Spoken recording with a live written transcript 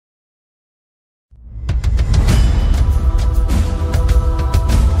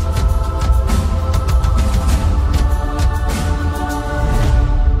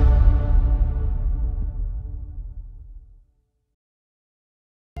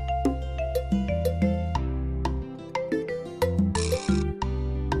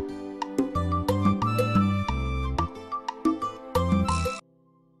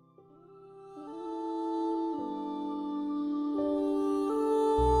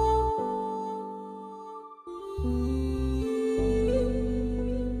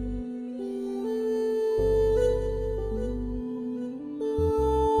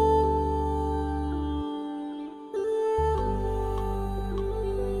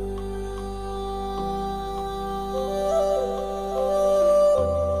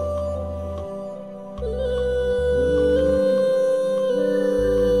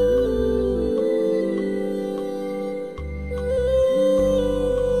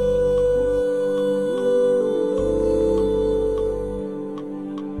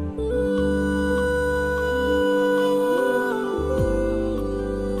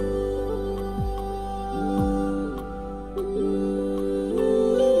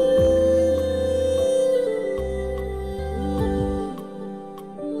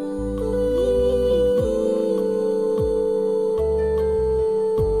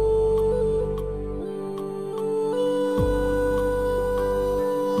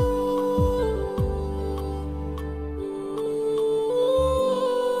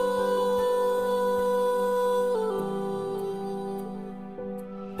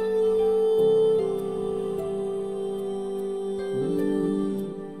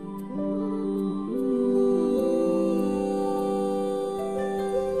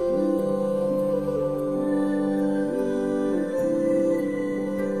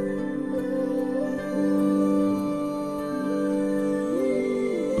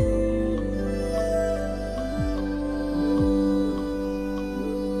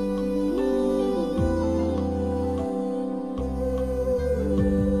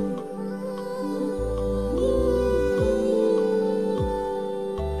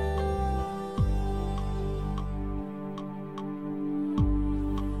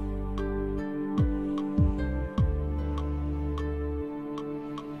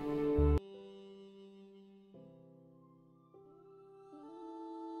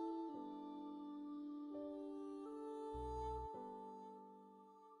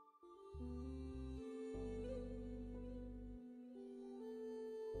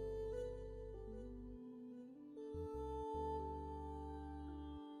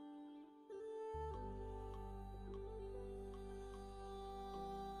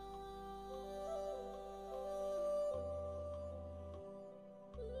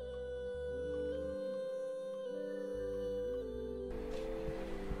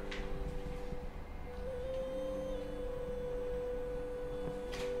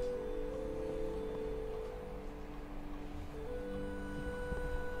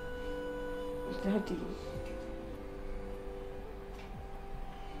Daddy.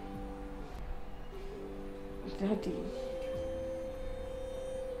 Daddy.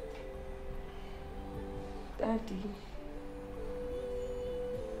 Daddy.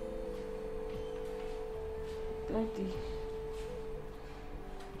 Daddy.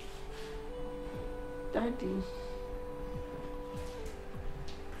 Daddy. Daddy.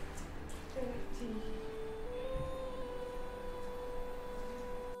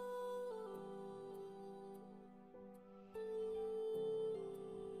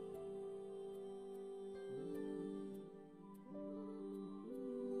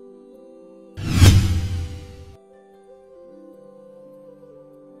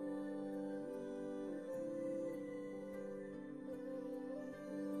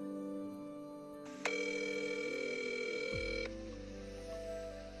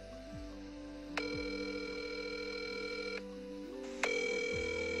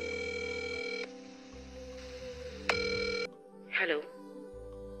 Hello.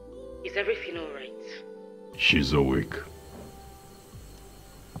 Is everything all right? She's awake.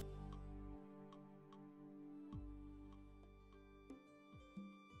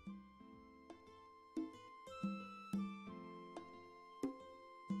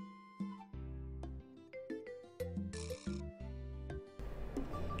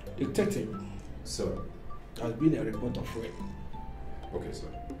 Detective. Sir. There's been a report of rape. Okay, sir.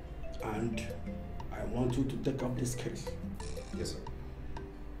 And I want you to take up this case. Yes, sir.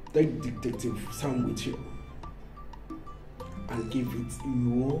 Take Detective Sam with you and give it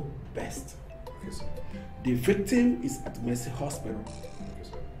your best. Okay, sir. The victim is at Mercy Hospital. Okay,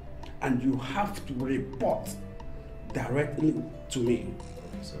 sir. And you have to report directly to me.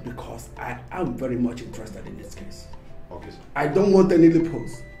 Okay, sir. Because I am very much interested in this case. Okay, sir. I don't want any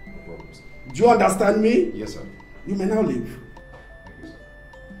loopholes. No problem, sir. Do you understand me? Yes, sir. You may now leave. Thank you, sir.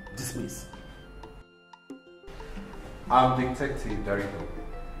 Dismiss. I'm Detective Dariko.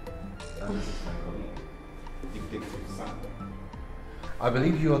 And this is my colleague, Detective Sam. I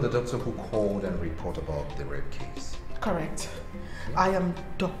believe you are the doctor who called and reported about the rape case. Correct. I am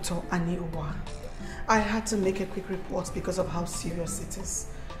Dr. Aniuwa. I had to make a quick report because of how serious it is.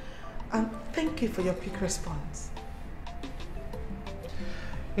 And thank you for your quick response.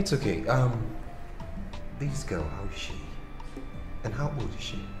 It's okay. This girl, how is she? And how old is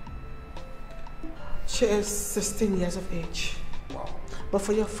she? She is 16 years of age. Wow. But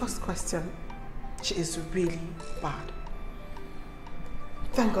for your first question, she is really bad.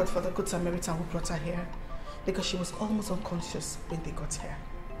 Thank God for the good Samaritan who brought her here, because she was almost unconscious when they got here.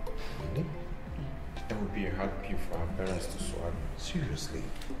 Really? That would be a hard pill for her parents to swallow. Seriously?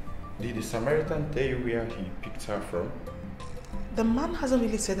 Did the Samaritan tell you where he picked her from? The man hasn't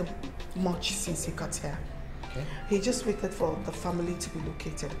really said much since he got here. Okay. He just waited for the family to be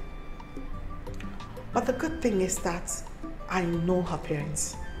located. But the good thing is that I know her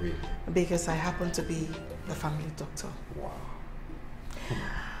parents. Really? Because I happen to be the family doctor. Wow.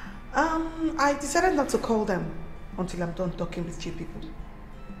 I decided not to call them until I'm done talking with you people.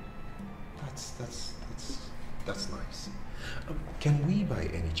 That's nice. Can we, by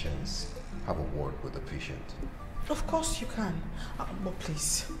any chance, have a word with the patient? Of course you can. But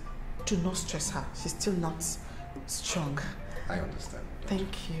please, do not stress her. She's still not strong. I understand.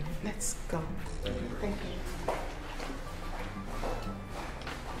 Thank you. Let's go. Thank you. Thank you.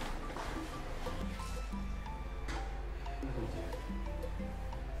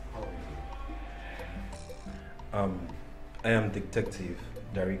 I am Detective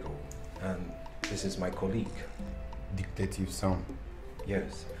Dariko, and this is my colleague. Detective Sam.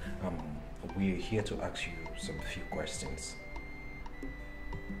 Yes, we're here to ask you some few questions.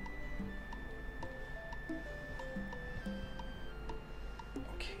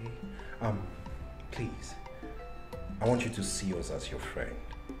 Okay, please, I want you to see us as your friend.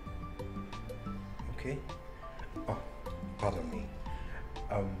 Okay? Oh, pardon me.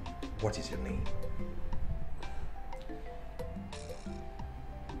 What is your name?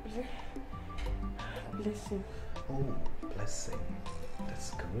 Blessing. Oh, Blessing.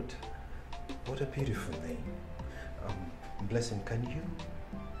 That's good. What a beautiful name. Blessing, can you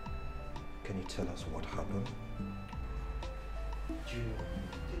tell us what happened? You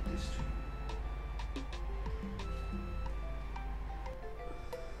did this to you.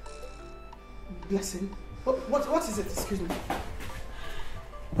 Blessing? What is it? Excuse me.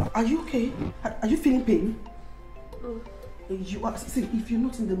 Are you okay? Are you feeling pain? You are. See, if you're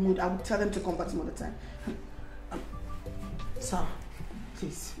not in the mood, I will tell them to come back some other time. Sir,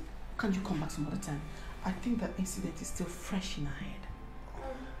 please, can you come back some other time? I think that incident is still fresh in our head.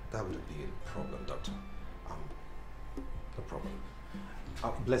 That would be a problem, doctor. No problem.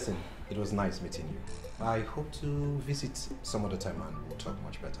 Blessing, it was nice meeting you. I hope to visit some other time and we'll talk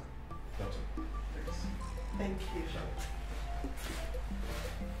much better. That's all. Thanks. Thank you.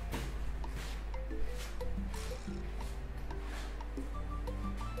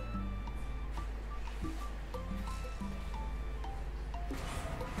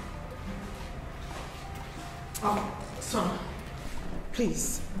 Sir,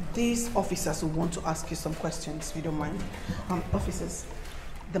 please, these officers will want to ask you some questions, if you don't mind. Officers,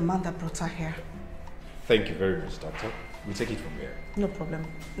 the man that brought her here. Thank you very much, Doctor. We'll take it from there. No problem.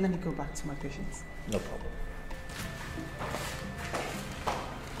 Let me go back to my patients. No problem.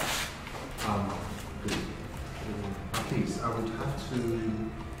 Please, I would have to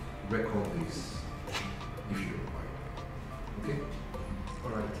record this, if you don't mind. Okay?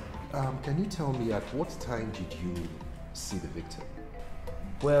 All right. Can you tell me at what time did you see the victim?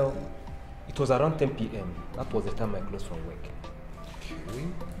 Well, it was around 10 p.m. That was the time I closed from work. Okay.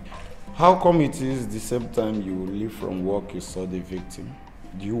 How come it is the same time you leave from work you saw the victim?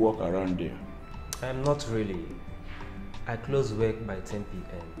 Do you walk around there? I'm not really. I close work by 10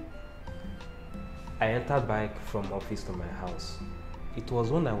 p.m. I entered bike from office to my house. It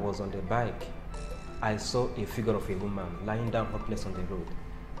was when I was on the bike, I saw a figure of a woman lying down helpless on the road.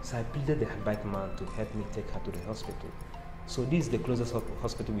 So I pleaded the bike man to help me take her to the hospital. So this is the closest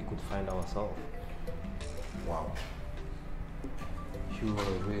hospital we could find ourselves. Wow. You are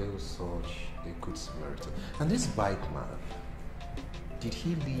a real such a good Samaritan. And this bike man, did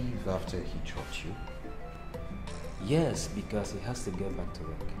he leave after he dropped you? Yes, because he has to get back to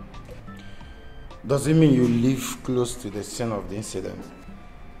work. Does it mean you live close to the scene of the incident?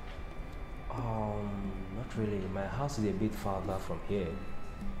 Not really. My house is a bit farther from here.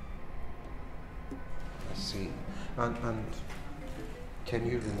 I see. And can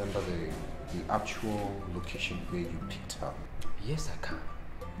you remember the actual location where you picked her? Yes, I can.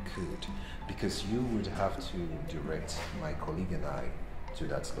 Good. Because you would have to direct my colleague and I to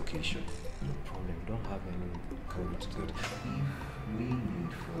that location. No problem. Don't have any Good, good. If we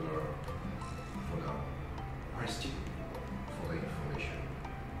need further question, further information,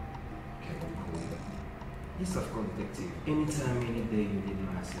 can we call you? Yes, of course, detective. Anytime, any day you need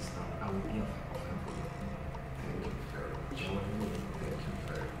my assistance, I will be of help. Thank you very much. Thank you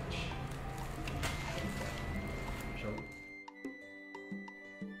very much. Shall we?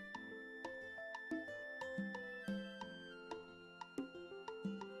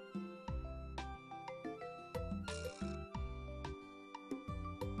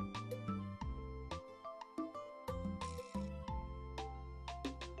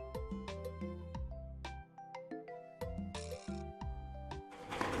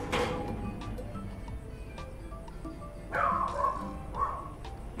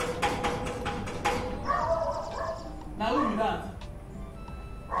 Now who be that?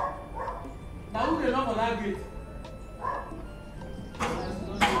 Now who dey knock on that gate?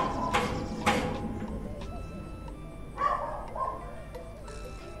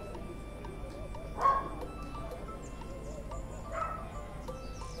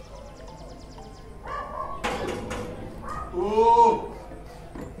 Oh!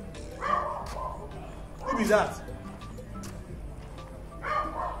 Who be that?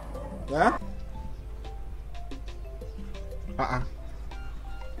 Yeah?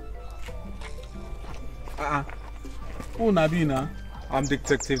 Who na be na? I'm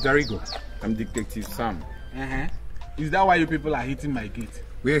Detective Darigo. I'm Detective Sam. Is that why you people are hitting my gate?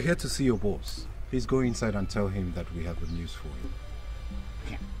 We are here to see your boss. Please go inside and tell him that we have good news for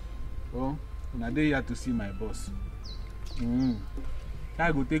him. Oh, na dey here to see my boss.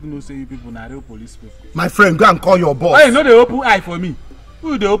 I go take no say you people na real police people. My friend, go and call your boss. Hey, no dey open eye for me.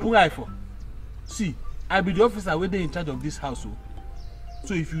 Who dey open eye for? See, I be the officer wey dey in charge of this house. Oh.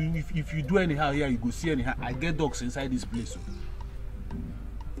 So if you do anyhow here, you go see anyhow. I get dogs inside this place. Oh.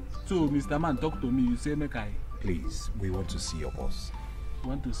 So Mr. Man, talk to me. You say make I. Please, we want to see your boss. You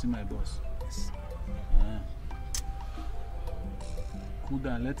want to see my boss? Yes. Cool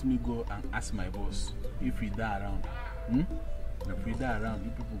down. Let me go and ask my boss if he die around. If he die around, you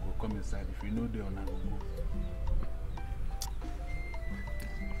people go come inside. If you know they on, I go go.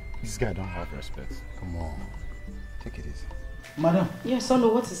 This guy don't have respect. Come on. Take it easy. Madam. Yes,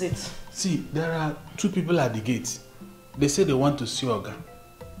 Sonu, what is it? See, there are two people at the gate. They say they want to see Oga.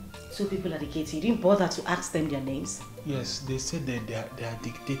 Two people at the gate. You didn't bother to ask them their names? Yes, they said that they are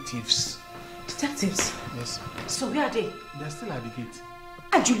detectives. Detectives? Yes. So where are they? They're still at the gate.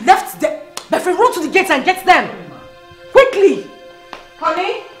 And you left them? My friend, run to the gate and get them! Quickly!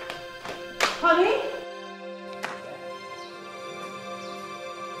 Honey? Honey?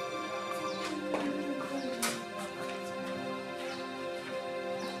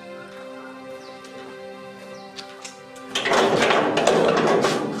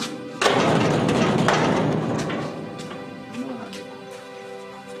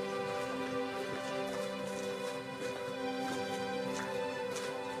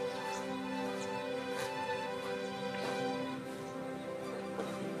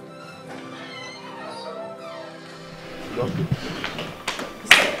 Doctor.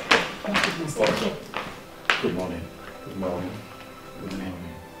 Good morning. Good morning. Good morning.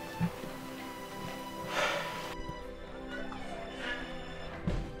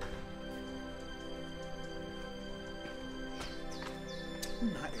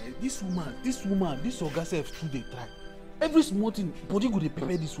 This woman, this oga sef too dey try. Every small thing, body go dey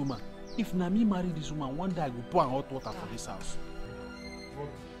prepare this woman. If na me marry this woman, one day I go pour hot water for this house.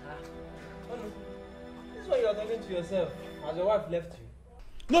 This one you are talking to yourself, as your wife left you.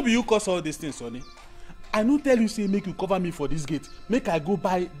 No be you cause all these things, Sonny. I no tell you say make you cover me for this gate. Make I go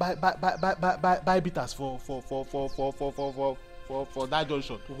buy bitters for that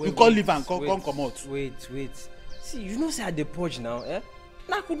junction. You can't leave and come out. Wait. See, you know say I dey purge now, eh?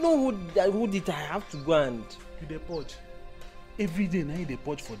 Now I could know who did I have to go and... You dey purge. Every day now you dey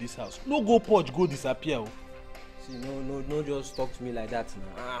purge for this house. No go purge, go disappear. Oh. See, no, just talk to me like that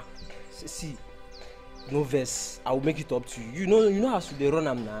now. See, no verse. I will make it up to you. You know how to dey run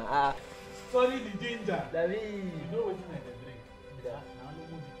am now. Sorry, the danger. David. You know wetin I dey drink? Na no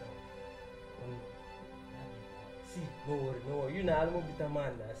bitter. See, no worry. You na almo bitter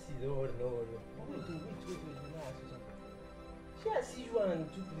man na. See, don't worry. Wait. You know I see something. Shey I see you and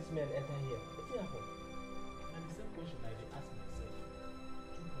two policemen enter here. Wetin happen? Na the same question I dey ask myself.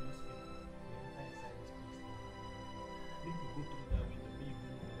 Two policemen dey enter inside this place now. Make we go through that window, make you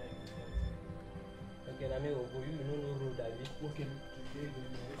go know whether you go get. Okay, na me go go. You no know road, abi? Okay, today go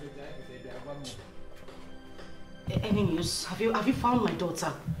know. Any news? Have you found my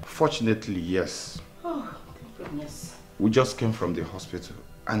daughter? Fortunately, yes. Oh, thank goodness. We just came from the hospital,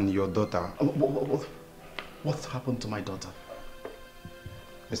 and your daughter. What happened to my daughter?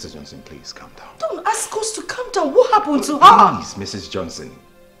 Mr. Johnson, please calm down. Don't ask us to calm down. What happened to her? Please, Mrs. Johnson,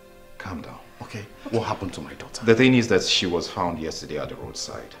 calm down. Okay. What happened to my daughter? The thing is that she was found yesterday at the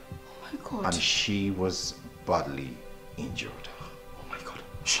roadside. Oh my God. And she was badly injured. Oh my God.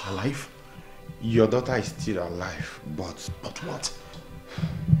 Is she alive? Your daughter is still alive, but what?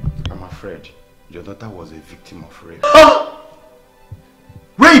 I'm afraid your daughter was a victim of rape.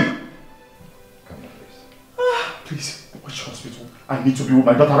 Rape! Come on, please. Please, which hospital? I need to be with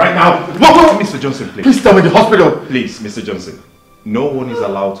my daughter right now. Mr. Johnson, please. Please tell me the hospital. Please, Mr. Johnson. No one is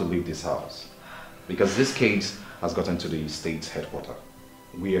allowed to leave this house because this case has gotten to the state's headquarters.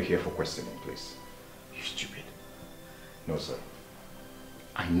 We are here for questioning, please. You stupid. No, sir.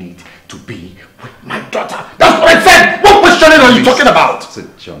 I need to be with my daughter. That's what I said! What questioning are you talking about? Mr.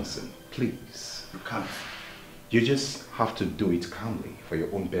 Johnson, please. You can't. You just have to do it calmly for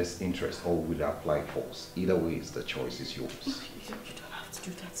your own best interest or with applied force. Either way, the choice is yours. You don't have to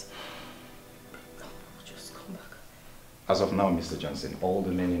do that. Just come back. As of now, Mr. Johnson, all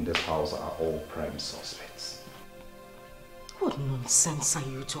the men in this house are all prime suspects. What nonsense are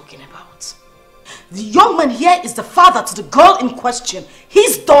you talking about? The young man here is the father to the girl in question.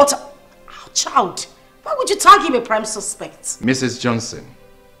 His daughter, our child. Why would you tag him a prime suspect? Mrs. Johnson,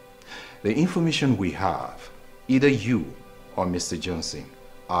 the information we have, either you or Mr. Johnson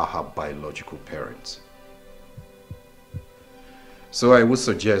are her biological parents. So I would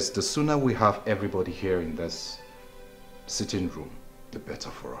suggest the sooner we have everybody here in this sitting room, the better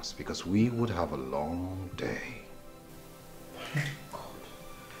for us, because we would have a long day.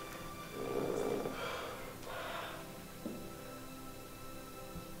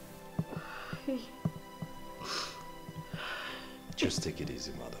 Just take it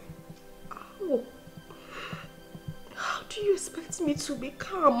easy, madam. How do you expect me to be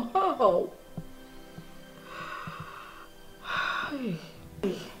calm? How?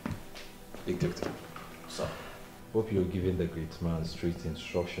 Big Doctor. Sir. Hope you're giving the great man strict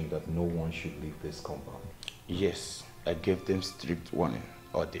instruction that no one should leave this compound. Yes, I gave them strict warning,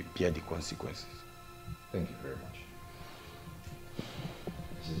 or they bear the consequences. Thank you very much.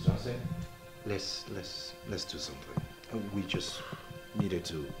 Mrs. Johnson? Let's do something. We just needed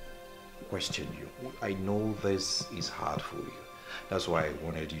to question you. I know this is hard for you. That's why I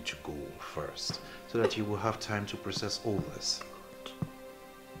wanted you to go first, so that you will have time to process all this.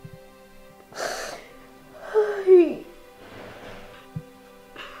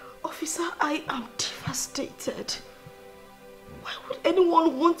 Officer, I am devastated. Why would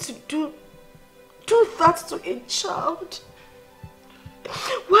anyone want to do that to a child?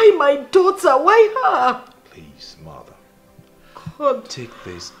 Why my daughter? Why her? Please, mother. God. Take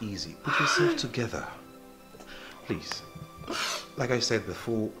this easy. Put yourself together. Please. Like I said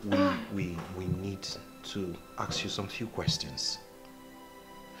before, we need to ask you some few questions.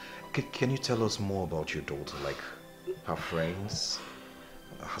 Can you tell us more about your daughter, like her friends,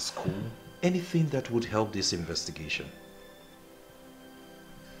 her school, anything that would help this investigation?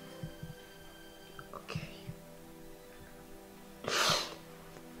 Okay.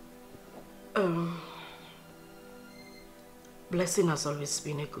 Blessing has always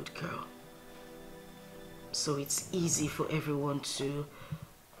been a good girl. So it's easy for everyone to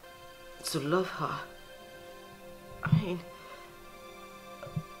love her. I mean,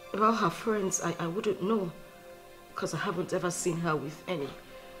 about her friends, I wouldn't know, because I haven't ever seen her with any.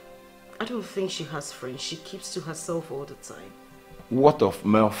 I don't think she has friends. She keeps to herself all the time. What of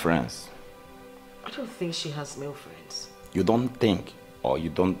male friends? I don't think she has male friends. You don't think, or you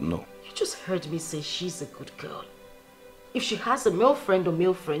don't know? You just heard me say she's a good girl. If she has a male friend or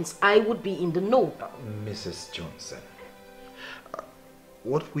male friends, I would be in the know. Mrs. Johnson,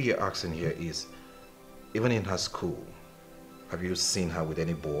 what we are asking here is, even in her school, have you seen her with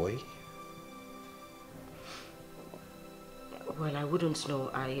any boy? Well, I wouldn't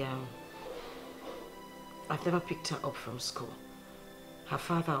know. I've never picked her up from school. Her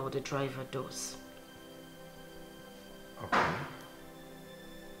father or the driver does.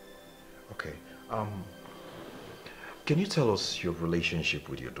 Okay. Can you tell us your relationship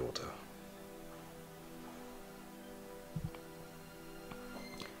with your daughter?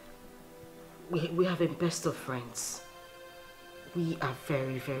 We have been best of friends. We are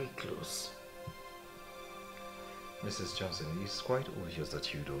very, very close. Mrs. Johnson, it's quite obvious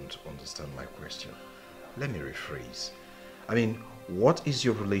that you don't understand my question. Let me rephrase. I mean, what is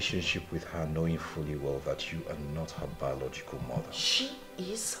your relationship with her, knowing fully well that you are not her biological mother? She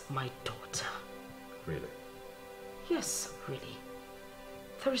is my daughter. Really? Yes, really.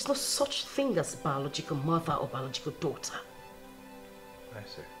 There is no such thing as biological mother or biological daughter. I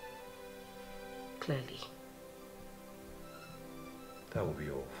see. Clearly. That will be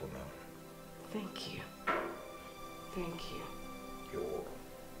all for now. Thank you. Thank you. You're welcome.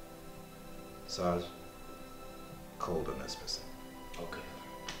 Sarge, call the next person. Okay.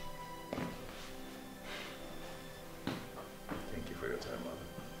 Thank you for your time,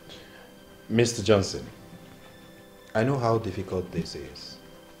 Mother. Mr. Johnson, I know how difficult this is.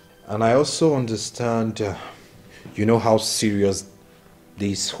 And I also understand, you know how serious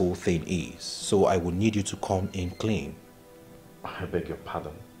this whole thing is. So I will need you to come in clean. I beg your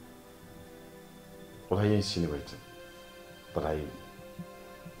pardon. What are you insinuating? That I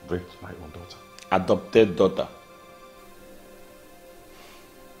raped my own daughter? Adopted daughter?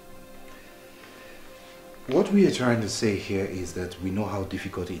 What we are trying to say here is that we know how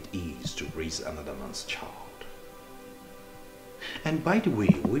difficult it is to raise another man's child. And by the way,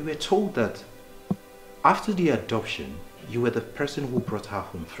 we were told that after the adoption, you were the person who brought her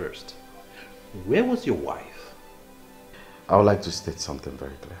home first. Where was your wife? I would like to state something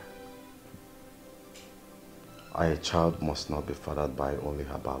very clear. A child must not be fathered by only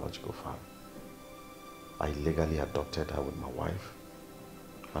her biological father. I legally adopted her with my wife,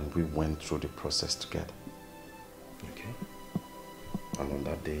 and we went through the process together. Okay. And on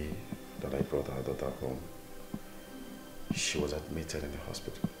that day that I brought her daughter home, she was admitted in the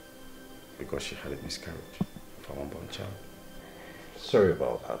hospital because she had a miscarriage of her unborn child. Sorry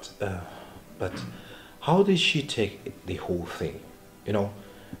about that. But how did she take the whole thing? You know,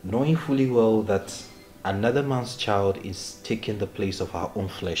 knowing fully well that another man's child is taking the place of her own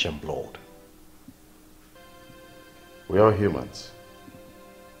flesh and blood. We are humans.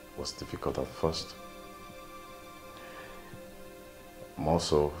 It was difficult at first. More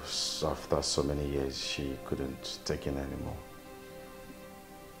so, after so many years, she couldn't take in anymore.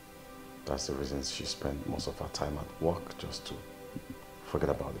 That's the reason she spent most of her time at work, just to forget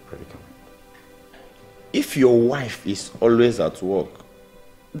about the predicament. If your wife is always at work,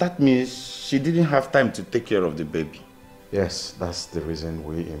 that means she didn't have time to take care of the baby. Yes, that's the reason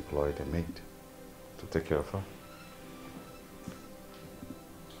we employed a maid to take care of her.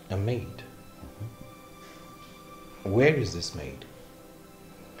 A maid? Mm-hmm. Where is this maid?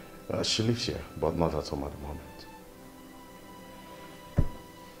 She lives here, but not at home at the moment.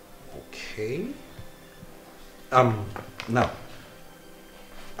 Okay. Now,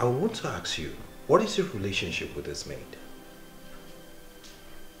 I want to ask you, what is your relationship with this maid?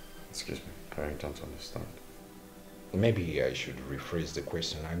 Excuse me, I don't understand. Maybe I should rephrase the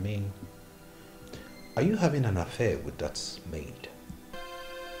question. I mean, are you having an affair with that maid?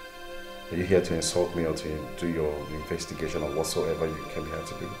 Are you here to insult me or to do your investigation or whatsoever you came here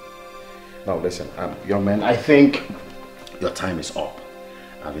to do? Now listen, young man, I think your time is up.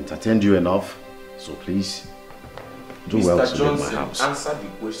 I've entertained you enough, so please do well to leave my house. Answer the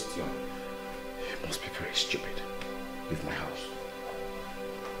question. You must be very stupid. Leave my house.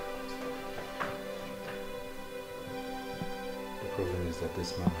 The problem is that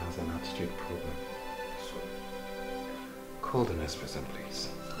this man has an attitude problem. So, call the next person, please.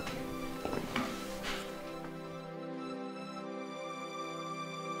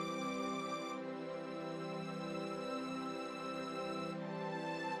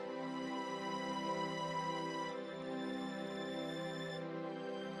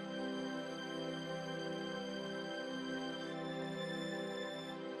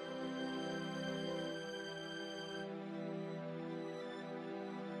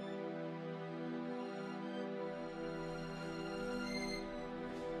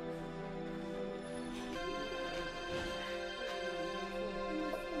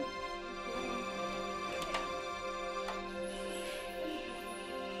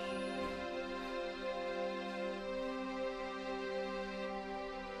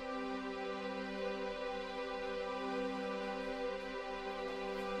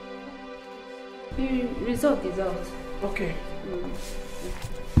 The result is out. Okay.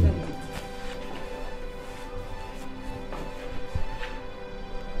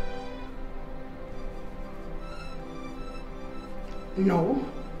 No.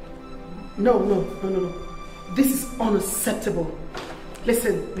 No. This is unacceptable.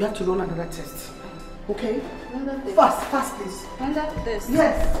 Listen, we have to run another test. Okay? Another test. Fast, please. Another test.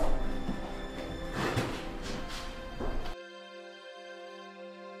 Yes.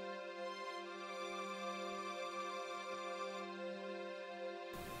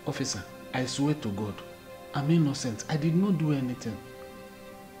 Officer, I swear to God, I'm innocent. I did not do anything.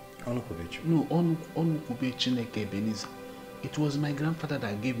 No, Onukube Chineke Ebenezer. It was my grandfather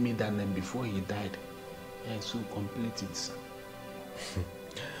that gave me that name before he died. Yeah, so complete it, sir.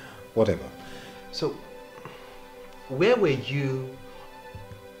 Whatever. So, where were you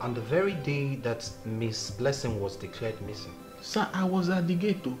on the very day that Miss Blessing was declared missing? Sir, I was at the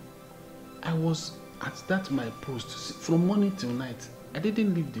gate. I was at that my post from morning till night. I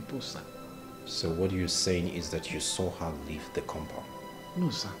didn't leave the post, sir. So what you're saying is that you saw her leave the compound? No,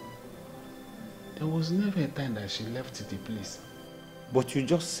 sir. There was never a time that she left the place. But you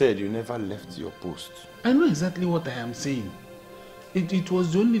just said you never left your post. I know exactly what I am saying. It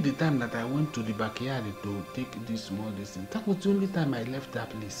was only the time that I went to the backyard to take this small distance. That was the only time I left that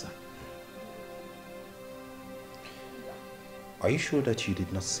place, sir. Are you sure that you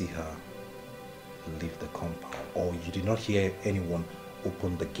did not see her leave the compound, or you did not hear anyone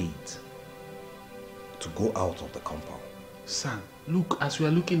open the gate to go out of the compound? Sir, look, as you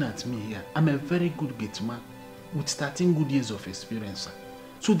are looking at me here, I'm a very good gate man with 13 good years of experience, sir.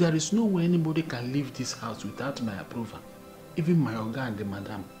 So there is no way anybody can leave this house without my approval. Even my oga and the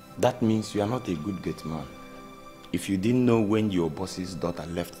madam. That means you are not a good gate man. If you didn't know when your boss's daughter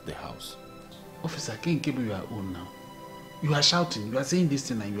left the house. Officer, can't keep your own now. You are shouting, you are saying this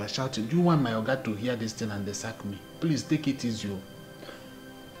thing and you are shouting. Do you want my oga to hear this thing and they sack me? Please take it easy.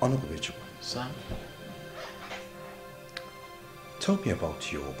 Honorable, sir? Tell me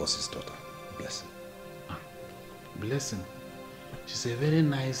about your boss's daughter, Blessing. Blessing. She's a very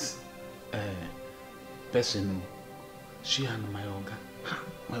nice person. She and my oga.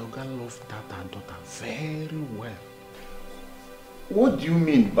 My oga loved that her daughter very well. What do you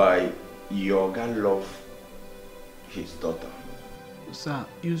mean by your oga love his daughter? Sir,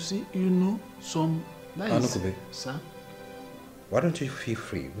 you see, you know, some... Anukube. Sir? Why don't you feel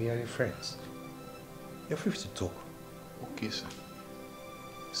free? We are your friends. You're free to talk. Okay, sir.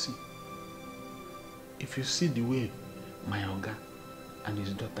 See, if you see the way my oga and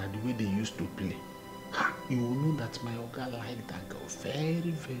his daughter, the way they used to play, you will know that my oga liked that girl very,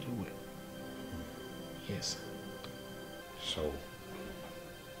 very well. Yes. So,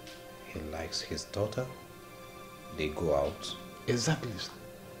 he likes his daughter? They go out? Exactly, sir.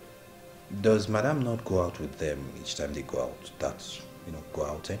 Does Madame not go out with them each time they go out? That's, go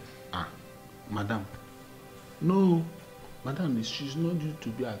out, eh? Madame. No. Madame, she's not due to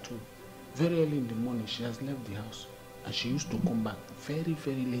be at home. Very early in the morning, she has left the house. And she used to come back very,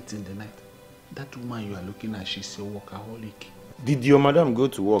 very late in the night. That woman you are looking at, she's a workaholic. Did your madam go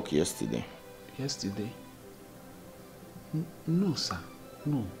to work yesterday? Yesterday? No, sir.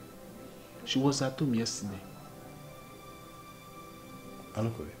 No. She was at home yesterday.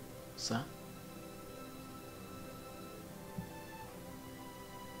 Anukwe. Sir?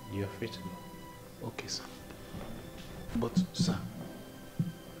 You are free to go. Okay, sir. But, sir,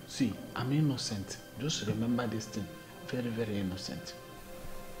 see, I'm innocent. Just remember this thing. Very, very innocent.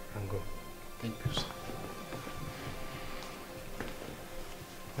 And go. Thank you, sir.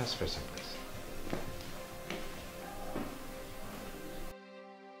 Let's press it, please.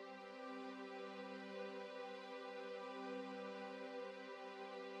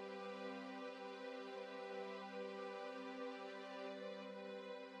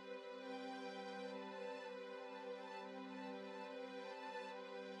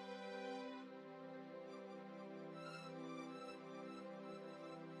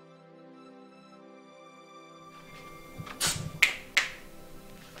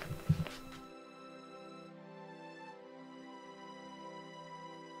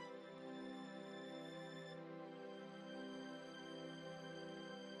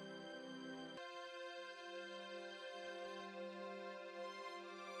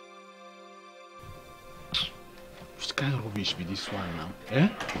 Which kind of rubbish be this one now? Eh?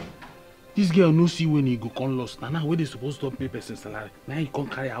 This girl no see when he go come lost. Now where they supposed to pay person salary. Now he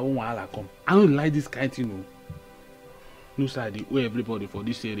can't carry her own wahala come. I don't like this kind of thing. No side where everybody for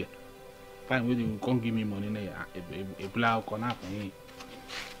this area. Fine, where they will come give me money now. A blow can happen.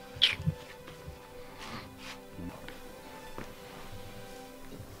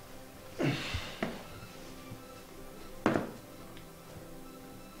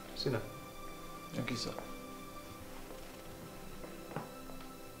 Sit down. Thank you, sir.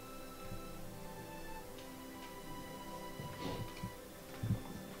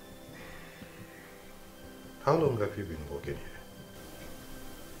 How long have you been working here?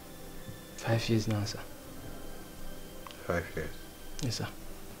 5 years now, sir. 5 years? Yes, sir.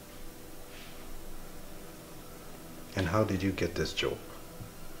 And how did you get this job?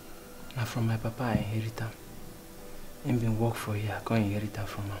 Now from my papa, I inherit them. I've been work for a year, I can't inherit them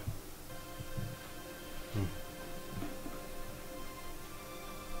from him.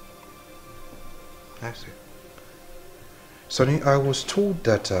 I see. Sonny, I was told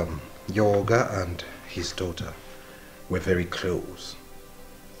that your Oga and his daughter were very close.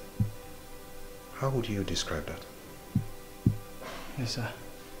 How would you describe that? Yes, sir.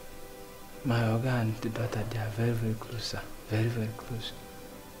 My Oga and the daughter, they are very, very close, sir. Very, very close.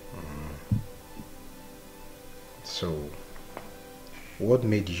 So, what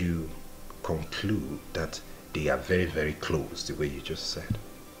made you conclude that they are very, very close, the way you just said?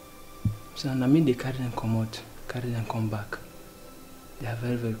 So, I mean, they carry them come out, carry them come back. They are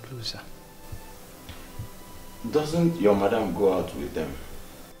very, very close, sir. Doesn't your madam go out with them?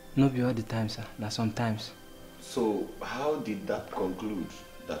 Not be all the time, sir. Now sometimes. So, how did that conclude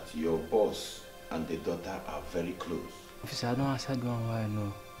that your boss and the daughter are very close? Officer, I don't answer the one why I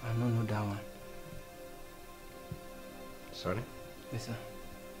know. I don't know that one. Sorry? Yes, sir.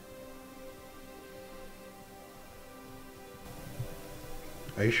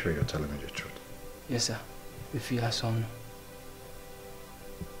 Are you sure you're telling me the truth? Yes, sir. If you are son.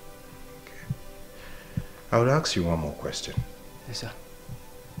 I would ask you one more question. Yes, sir.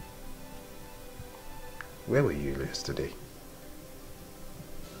 Where were you yesterday?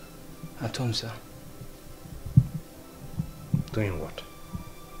 At home, sir. Doing what?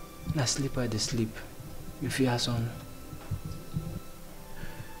 I sleep at the sleep. If you are son.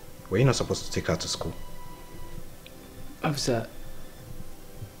 Were you not supposed to take her to school? Officer,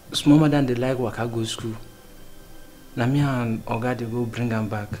 small than they like work, I go to school. Now me and Oga they go bring them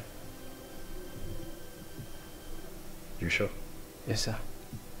back. You sure? Yes, sir.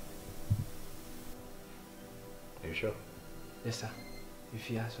 You sure? Yes, sir. If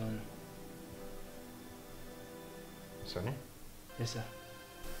you are son. Sonny? Yes, sir.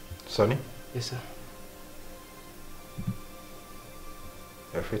 Sonny? Yes, sir.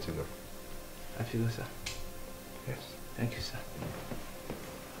 You're free to go. I feel, sir. Yes. Thank you, sir.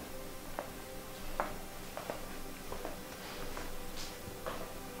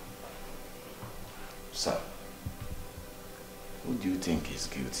 Sir, who do you think is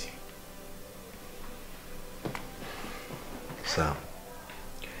guilty? Sam,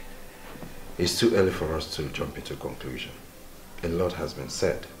 it's too early for us to jump into conclusion. A lot has been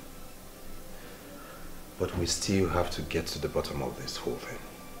said. But we still have to get to the bottom of this whole thing.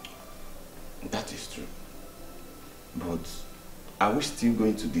 That is true. But are we still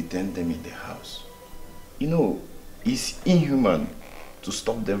going to detain them in the house? You know, it's inhuman to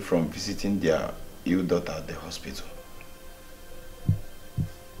stop them from visiting their ill daughter at the hospital.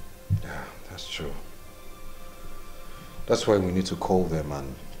 Yeah, that's true. That's why we need to call them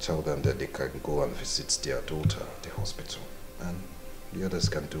and tell them that they can go and visit their daughter at the hospital. And the others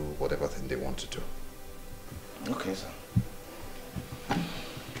can do whatever thing they want to do. Okay, sir.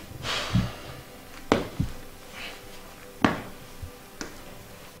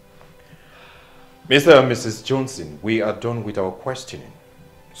 Mr. and Mrs. Johnson, we are done with our questioning.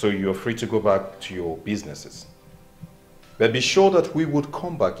 So you're free to go back to your businesses. But be sure that we would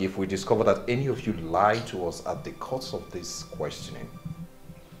come back if we discover that any of you lied to us at the course of this questioning.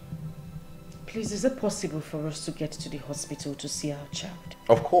 Please, is it possible for us to get to the hospital to see our child?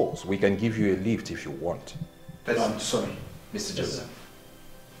 Of course, we can give you a lift if you want. I'm sorry. Mr. Johnson,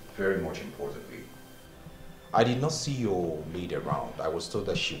 very much importantly, I did not see your maid around. I was told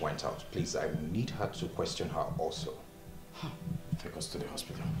that she went out. Please, I need her to question her also. Take us to the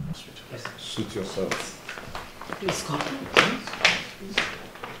hospital. Yes. Suit yourself. Please come. Please.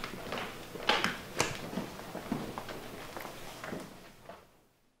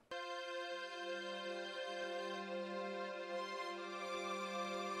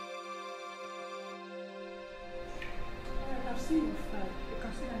 I've seen your file. You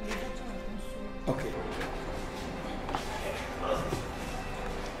can see that the doctor has done so. Okay.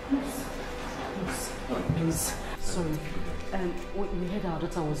 Please. Sorry. We heard our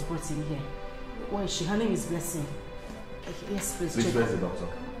daughter was brought in here. Where is she? Her name is Blessing. Yes, please. Please, where's the doctor?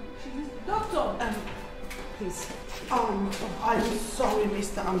 Doctor! Please. I'm sorry,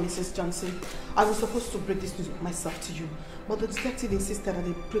 Mr. and Mrs. Johnson. I was supposed to break this news myself to you, but the detective insisted that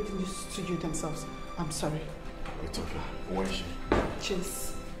they break the news to you themselves. I'm sorry. It's okay. Where is she?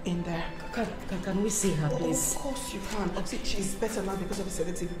 She's in there. Can we see her, please? Of course you can. See, she's better now because of the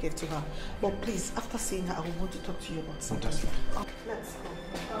sedative you gave to her. But please, after seeing her, I want to talk to you about something. Fantastic. Let's go.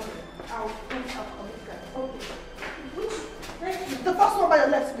 I'll okay. The first one by your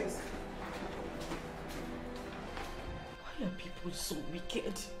left, please. Why are people so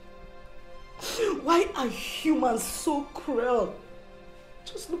wicked? Why are humans so cruel?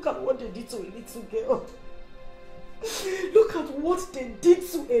 Just look at what they did to a little girl. Look at what they did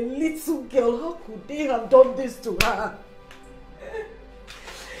to a little girl. How could they have done this to her?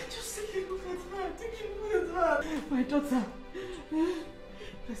 Just take a look at her. Take a look at her. My daughter.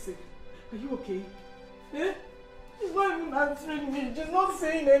 Listen, are you okay? She's not even answering me. She's not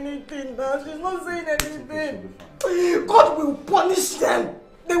saying anything now. She's not saying anything. God will punish them.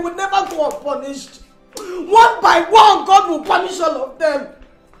 They will never go unpunished. One by one, God will punish all of them.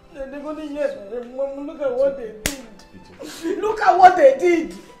 They're going to hear. Mom, look at what they did. Look at what they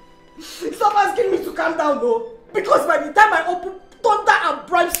did. Stop asking me to calm down, though. Because by the time I open thunder and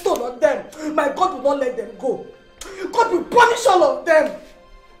brimstone on them, my God will not let them go. God will punish all of them.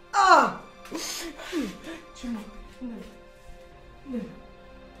 Ah! Chimo, no.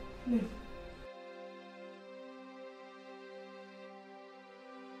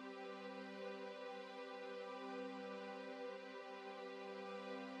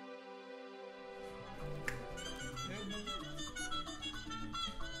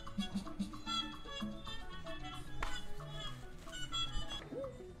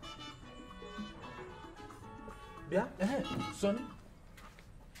 Yeah, Sonny.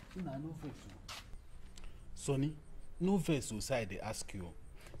 Nah, no vex. Sonny, no vex outside they ask you.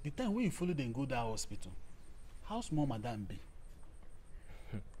 The time when you follow them go to that hospital, how's small madam be?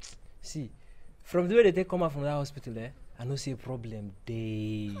 See, from the way they take come out from that hospital, I no see a problem.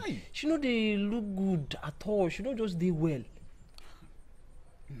 She know they look good at all. She don't just do well.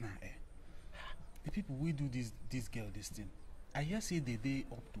 Nah, the people we do this girl this thing, I hear say they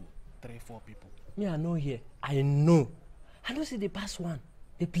up to 3-4 people. Me, I know here. I know say they pass one.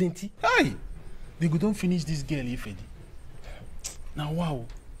 They plenty. Hey! They go don't finish this girl if any. Now wow,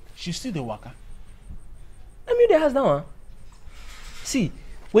 she still the worker. I mean, they has that one. See,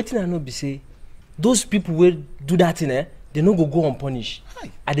 waiting I know be say, those people will do that thing, they no go unpunished.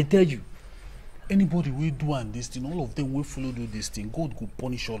 I dey tell you. Anybody will do and this thing, all of them will follow do this thing. God go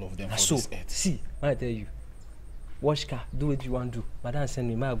punish all of them for so, this earth. See, I tell you. Watch car, do what you want to do. Madam send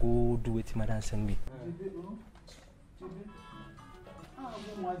me, I go do what Madam send me.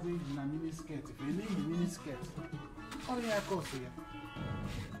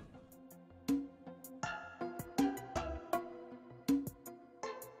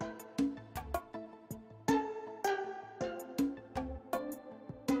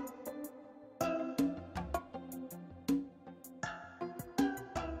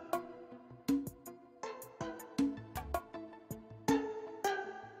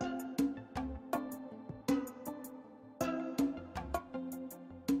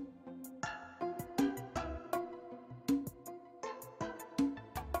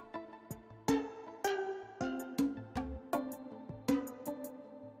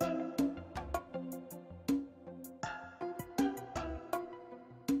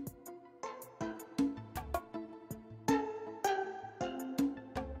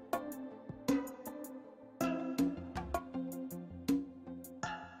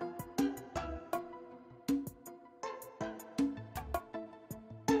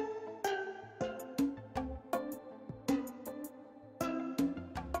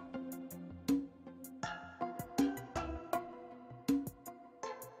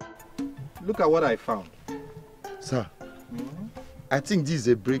 Look at what I found. Sir, I think this is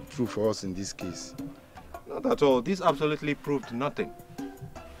a breakthrough for us in this case. Not at all. This absolutely proved nothing.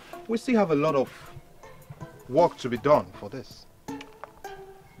 We still have a lot of work to be done for this.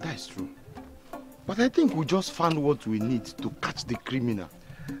 That is true. But I think we just found what we need to catch the criminal.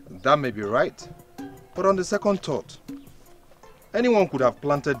 That may be right. But on the second thought, anyone could have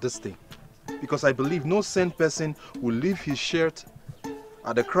planted this thing. Because I believe no sane person will leave his shirt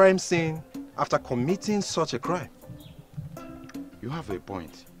at the crime scene after committing such a crime. You have a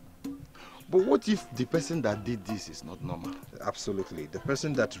point. But what if the person that did this is not normal? Absolutely. The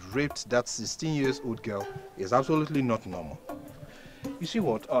person that raped that 16-year-old girl is absolutely not normal. You see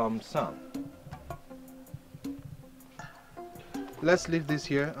what, Sam? Let's leave this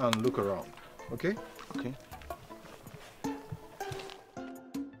here and look around, okay? Okay.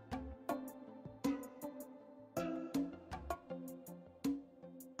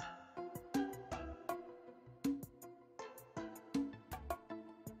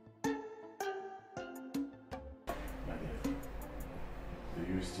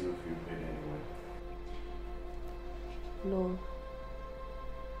 Do you you still feel pain anyway? No.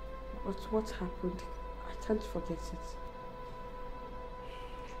 But what happened? I can't forget it.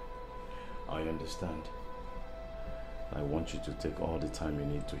 I understand. I want you to take all the time you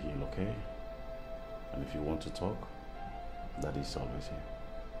need to heal, okay? And if you want to talk, Daddy's always here.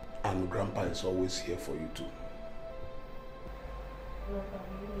 And Grandpa is always here for you too.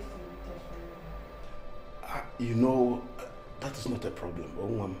 You know, that is not a problem.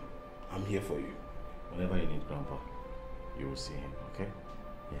 Oh, I'm here for you. Whenever you need Grandpa, you will see him, okay?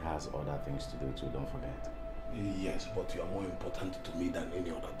 He has other things to do too, don't forget. Yes, but you are more important to me than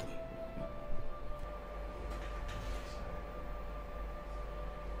any other thing.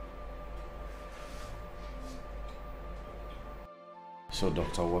 So,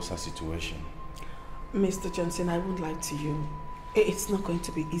 Doctor, what's her situation? Mr. Johnson, I won't lie to you. It's not going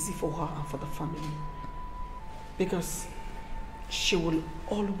to be easy for her and for the family. Because she will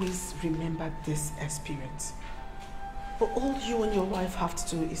always remember this experience. But all you and your wife have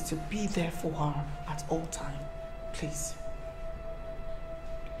to do is to be there for her at all times. Please.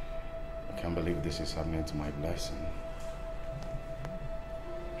 I can't believe this is happening to my blessing.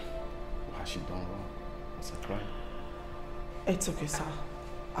 What has she done wrong? What's her crime? It's okay, sir.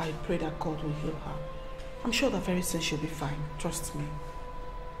 I pray that God will heal her. I'm sure that very soon she'll be fine. Trust me.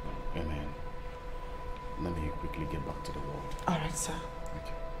 Amen. Let me quickly get back to the wall. All right, sir. Thank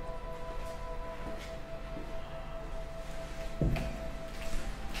you.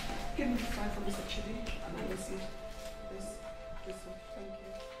 Give me the file for Mr. Chidi, and I will see this one. Thank you.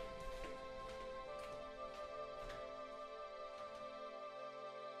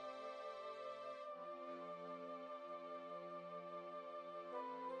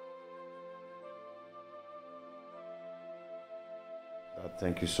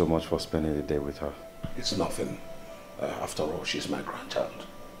 Thank you so much for spending the day with her. It's nothing. After all, she's my grandchild.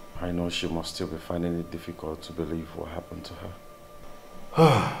 I know she must still be finding it difficult to believe what happened to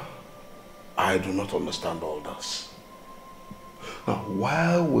her. I do not understand all this. Now,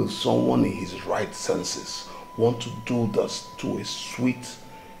 why will someone in his right senses want to do this to a sweet,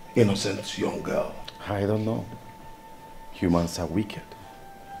 innocent young girl? I don't know. Humans are wicked.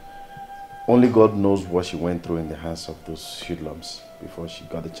 Only God knows what she went through in the hands of those hoodlums before she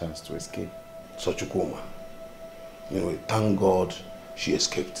got the chance to escape. Such a woman. You know, thank God she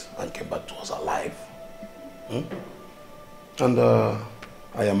escaped and came back to us alive. And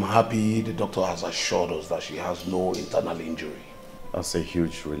I am happy the doctor has assured us that she has no internal injury. That's a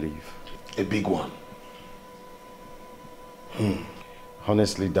huge relief. A big one.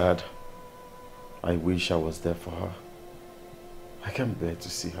 Honestly, Dad, I wish I was there for her. I can't bear to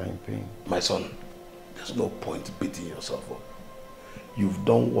see her in pain. My son, there's no point beating yourself up. You've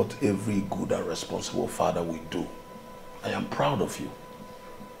done what every good and responsible father will do. I am proud of you.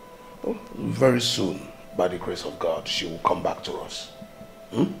 Oh, very soon, by the grace of God, she will come back to us.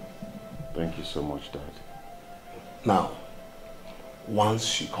 Thank you so much, Dad. Now, once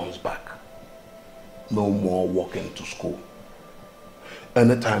she comes back, no more walking to school.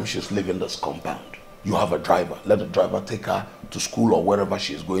 Anytime she's leaving this compound, you have a driver. Let the driver take her to school or wherever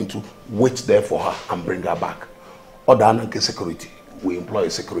she is going to. Wait there for her and bring her back. Other security. We employ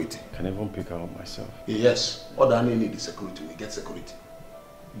security. Can I even pick her up myself? Yes. Other need the security. We get security.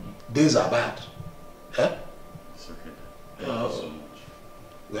 Days are bad. Eh? It's okay. Thank you so much.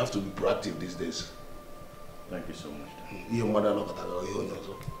 We have to be proactive these days. Thank you so much, Dad. Your mother look at her.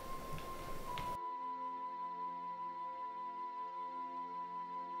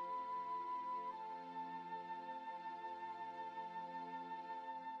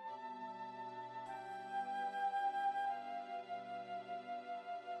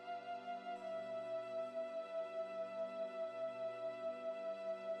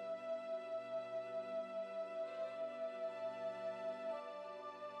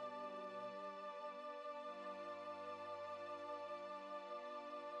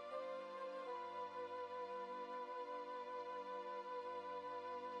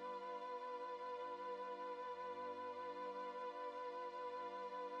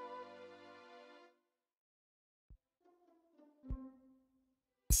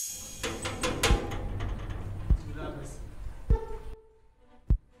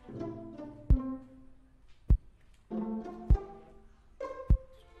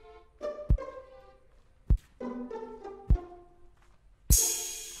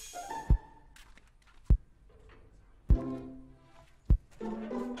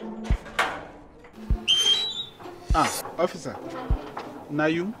 Officer, na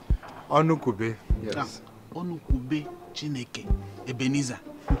you? Onukube, yes. Onukube Chineke Ebenezer.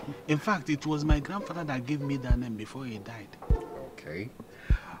 In fact, it was my grandfather that gave me that name before he died. Okay.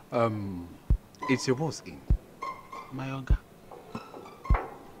 It's your boss in. My Oga?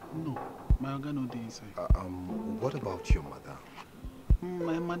 No, my Oga no dey inside. What about your mother?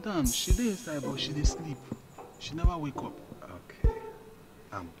 My madam, she dey inside but she dey sleep. She never wake up. Okay.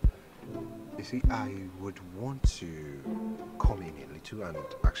 You see, I would want to come in a little and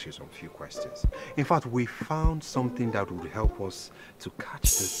ask you some few questions. In fact, we found something that would help us to catch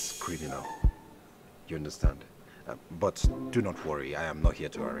this criminal. You understand? But do not worry, I am not here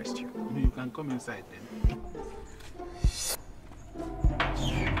to arrest you. You can come inside then.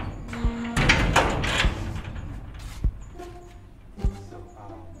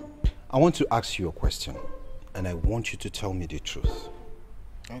 I want to ask you a question, and I want you to tell me the truth.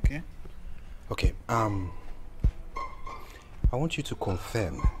 Okay. Okay, I want you to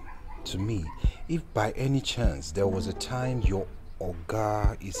confirm to me if by any chance there was a time your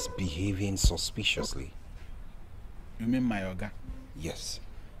Oga is behaving suspiciously. You mean my Oga? Yes.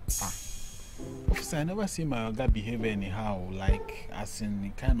 Officer, I never see my Oga behave anyhow, like as in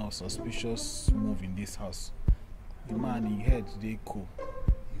a kind of suspicious move in this house. The man in head, they cool.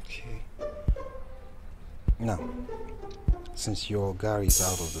 Okay. Now, since your Oga is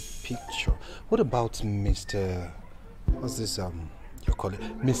out of the picture, what about Mr. What's this, you call it?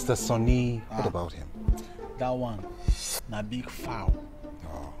 Mr. Sonny, what about him? That one, na big foul.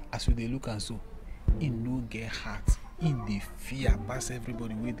 Oh. As we they look and so, he no get heart. He dey fear pass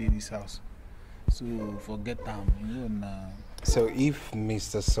everybody within this house. So forget them, you know na. So if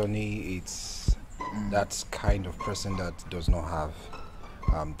Mr. Sonny is that kind of person that does not have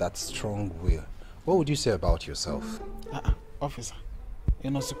that strong will, what would you say about yourself? Officer,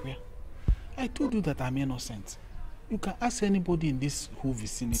 innocent. I told you that I'm innocent. You can ask anybody in this whole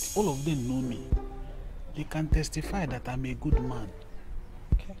vicinity. All of them know me. They can testify that I'm a good man.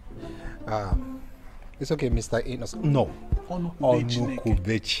 Okay. It's okay, Mr. Innocent. No.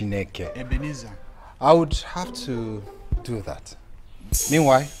 Onukube Chineke. Ebenezer. I would have to do that.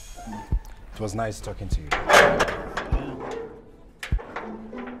 Meanwhile, it was nice talking to you.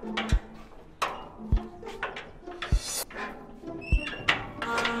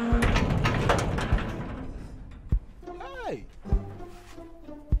 Hey!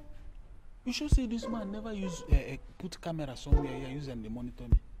 You should say this man never use put camera somewhere here using the monitor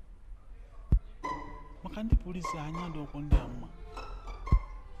me. Makandi police anya do konde amma.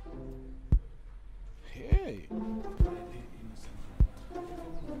 Hey.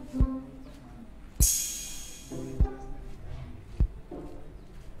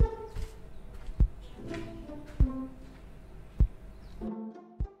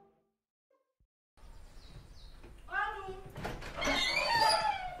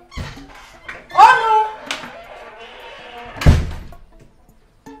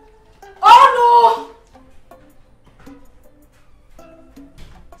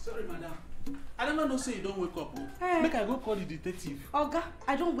 Say you don't wake up. Hey. Make I go call the detective. Oga,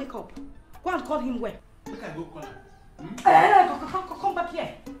 I don't wake up. Go and call him where? Make I go call him. Come back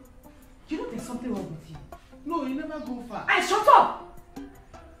here. You know there's something wrong with you. No, you never go far. Hey, shut up!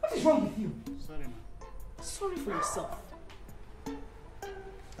 What is wrong with you? Sorry, man. Sorry for yourself.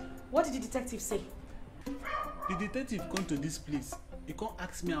 What did the detective say? The detective come to this place. He can't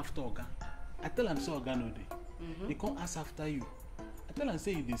ask me after Oga. I tell him say Oga no dey. He can't ask after you. I tell him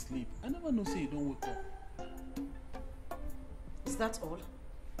say you dey sleep. I never know say you don't wake up. Is that all?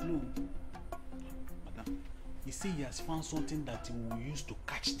 No. Madam, he say he has found something that he will use to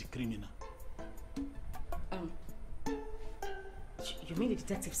catch the criminal. You mean the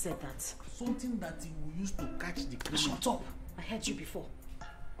detective said that? Something that he will use to catch the criminal. Shut up! I heard you before.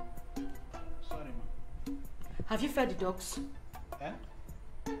 Sorry, man. Have you fed the dogs? Eh?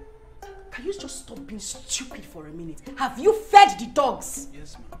 Can you just stop being stupid for a minute? Have you fed the dogs?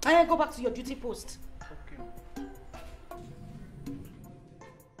 Yes, ma'am. And then go back to your duty post. Okay.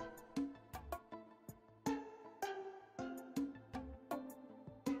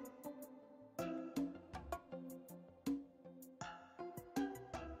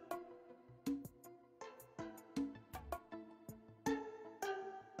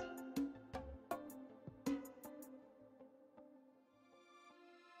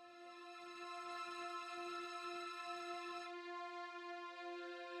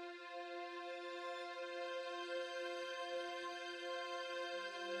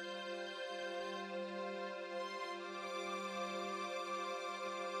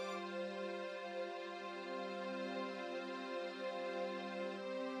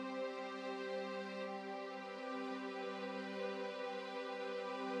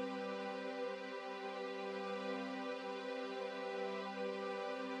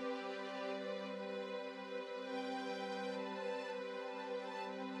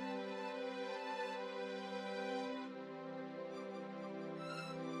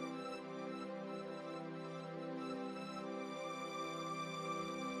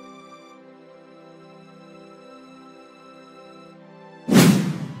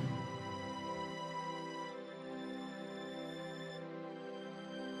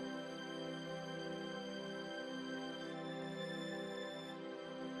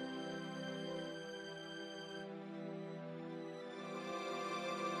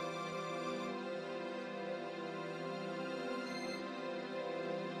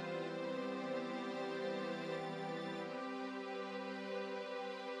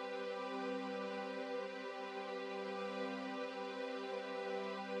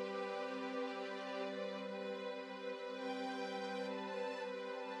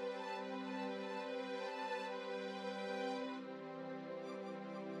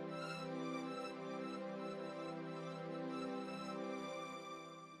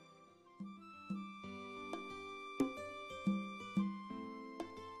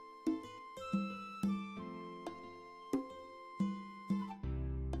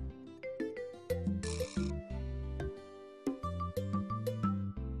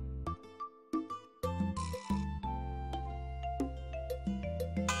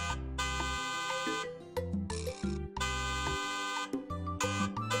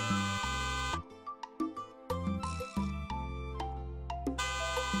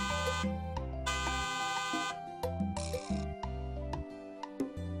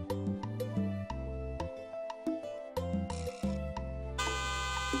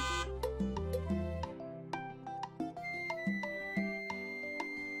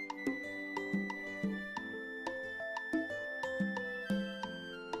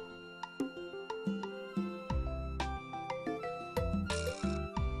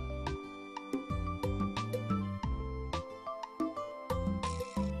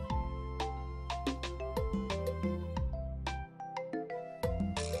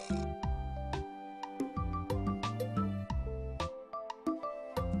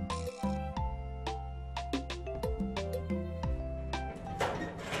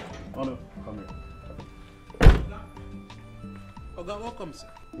 Ono, come here. Oga, welcome, sir.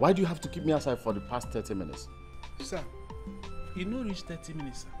 Why do you have to keep me outside for the past 30 minutes? Sir, you no reach 30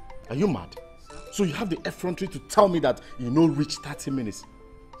 minutes, sir. Are you mad? Sir? So you have the effrontery to tell me that you no reach 30 minutes?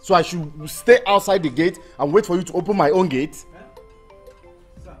 So I should stay outside the gate and wait for you to open my own gate? Sir,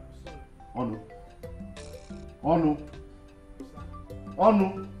 sorry. Ono. Ono.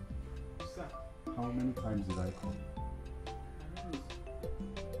 Ono. Sir. How many times did I call?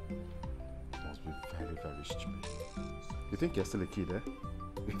 Must be very, very stupid. You think you're still a kid, eh?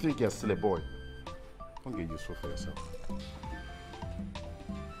 You think you're still a boy? Don't get useful for yourself.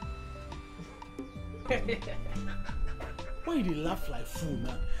 Why you dey laugh like fool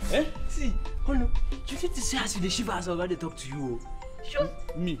now? Eh? See, Ono, you need to see as you dey shiver as Oga dey talk to you. Sure.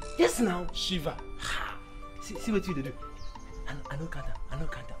 Me? Yes, now. Shiver. See what you dey do. I no count am.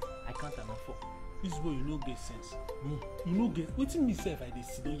 I count am 4. This boy, you no get sense. Me, you no get. Wetin me sef I dey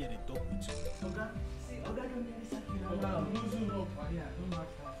sit down here dey talk with you. Oga, see, Oga don dey listen to you. Oga, I'm losing up. Yeah, don't have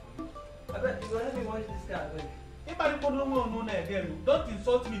time for you. Abeg, you go help me wash this car, abeg. If I don't know again, don't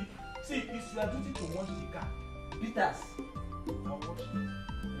insult me. See, it's your duty to wash the car. Peters, I'll wash it.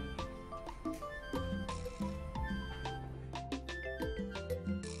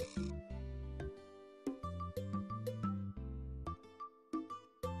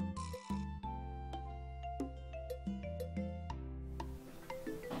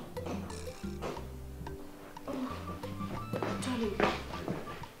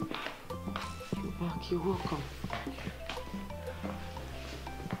 You're welcome.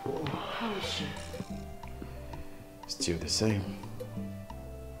 Oh, how is she? Still the same.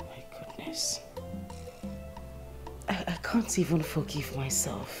 My goodness. I can't even forgive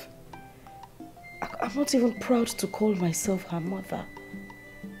myself. I'm not even proud to call myself her mother.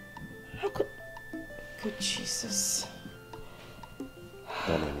 How could... Good Jesus.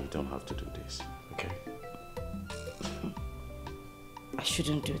 Darling, you don't have to do this, okay? I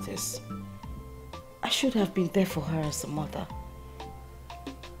shouldn't do this. I should have been there for her as a mother.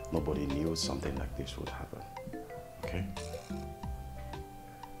 Nobody knew something like this would happen, okay?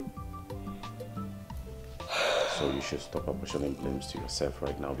 So you should stop apportioning blames to yourself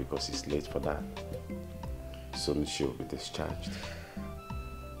right now because it's late for that. Soon she'll be discharged.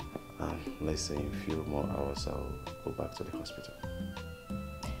 Let's say in a few more hours I'll go back to the hospital.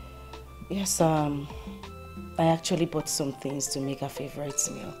 Yes, I actually bought some things to make her favorite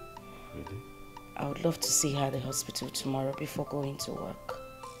meal. Really? I would love to see her at the hospital tomorrow before going to work.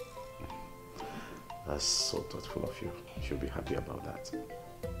 That's so thoughtful of you. She'll be happy about that.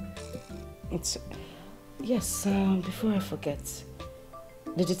 Yes, before I forget,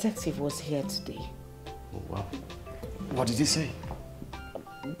 the detective was here today. Oh, wow. What did he say?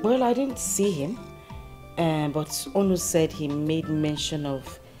 Well, I didn't see him, but Onu said he made mention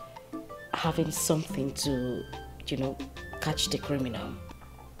of having something to, catch the criminal.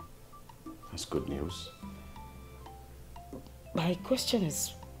 That's good news. My question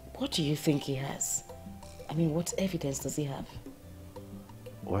is, what do you think he has? I mean, what evidence does he have?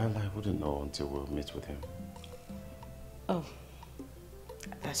 Well, I wouldn't know until we'll meet with him. Oh,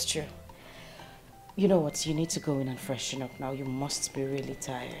 that's true. You know what? You need to go in and freshen up now. You must be really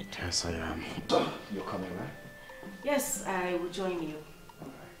tired. Yes, I am. You're coming, right? Yes, I will join you.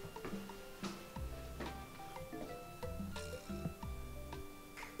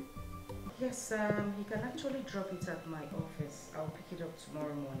 Yes, he can actually drop it at my office. I'll pick it up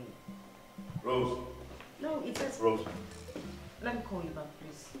tomorrow morning. Rose. No, it says... Rose. Let me call you back,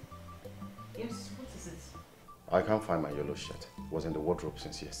 please. Yes, what is it? I can't find my yellow shirt. It was in the wardrobe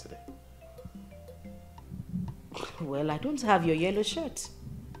since yesterday. Well, I don't have your yellow shirt.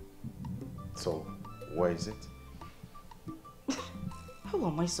 So, where is it? How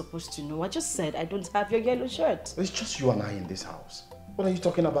am I supposed to know? I just said I don't have your yellow shirt. It's just you and I in this house. What are you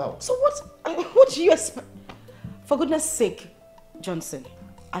talking about? So what do you expect? For goodness sake, Johnson,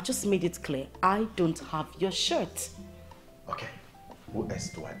 I just made it clear. I don't have your shirt. Okay, who else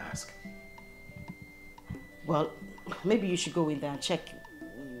do I ask? Well, maybe you should go in there and check.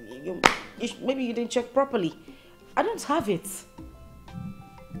 Maybe you didn't check properly. I don't have it.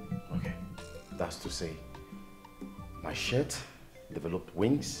 Okay, that's to say, my shirt developed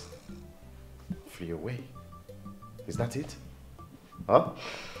wings, flew away. Is that it? Huh?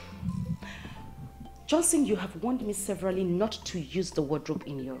 Johnson, you have warned me severally not to use the wardrobe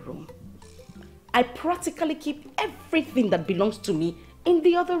in your room. I practically keep everything that belongs to me in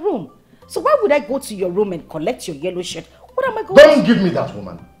the other room. So why would I go to your room and collect your yellow shirt? What am I going to do? Don't give me that,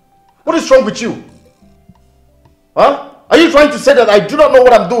 woman. What is wrong with you? Huh? Are you trying to say that I do not know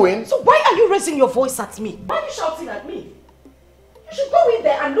what I'm doing? So why are you raising your voice at me? Why are you shouting at me? You should go in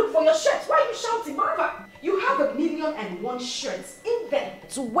there and look for your shirts. Why are you shouting? Moreover, you have 1,000,001 shirts in there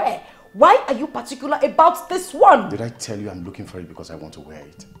to wear. Why are you particular about this one? Did I tell you I'm looking for it because I want to wear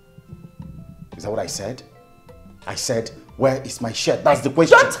it? Is that what I said? I said, where is my shirt? That's the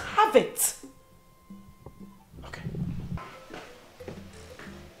question. Don't have it. Okay.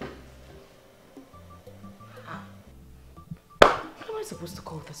 What am I supposed to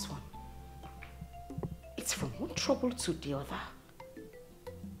call this one? It's from one trouble to the other.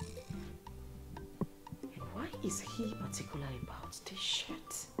 And why is he particular about this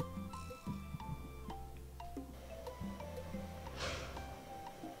shirt?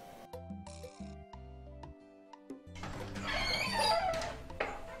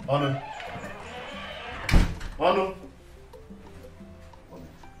 Anu. Anu.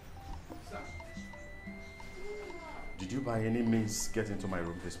 Did you by any means get into my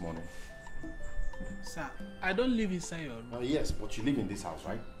room this morning? Sir, I don't live inside your room. Yes, but you live in this house,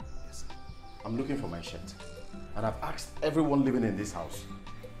 right? Yes. I'm looking for my shirt. And I've asked everyone living in this house.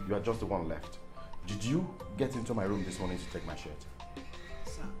 You are just the one left. Did you get into my room this morning to take my shirt?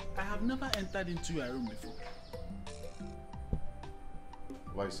 Sir, I have never entered into your room before.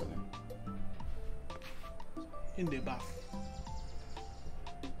 What is your name? In the bath.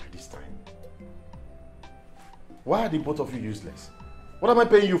 By this time. Why are the both of you useless? What am I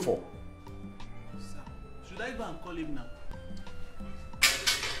paying you for? Sir, should I go and call him now?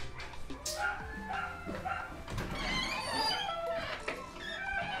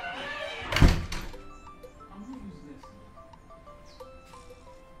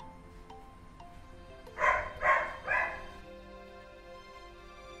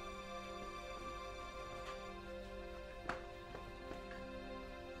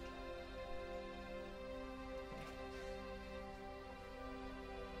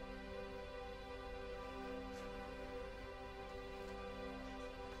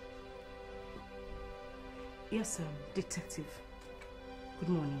 Yes, detective. Good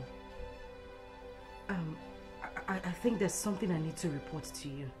morning. I think there's something I need to report to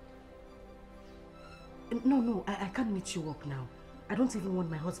you. No, I can't meet you up now. I don't even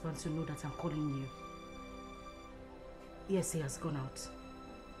want my husband to know that I'm calling you. Yes, he has gone out.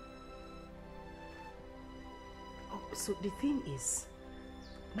 Oh, so the thing is,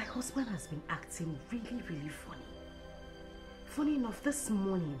 my husband has been acting really, really funny. Funny enough, this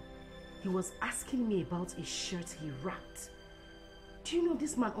morning, he was asking me about a shirt he wrapped. Do you know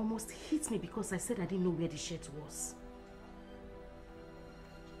this man almost hit me because I said I didn't know where the shirt was?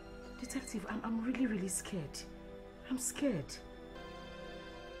 Detective, I'm really, really scared. I'm scared.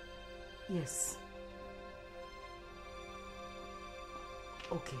 Yes.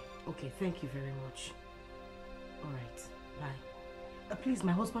 Okay, thank you very much. Alright, bye. Please,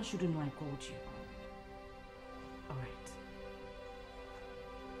 my husband shouldn't know I called you. Alright.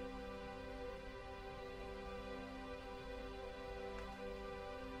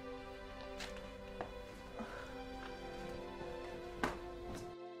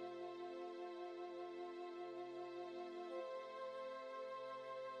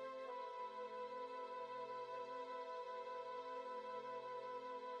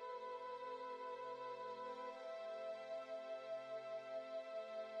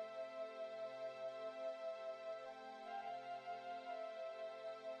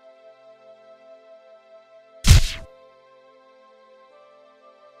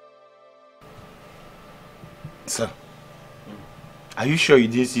 Sir, are you sure you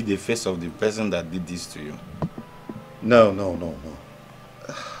didn't see the face of the person that did this to you? No.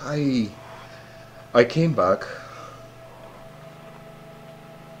 I came back.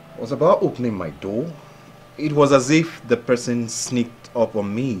 I was about opening my door. It was as if the person sneaked up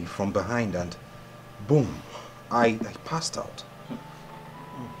on me from behind and boom, I passed out.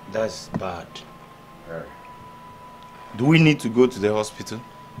 That's bad. Do we need to go to the hospital?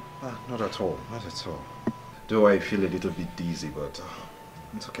 Not at all. Though I feel a little bit dizzy, but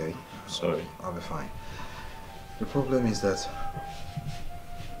it's okay. Sorry. I'll be fine. The problem is that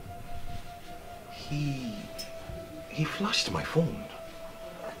he flashed my phone.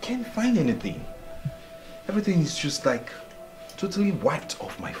 I can't find anything. Everything is just like totally wiped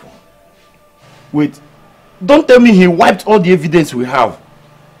off my phone. Wait, don't tell me he wiped all the evidence we have.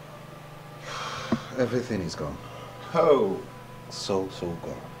 Everything is gone. Oh. So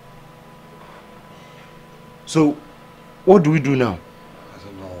gone. So, what do we do now? I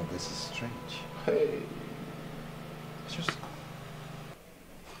don't know, this is strange. Hey. It's just...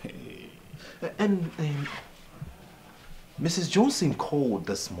 Hey. And Mrs. Johnson called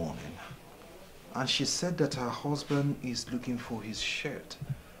this morning and she said that her husband is looking for his shirt.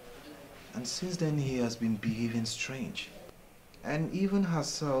 And since then he has been behaving strange. And even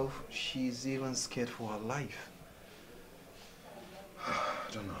herself, she's even scared for her life. I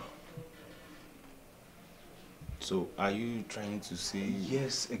don't know. So, are you trying to say...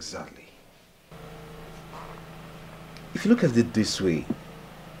 Yes, exactly. If you look at it this way,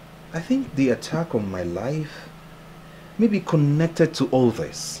 I think the attack on my life may be connected to all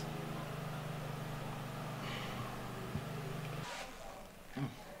this.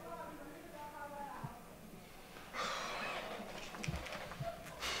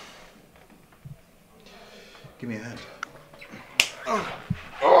 Give me a hand.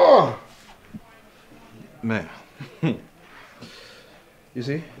 Oh! Man. You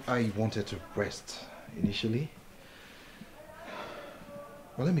see, I wanted to rest initially.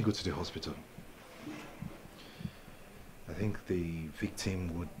 Well, let me go to the hospital. I think the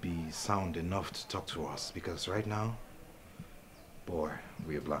victim would be sound enough to talk to us because right now, boy,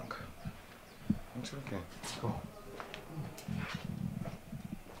 we are blank. It's okay. Go.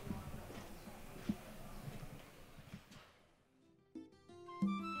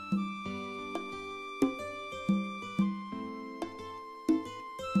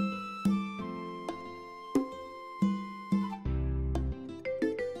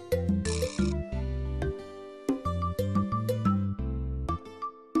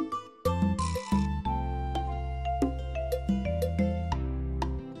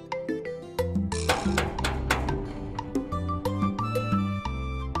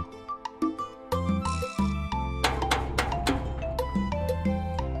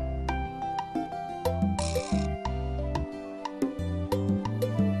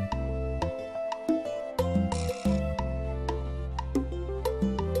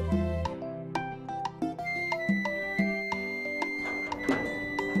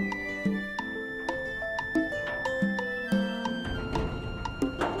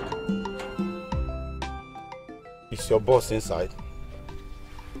 Is your boss inside?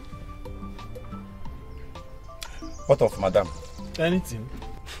 What of madam? Anything.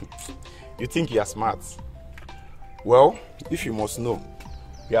 You think you are smart? Well, if you must know,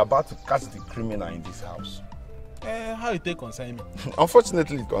 we are about to catch the criminal in this house. How you take concern me?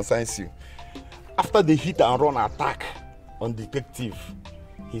 Unfortunately, it concerns you. After the hit and run attack on detective,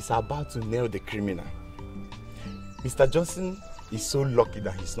 he's about to nail the criminal. Mr. Johnson is so lucky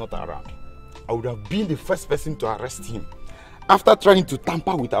that he's not around. I would have been the first person to arrest him after trying to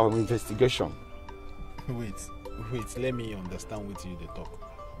tamper with our investigation. Wait, let me understand what you talk.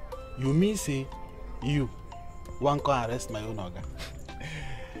 You mean say you want to arrest my own organ?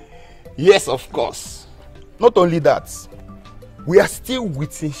 Yes, of course. Not only that, we are still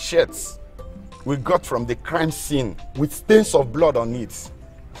within shirts we got from the crime scene with stains of blood on it.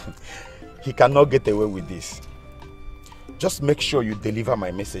 He cannot get away with this. Just make sure you deliver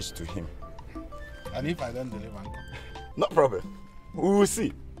my message to him. And if I don't deliver? No problem. We will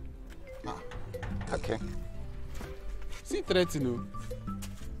see. Okay. See, threaten you.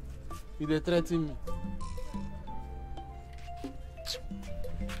 They threaten me.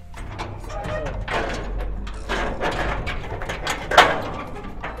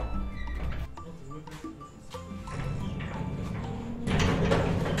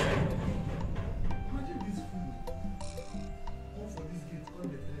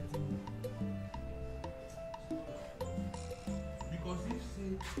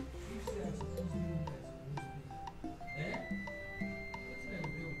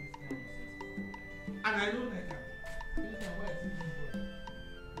 And I don't like her.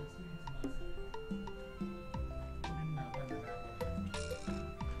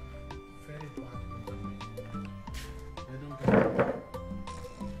 Very bad. I don't get it.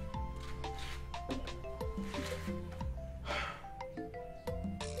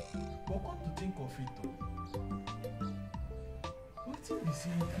 But come to think of it though, what if we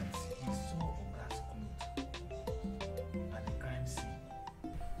say that he saw Oga's clothes at the crime scene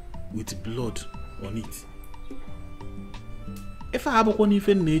with blood on it? If I have a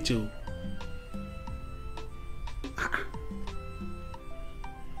even nature,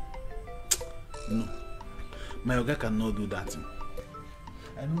 no, my Oga cannot do that.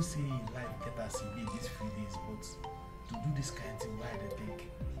 I don't say life get as he be these few days, but to do this kind of thing, why they think?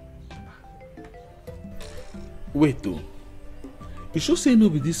 Wait though, you should say no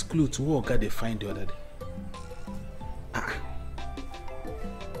with this clue to what Oga they find the other day.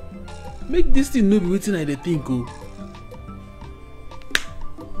 Make this thing no be waiting I they think oh.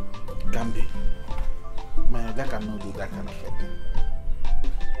 Can be. My Oga cannot do that kind of thing.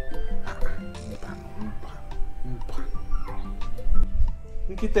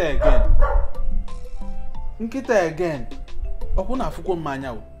 Nkita again. Okuna afuko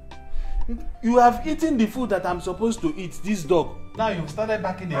mmanya o. You have eaten the food that I'm supposed to eat, this dog. Now you've started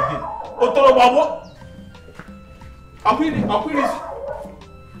backing again. Otoro Babo!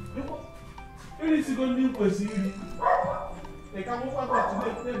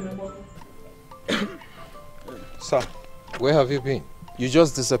 Sir, where have you been? You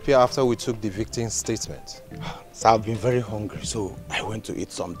just disappeared after we took the victim's statement. Sir, I've been very hungry, so I went to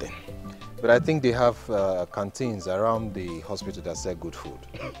eat something. But I think they have canteens around the hospital that sell good food.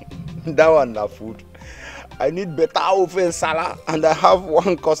 That one, na food. I need better ofe salad, and I have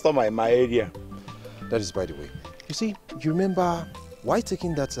one customer in my area. That is by the way. You see, you remember why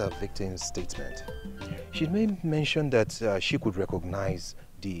taking that victim's statement? She made mention that she could recognize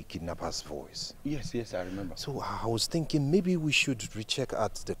the kidnapper's voice. Yes, I remember. So I was thinking maybe we should recheck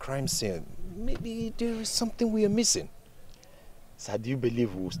at the crime scene. Maybe there is something we are missing. Sir, do you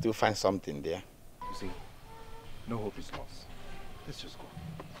believe we'll still find something there? You see, no hope is lost. Let's just go.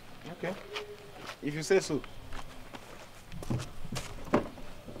 Okay. If you say so.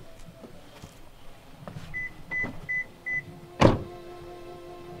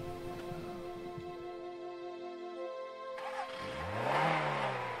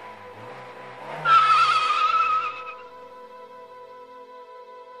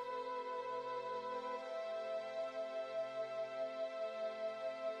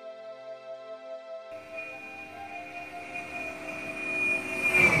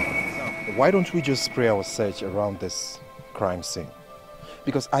 Why don't we just spray our search around this crime scene?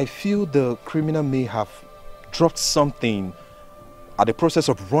 Because I feel the criminal may have dropped something at the process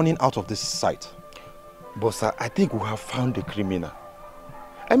of running out of this site. But sir, I think we have found the criminal.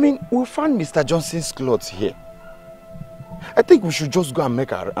 I mean, we found Mr. Johnson's clothes here. I think we should just go and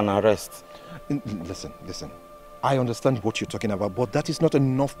make an arrest. Listen. I understand what you're talking about, but that is not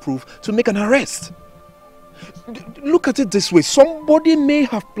enough proof to make an arrest. Look at it this way. Somebody may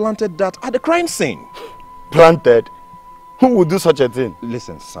have planted that at the crime scene. Planted? Who would do such a thing?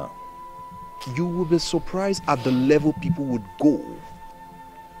 Listen, Sam. You will be surprised at the level people would go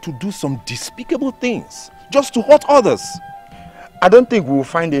to do some despicable things just to hurt others. I don't think we will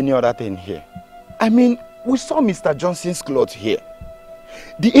find any other thing here. I mean, we saw Mr. Johnson's clothes here.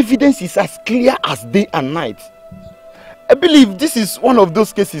 The evidence is as clear as day and night. I believe this is one of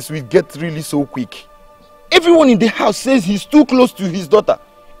those cases we get really so quick. Everyone in the house says he's too close to his daughter.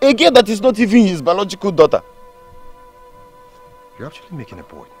 A girl that is not even his biological daughter. You're actually making a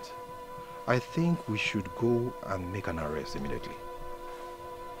point. I think we should go and make an arrest immediately.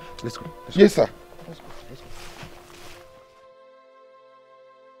 Let's go. Yes, sir. Let's go.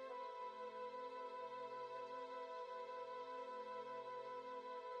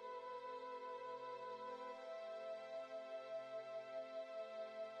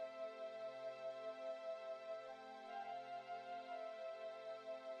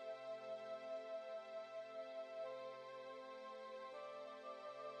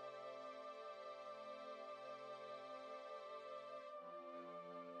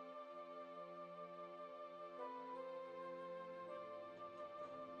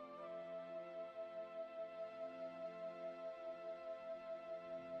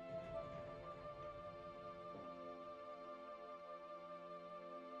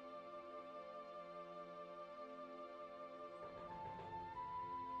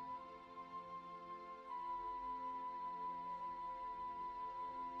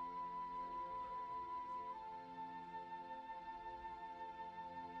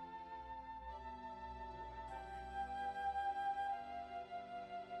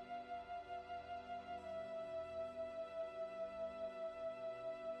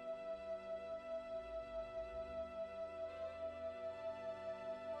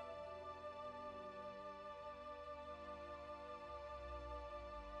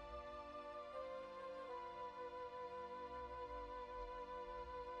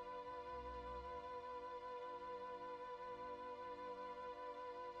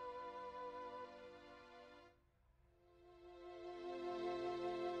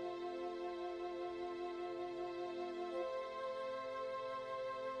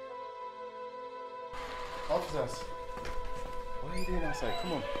 Officers, what are you doing outside?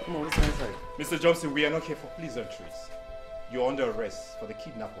 Come on, let's go inside. Mr. Johnson, we are not here for pleasantries. You're under arrest for the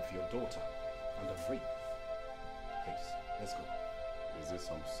kidnap of your daughter and the rape. Please, let's go. Is this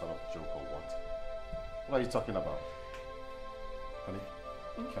some sort of joke or what? What are you talking about? Honey,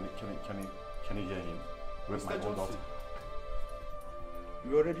 can you hear him? Where's my own daughter?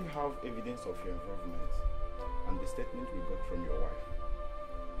 We already have evidence of your involvement and the statement we got from your wife.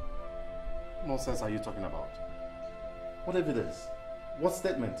 What nonsense are you talking about? What evidence? What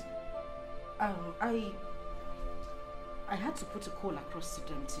statement? I had to put a call across to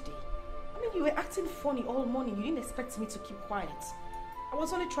them today. mean, you were acting funny all morning. You didn't expect me to keep quiet. I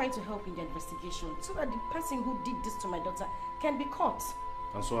was only trying to help in the investigation so that the person who did this to my daughter can be caught.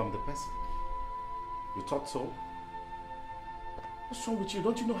 And so I'm the person. You thought so? What's wrong with you?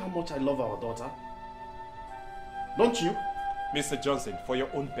 Don't you know how much I love our daughter? Don't you? Mr. Johnson, for your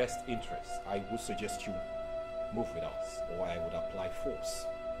own best interest, I would suggest you move with us, or I would apply force.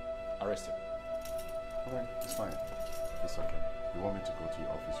 Arrest him. Alright, it's fine. It's okay. You want me to go to your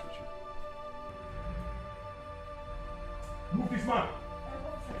office with you? Move this man!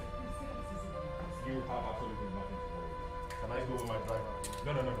 You have absolutely nothing to worry about. Can I go with my driver?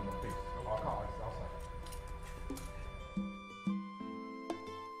 No, please. Our car is outside.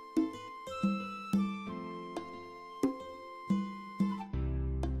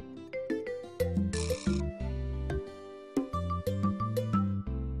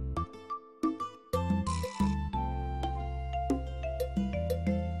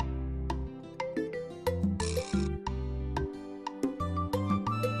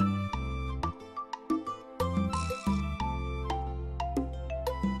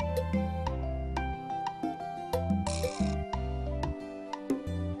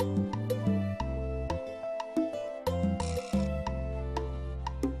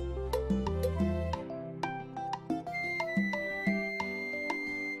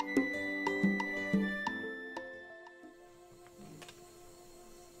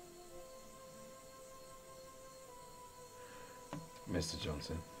 Mr.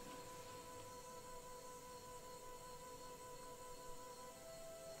 Johnson.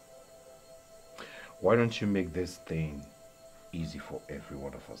 Why don't you make this thing easy for every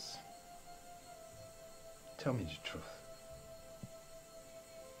one of us? Tell me the truth.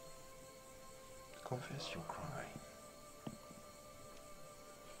 Confess your crime.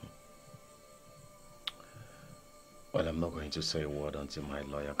 Well, I'm not going to say a word until my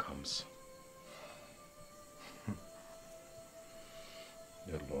lawyer comes.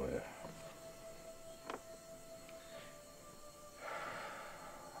 Your lawyer.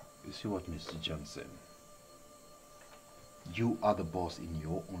 You see what, Mr. Johnson? You are the boss in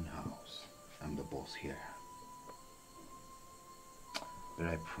your own house. I'm the boss here. But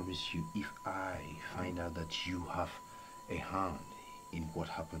I promise you, if I find out that you have a hand in what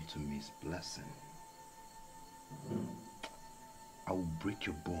happened to Miss Blessing, I will break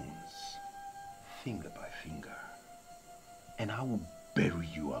your bones, finger by finger, and I will bury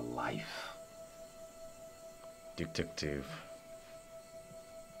you alive. Detective,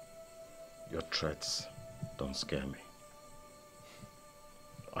 your threats don't scare me.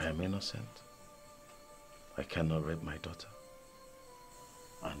 I am innocent. I cannot rape my daughter.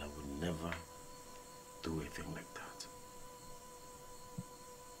 And I will never do a thing like that.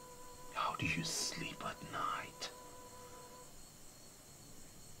 How do you sleep at night?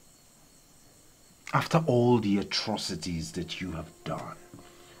 After all the atrocities that you have done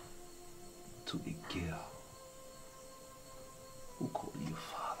to a girl who called you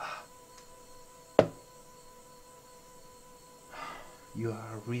father, you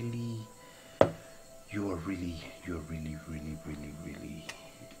are really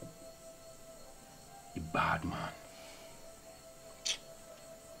a bad man.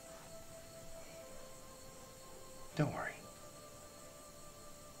 Don't worry.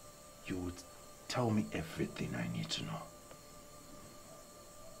 You would tell me everything I need to know.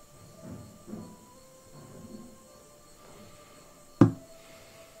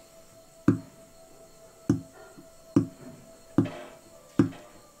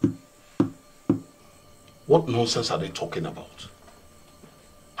 What nonsense are they talking about?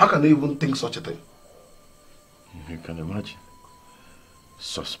 How can they even think such a thing? You can imagine.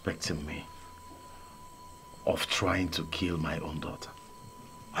 Suspecting me of trying to kill my own daughter.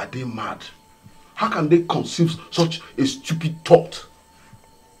 Are they mad? How can they conceive such a stupid thought?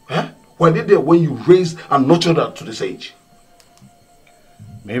 Eh? Were they there when you raised and nurtured her to this age?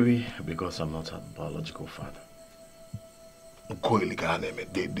 Maybe because I'm not her biological father.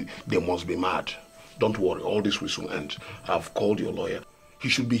 They must be mad. Don't worry, all this will soon end. I've called your lawyer. He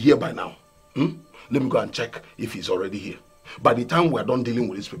should be here by now. Let me go and check if he's already here. By the time we're done dealing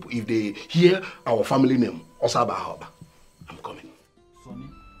with these people, if they hear our family name, Osaba Haba, I'm coming. Sonny,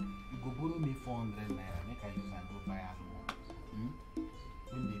 you go borrow me 400 naira, make I use and go buy alcohol.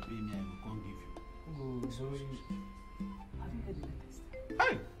 When they pay me, I will come give you. Sorry. Have you heard the latest?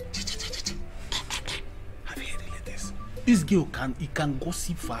 Hey! Have you heard the latest? This girl can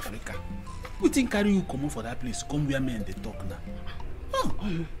gossip for Africa. We think carry you come for that place, come where men they talk now.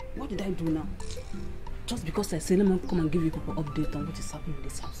 Oh, what did I do now? Just because I say let me come and give you people update on what is happening in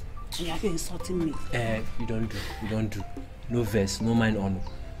this house. And you're here insulting me. You don't do. No verse, no mind honor.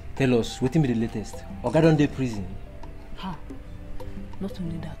 Tell us, what will be the latest? Oga don dey prison. Ha! Not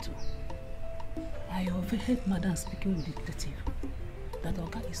only that, I overheard Madam speaking with the detective that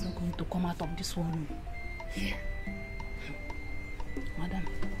Oga is not going to come out of this one room. Yeah.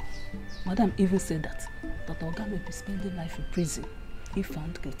 Madam even said that Oga may be spending life in prison if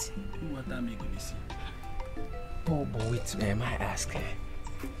found guilty. What am I going to see? But wait, may I ask,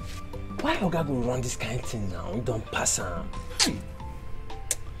 why Oga go run this kind of thing now? You don't pass him.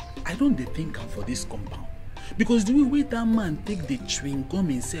 I don't think am for this compound. Because the way that man take the chewing gum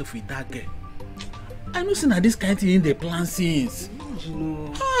himself with that girl, I know that this kind of thing in the plan since.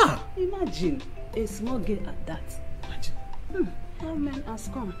 Imagine, imagine a small girl at that. Imagine. All men has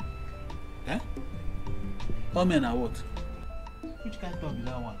come. Eh? All men are what? Which kind of talk is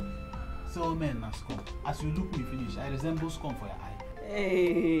that one? So all men are scum. As you look me finish, I resemble scum for your eye.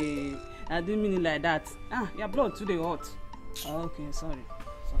 Hey, I didn't mean it like that. Your blood today hot. Okay, sorry.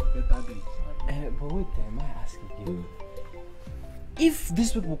 Better day. But wait, may I ask again? If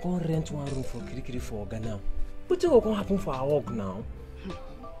these people can't rent one room for Kirikiri for Oga now, what will happen for our work now?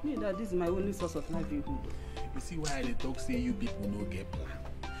 Me, that this is my only source of livelihood. You see why they talk say you people no get plan.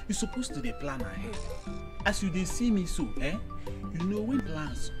 You supposed to dey plan ahead. As you dey see me so, you know when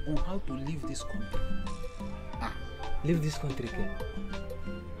plans on how to leave this country. Leave this country,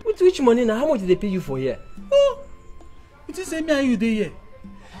 With which money now? How much do they pay you for here? Oh, it is me and you dey here.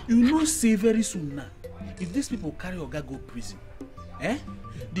 You know say very soon now, if these people carry Oga go prison,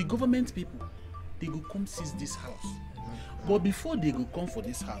 the government people, they go come seize this house. But before they go come for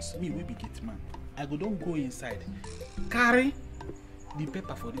this house, me we be gate man. I go don't go inside, carry the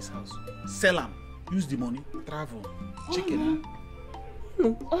paper for this house, sell them, use the money, travel, chicken.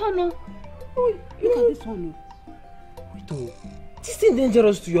 No. Look at this one. Wait, this thing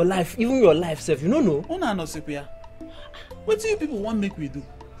dangerous to your life, even your life self. You know? Oh no, Sepia. What do you people want make we do?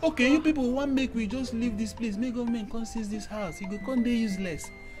 Okay, you people want make we just leave this place. Make government come seize this house. You go come dey useless.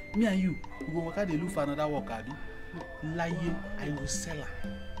 Me and you, we go work out. They look for another work, Abi. Lie, I will sell her.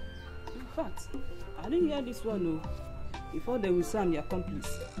 In fact, I didn't hear this one. Before they will say I'm your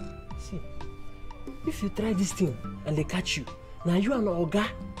accomplice. See, if you try this thing and they catch you, now you and Oga,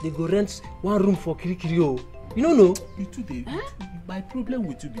 they go rent one room for Kirikiri. You know? You two, my problem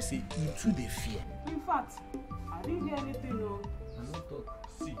with you be say you two they fear. In fact, I didn't hear anything. I don't talk.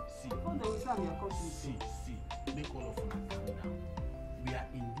 See. Before they will say I'm your accomplice. See. Make all of us calm down. We are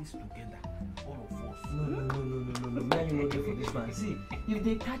in this together, all of us. No. Man, you not there for this man. See, if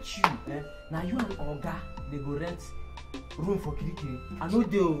they catch you, now you and Oga, they go rent room for Kirikiri. I know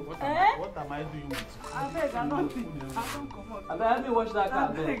they. What am I doing with you? I beg, I don't come out. I beg, let me watch that car.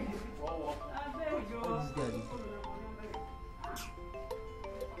 I beg you. This guy.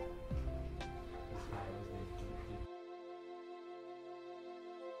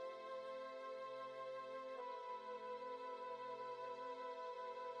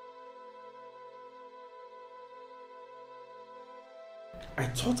 I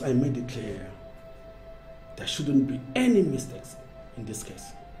thought I made it clear there shouldn't be any mistakes in this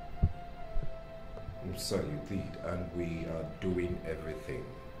case. Sir, you did, and we are doing everything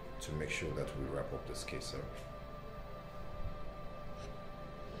to make sure that we wrap up this case, sir.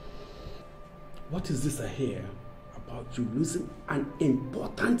 What is this I hear about you losing an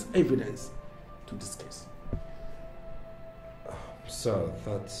important evidence to this case? Sir,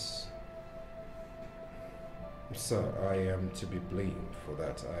 Sir, I am to be blamed for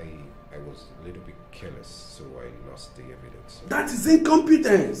that. I was a little bit careless, so I lost the evidence. Sir. That is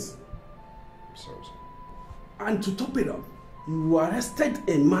incompetence! I'm sorry, sir. And to top it up, you arrested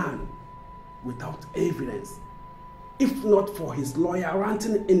a man without evidence. If not for his lawyer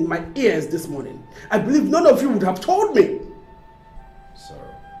ranting in my ears this morning, I believe none of you would have told me.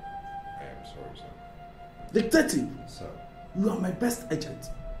 Sir, I am sorry, sir. Detective, sir, you are my best agent.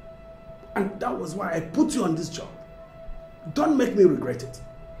 And that was why I put you on this job. Don't make me regret it.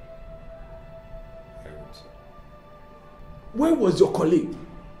 I won't, sir. Where was your colleague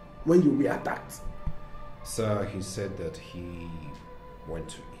when you were attacked? Sir, he said that he went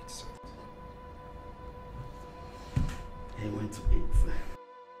to eat, sir. He went to eat, sir.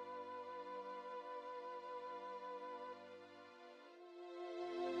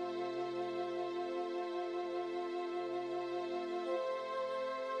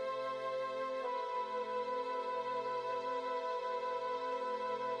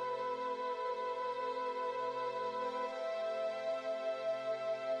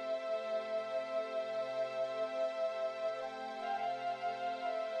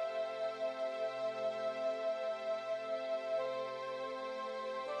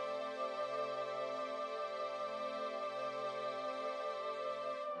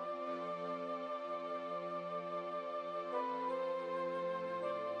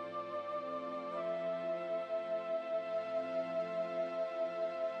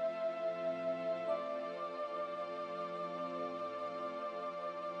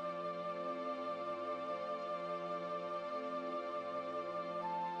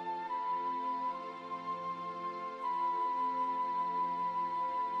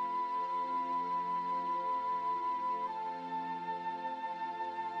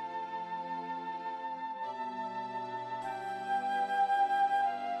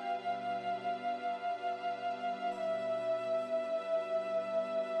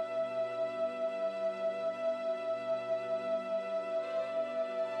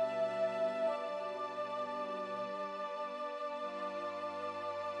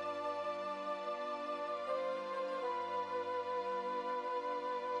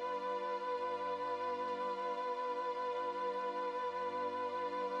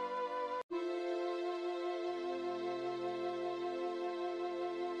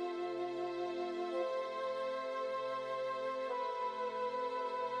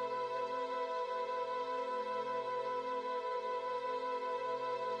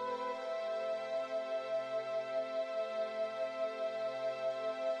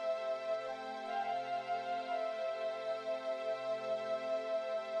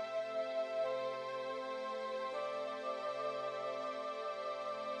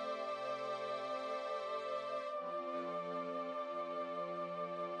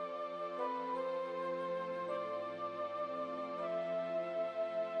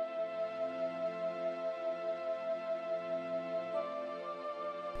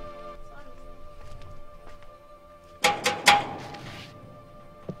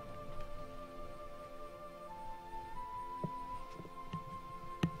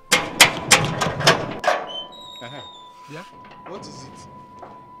 Yeah? What is it?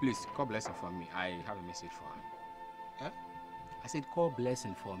 Please, call Blessing for me. I have a message for her. Eh? I said call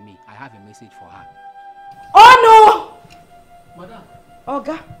Blessing for me. I have a message for her. Oh no! Madam.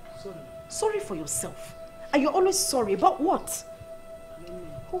 Oga. Sorry. Sorry for yourself. And you're always sorry about what?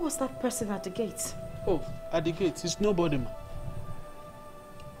 Who was that person at the gate? Oh, at the gate. It's nobody, ma.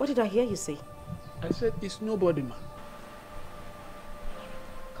 What did I hear you say? I said it's nobody, ma.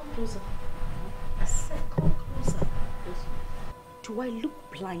 Come closer. I said come closer. Yes. Do I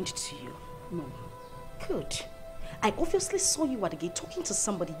look blind to you? No. Good. I obviously saw you at the gate talking to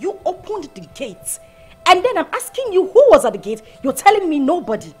somebody. You opened the gate. And then I'm asking you who was at the gate. You're telling me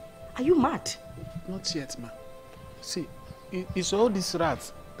nobody. Are you mad? Not yet, ma. See, it's all these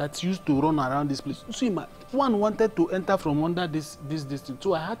rats that used to run around this place. See, ma, one wanted to enter from under this thing.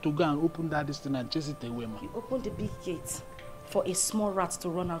 So I had to go and open that thing and chase it away, ma. You opened the big gate for a small rat to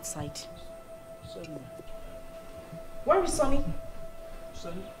run outside. Sorry, ma. Where is Sonny?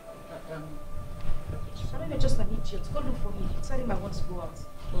 Sonny? Sonny, you're just an idiot. Go look for me. Tell him I want to go out.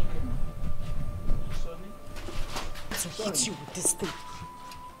 Okay, ma. Sonny? To hit you with this thing.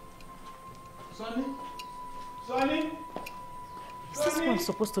 Sonny? Sonny? Is this one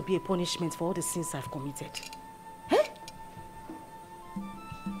supposed to be a punishment for all the sins I've committed? Eh?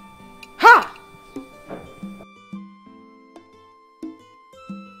 Ha!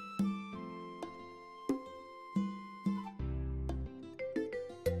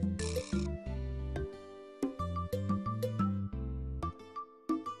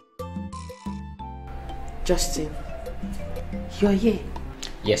 Justin, you're here.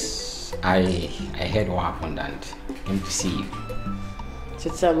 Yes, I heard what happened and came to see you. So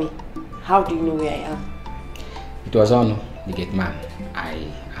tell me, how do you know where I am? It was Onu, the gate man.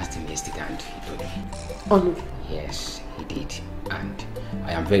 I asked him yesterday and he told me. Onu? Yes, he did. And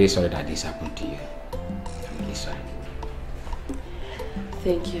I am very sorry that this happened to you. I'm really sorry.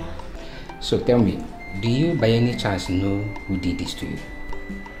 Thank you. So tell me, do you by any chance know who did this to you?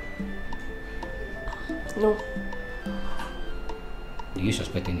 No. Do you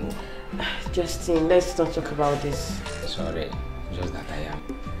suspect anyone? Justin, let's not talk about this. Sorry, just that I am.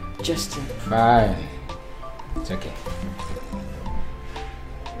 Justin. Fine. It's okay.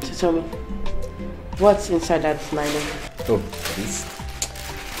 So tell me, what's inside that nylon? Oh, this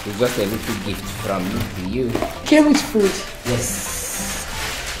is just a little gift from me to you. Came with food? Yes.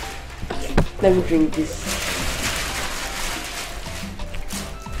 Let me drink this.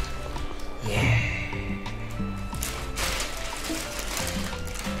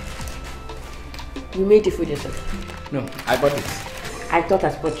 You made the food yourself? No, I bought it. I thought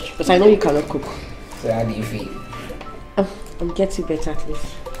as much, because I know you cannot cook. So how do you feel? I'm getting better at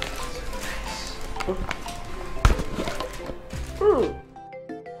least. Who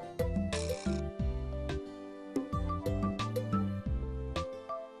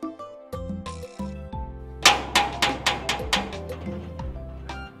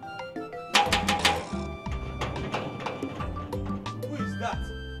is that?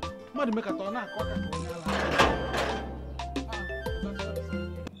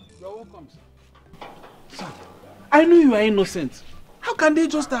 You're welcome, sir. Sir, I know you are innocent. How can they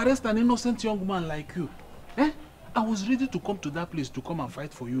just arrest an innocent young man like you? Eh? I was ready to come to that place to come and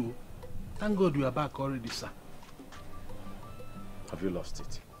fight for you. Thank God you are back already, sir. Have you lost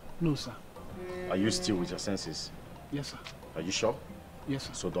it? No, sir. Are you still with your senses? Yes, sir. Are you sure? Yes,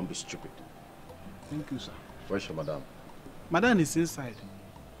 sir. So don't be stupid. Thank you, sir. Where's your madam? Madam is inside.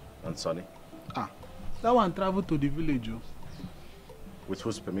 And Sonny? That one traveled to the village. Oh. With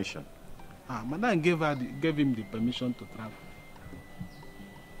whose permission? Madam gave him the permission to travel.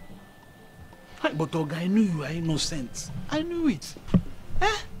 But Oga, I knew you are innocent. I knew it.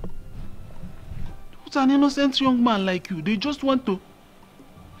 Eh? Who's an innocent young man like you? They just want to...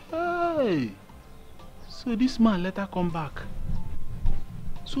 Hey! So this man let her come back.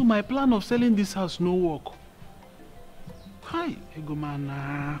 So my plan of selling this house no work. Hi,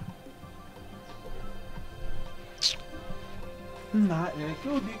 Egomana. Nah,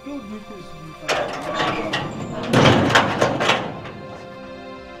 kill the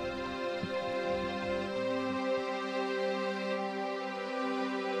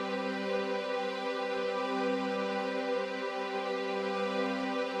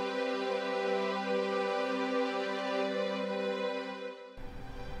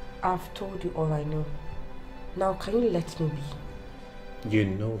I've told you all I know. Now can you let me be? You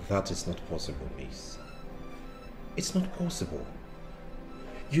know that is not possible, miss. It's not possible.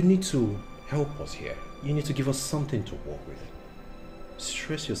 You need to help us here. You need to give us something to work with.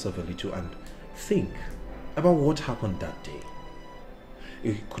 Stress yourself a little and think about what happened that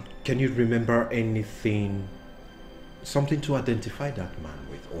day. Can you remember anything Something to identify that man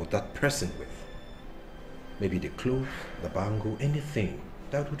with or that person with. Maybe the clothes, the bangle, anything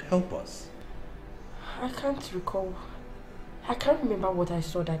that would help us. I can't recall. I can't remember what I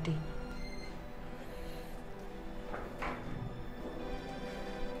saw that day.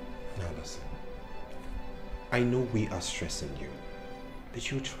 Now listen. I know we are stressing you,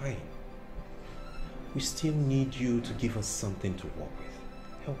 but you're trying. We still need you to give us something to work with.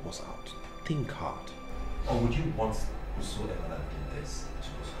 Help us out. Think hard. Or would you want whosoever that did this to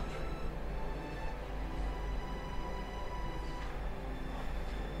go contrary?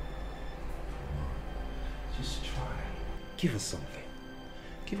 Just try. Give us something.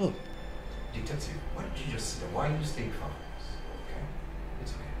 Give up. Detective, why don't you just sit there? Why are you staying far? Okay?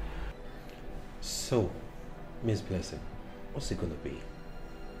 It's okay. So, Miss Blessing, what's it gonna be?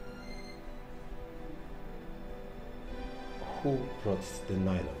 Who brought the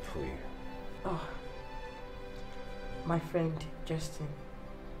nylon for you? Oh, my friend, Justin.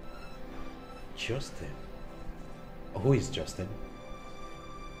 Justin? Who is Justin?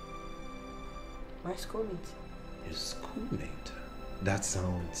 My schoolmate. Your schoolmate? That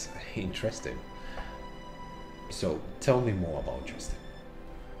sounds interesting. So, tell me more about Justin.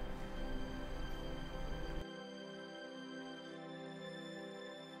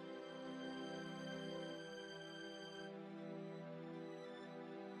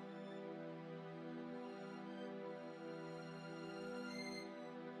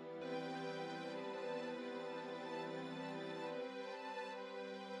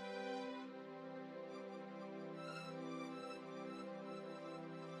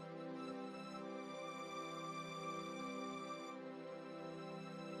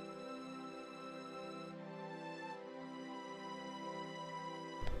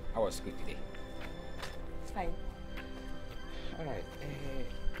 How was school today? It's fine. Alright.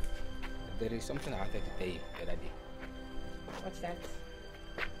 There is something I wanted to tell you the other day. What's that?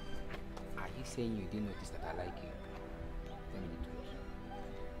 Are you saying you didn't notice that I like you? Tell me the truth.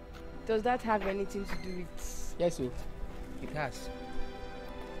 Does that have anything to do with... Yes, so it has.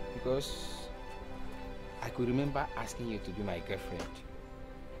 Because I could remember asking you to be my girlfriend.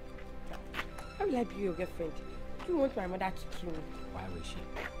 How will I be your girlfriend? You want my mother to kill me? Why will she?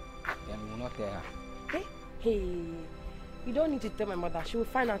 Then we will not tell her. Hey, hey, you don't need to tell my mother. She will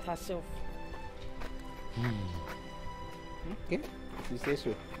find out herself. Okay, if you say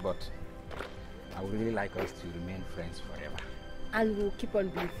so. But I would really like us to remain friends forever. And we'll keep on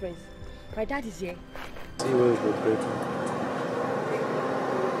being friends. My dad is here. See where is the bedroom?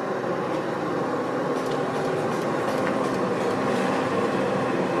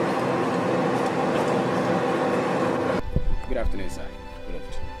 Good afternoon, sir. Good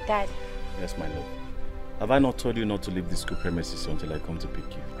afternoon. Dad. Yes, my love. Have I not told you not to leave the school premises until I come to pick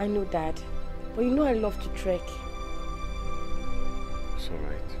you? I know, Dad. But you know I love to trek. It's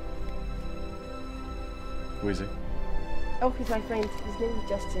alright. Who is it? Oh, he's my friend. His name is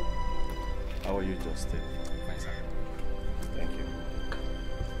Justin. How are you, Justin? Fine, sir. Thank you.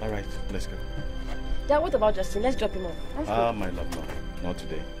 Alright, let's go. Dad, what about Justin? Let's drop him off. Let's go. My love, no. Not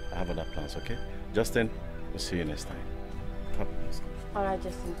today. I have other plans, okay? Justin, we'll see you next time. Alright,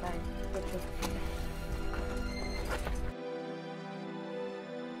 Justin, bye. Okay.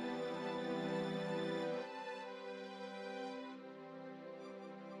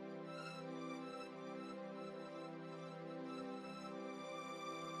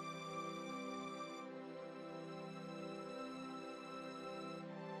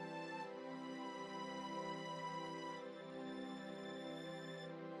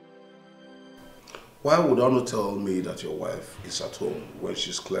 Why would Anu tell me that your wife is at home when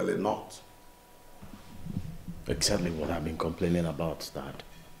she's clearly not? Exactly what I've been complaining about, Dad.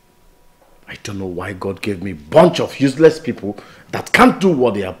 I don't know why God gave me a bunch of useless people that can't do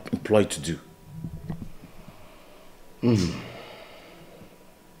what they are employed to do.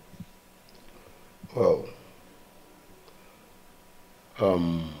 Well,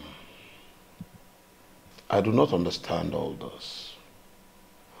 I do not understand all this.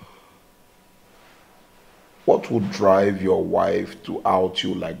 What would drive your wife to out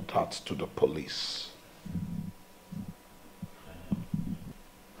you like that to the police?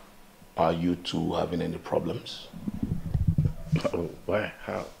 Are you two having any problems? Oh, why?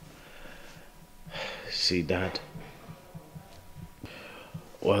 How? See, Dad.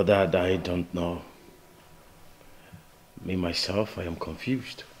 Well, Dad, I don't know. Me, myself, I am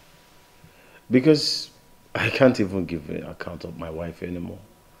confused. Because I can't even give an account of my wife anymore.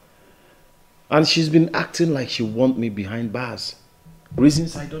 And she's been acting like she wants me behind bars.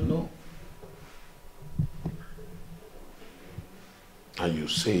 Reasons I don't know. And you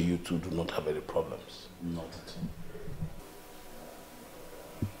say you two do not have any problems? Not at all.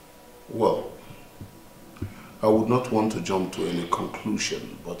 Well, I would not want to jump to any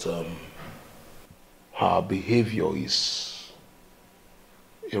conclusion, but her behavior is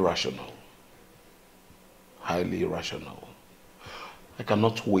irrational. Highly irrational. I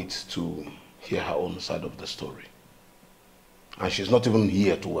cannot wait to hear her own side of the story. And she's not even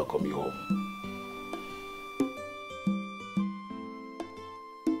here to welcome you home.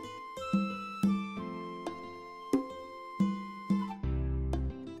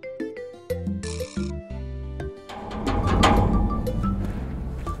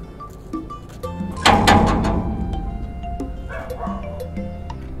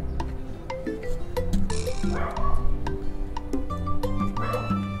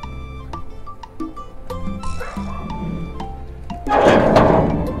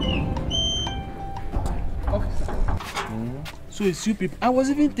 So it's you people. I was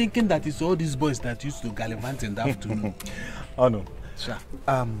even thinking that it's all these boys that used to gallivant in the afternoon. Oh no. Sure.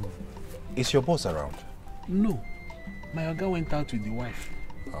 Is your boss around? No. My Oga went out with the wife.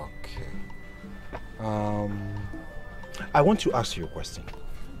 Okay. I want to ask you a question.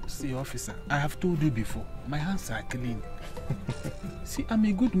 See, officer, I have told you before, my hands are clean. See, I'm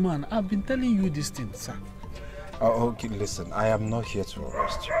a good man. I've been telling you this thing, sir. Okay, listen, I am not here to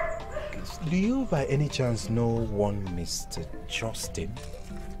arrest you. Do you by any chance know one Mr. Justin?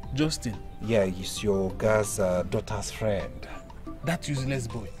 Justin? Yeah, he's your guy's daughter's friend. That useless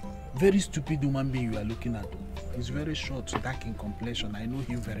boy. Very stupid human being you are looking at. He's very short, dark in complexion. I know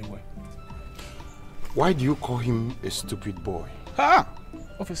him very well. Why do you call him a stupid boy? Ha!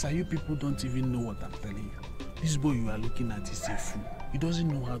 Officer, you people don't even know what I'm telling you. This boy you are looking at is a fool. He doesn't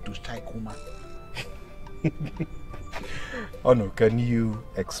know how to strike woman. Oh no, can you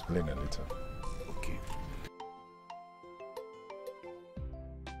explain a little? Okay.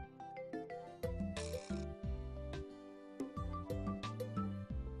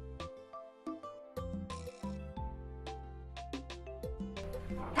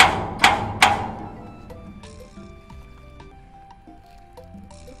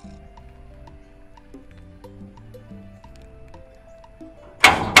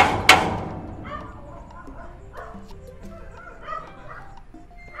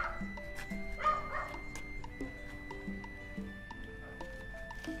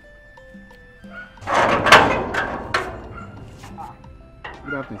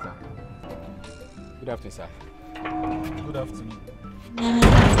 Good afternoon, sir. Good afternoon, sir. Good afternoon.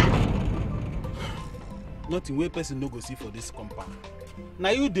 Nothing wey person no go see for this compound. Now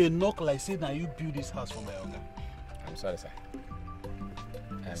you dey knock like say now you build this house for my Oga. I'm sorry, sir.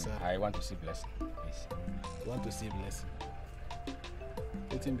 Sir. I want to see Blessing, please. You want to see Blessing?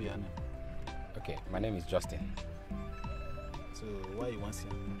 Wetin be your name? Okay, my name is Justin. So why you want to see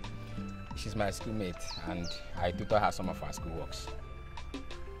her? She's my schoolmate and I tutor her some of her school works.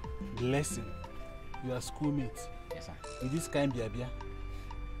 Blessing, you are schoolmate. Yes, sir. With this kind bia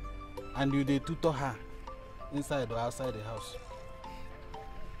and you dey tutor her inside or outside the house.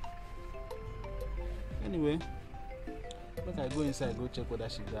 Anyway, make I go inside, go check whether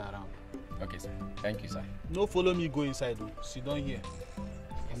she dey around. Okay, sir. Thank you, sir. No follow me go inside though. Sit down here.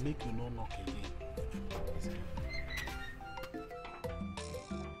 And make you no knock again. Yes, sir.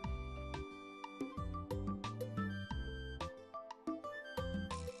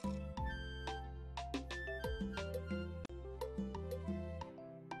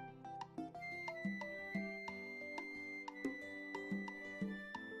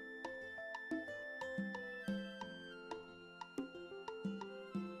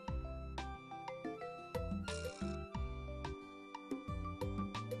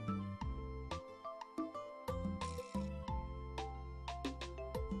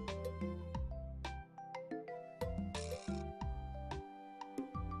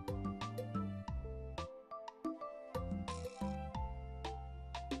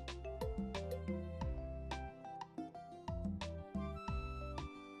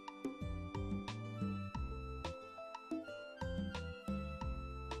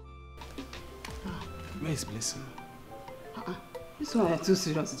 Where is Blessing? This one, you're too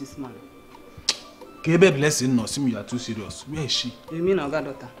serious, this man. Kebe Blessing no, see me, you are too serious. Where is she? You mean Oga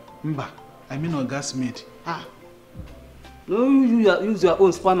daughter? Mba, I mean Oga's maid. No, you use your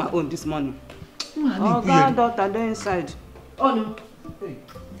own, spoil my own this morning. Oga daughter, they're inside. Oh no. Hey.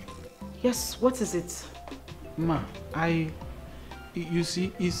 Yes, what is it? Ma, you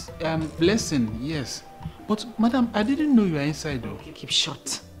see, it's Blessing, yes. But madam, I didn't know you were inside though. Keep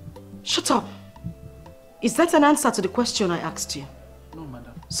shut. Shut up. Is that an answer to the question I asked you? No,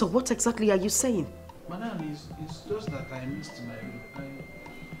 madam. So what exactly are you saying? Madam, it's just that I missed my room.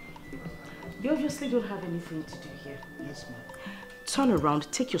 You obviously don't have anything to do here. Yes, ma'am. turn around,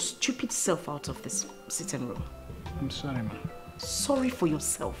 take your stupid self out of this sitting room. I'm sorry, ma. Sorry for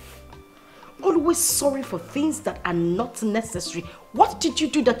yourself. Always sorry for things that are not necessary. What did you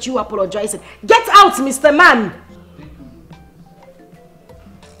do that you apologized? Get out, Mr. Man!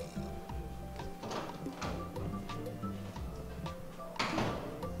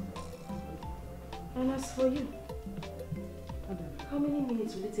 And as for you, how many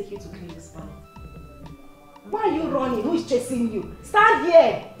minutes will it take you to clean this pan? Why are you running? Who is chasing you? Stand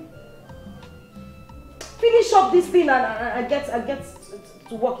here! Finish up this thing and get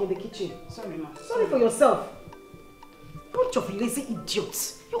to work in the kitchen. Sorry, ma. Sorry for yourself. Bunch of lazy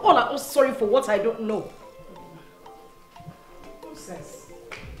idiots. You all are all sorry for what I don't know. Nonsense.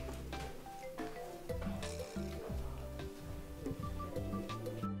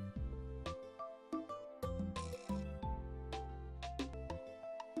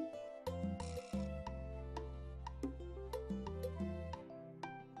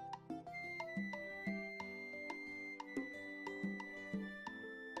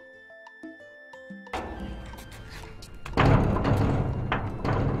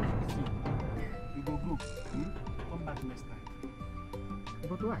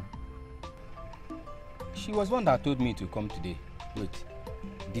 But why? She was one that told me to come today. Wait,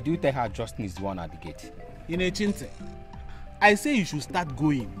 did you tell her Justin is the one at the gate? Inechinte, I say you should start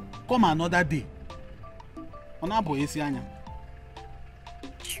going. Come another day.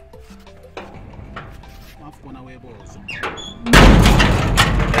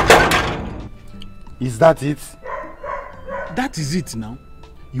 Is that it? That is it now.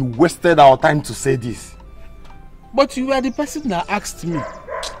 You wasted our time to say this. But you were the person that asked me.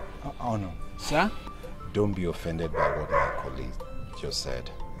 Oh no. Sir? Don't be offended by what my colleague just said,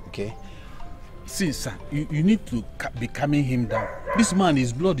 okay? See, sir, you need to be calming him down. This man,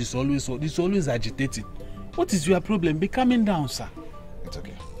 his blood is always agitated. What is your problem? Be calming down, sir. It's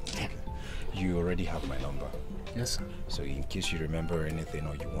okay. You already have my number. Yes, sir. So in case you remember anything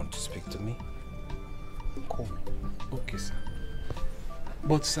or you want to speak to me, call me. Okay, sir.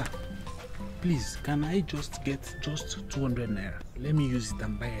 But, sir, please, can I just get 200 naira? Let me use it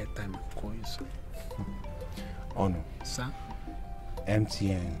and buy a time and call you, sir. Oh no. Sir?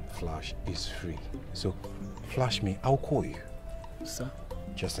 MTN Flash is free. So, flash me, I'll call you. Sir?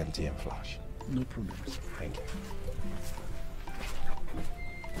 Just MTN Flash. No problem, sir. Thank you.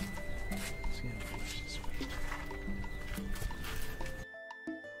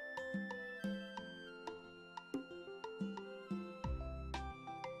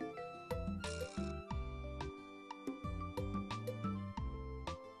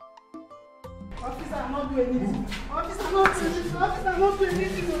 Officer, I'm not doing anything. Officer, I'm not doing anything. Officer, I'm not doing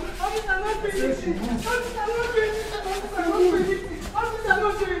anything. Officer, I'm not doing anything. Officer, I'm not doing anything. Officer, I'm not doing anything. Officer, I'm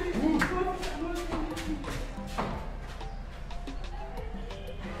not doing anything.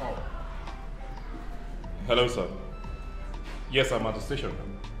 Hello, sir. Yes, I'm at the station.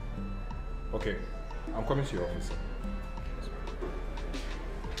 Okay, I'm coming to your office, sir.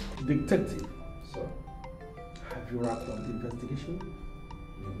 Detective, sir, have you wrapped up the investigation?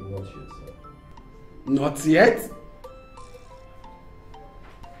 Not yet, sir. Not yet?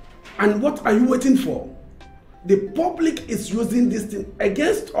 And what are you waiting for? The public is using this thing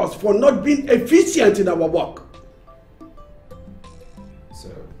against us for not being efficient in our work.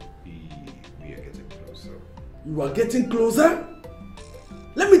 Sir, we are getting closer. You are getting closer?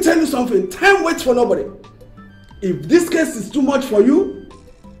 Let me tell you something. Time waits for nobody. If this case is too much for you,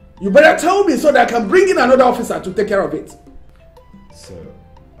 you better tell me so that I can bring in another officer to take care of it. Sir,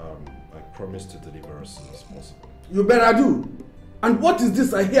 I promise to deliver as soon as possible. You better do. And what is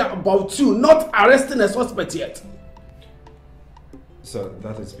this I hear about you not arresting a suspect yet? Sir,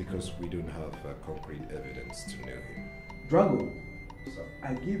 that is because we don't have concrete evidence to know him. Drago, sir,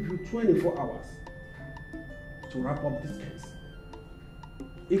 I give you 24 hours to wrap up this case.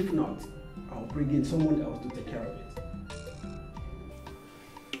 If not, I'll bring in someone else to take care of it.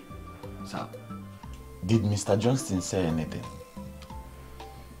 Sir, did Mr. Johnston say anything?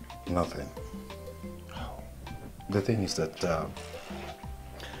 Nothing. The thing is that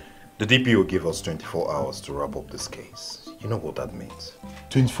the DP will give us 24 hours to wrap up this case. You know what that means?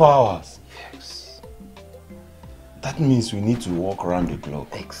 24 hours? Yes. That means we need to walk around the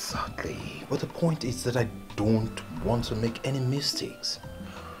clock. Exactly. But the point is that I don't want to make any mistakes.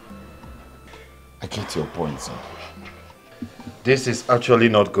 I get your point, sir. This is actually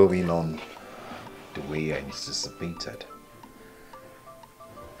not going on the way I anticipated.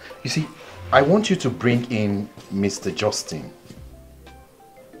 You see, I want you to bring in Mr. Justin.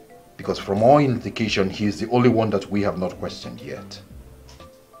 Because from all indication, he is the only one that we have not questioned yet.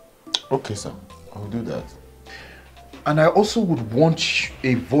 Okay, sir. I'll do that. And I also would want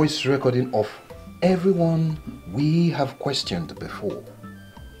a voice recording of everyone we have questioned before.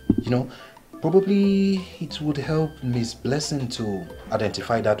 You know, probably it would help Miss Blessing to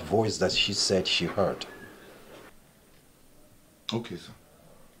identify that voice that she said she heard. Okay, sir.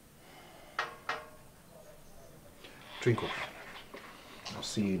 Twinkle, I'll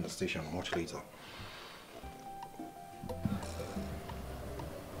see you in the station much later.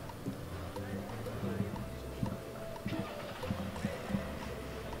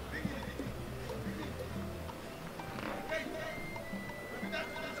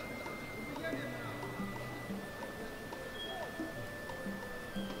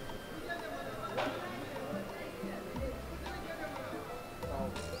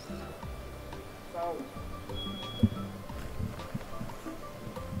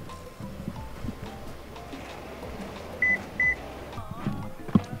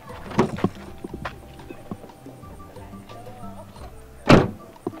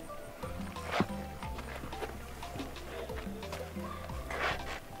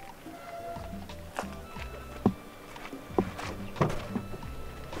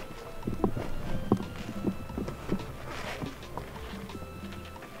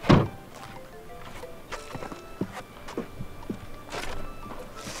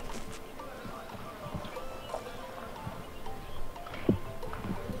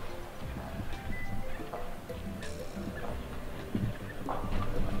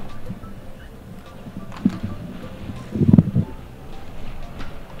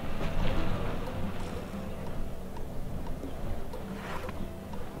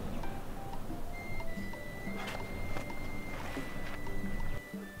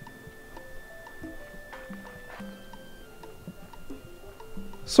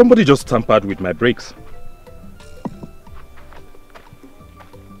 Somebody just tampered with my brakes.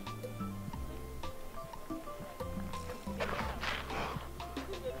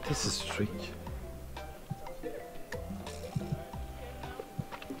 This is strange.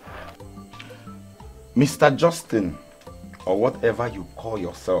 Mr. Justin, or whatever you call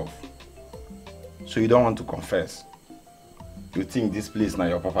yourself. So you don't want to confess? You think this place na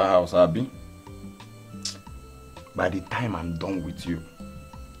your papa house, Abi? By the time I'm done with you,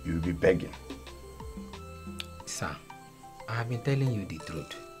 you'll be begging. Sir, I have been telling you the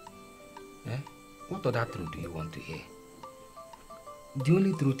truth. Eh? What other truth do you want to hear? The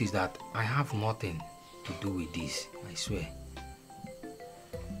only truth is that I have nothing to do with this, I swear.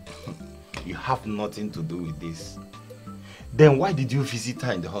 You have nothing to do with this. Then why did you visit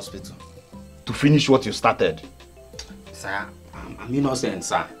her in the hospital? To finish what you started? Sir, I'm innocent,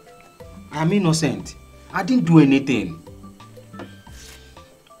 sir. I'm innocent. I didn't do anything.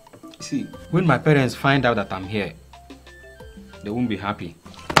 See, when my parents find out that I'm here, they won't be happy.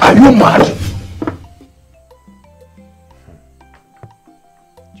 Are you mad?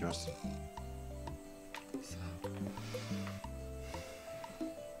 Justin.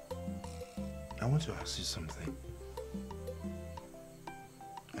 I want to ask you something.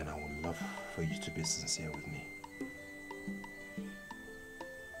 And I would love for you to be sincere with me.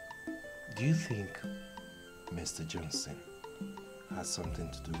 Do you think Mr. Johnson has something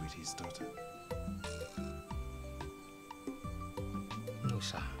to do with his daughter? No,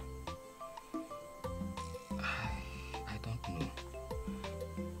 sir. I don't know.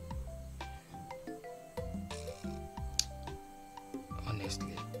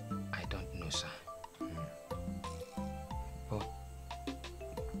 Honestly, I don't know, sir. But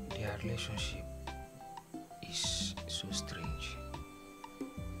their relationship is so strange.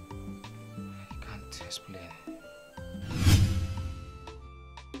 I can't explain.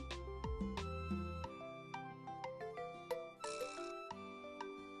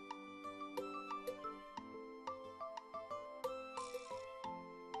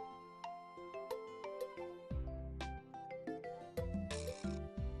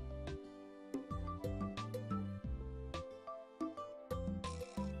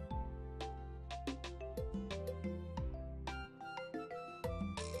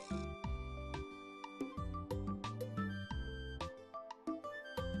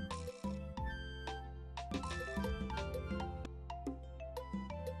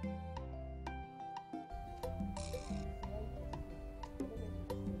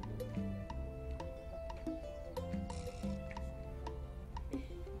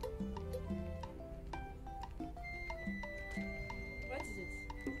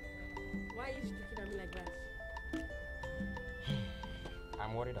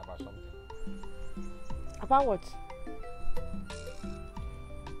 I'm worried about something. About what?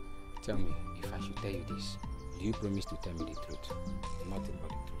 Tell me, if I should tell you this, do you promise to tell me the truth? Nothing but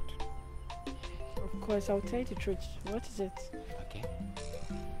the truth. Of course, I'll tell you the truth. What is it? Okay.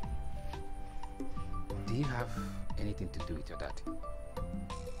 Do you have anything to do with your dad?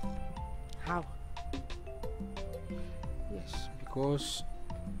 How? Yes, because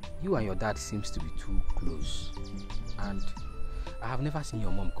you and your dad seems to be too close. And I have never seen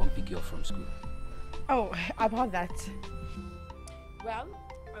your mom come pick you up from school. Oh, about that. Well,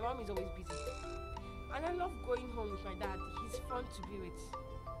 my mom is always busy. And I love going home with my dad. He's fun to be with.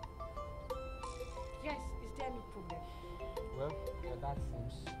 Yes, is there any problem? Well, your dad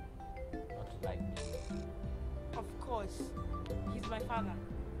seems not to like me. Of course. He's my father.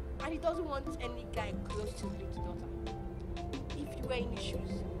 And he doesn't want any guy close to his little daughter. If you were in his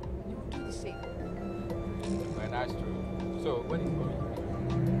shoes, you would do the same. Well, that's true. So, when is he going?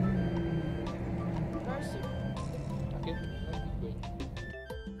 Very soon. Okay, let's keep going.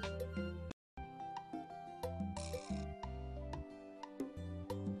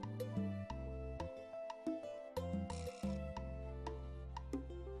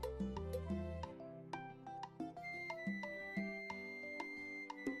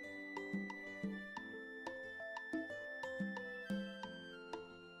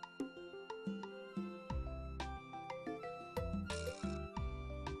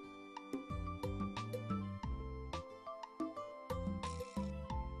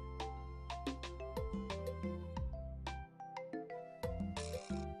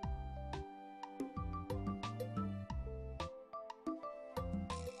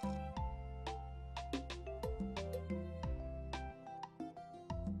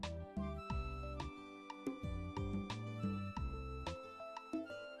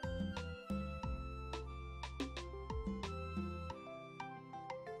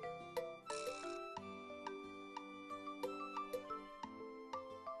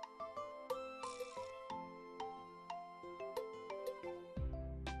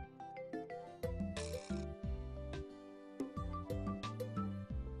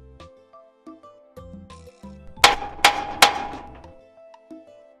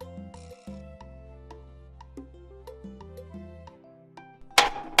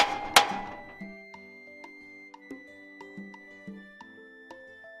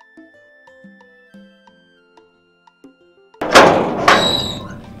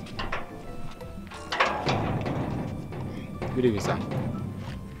 Good evening, sir.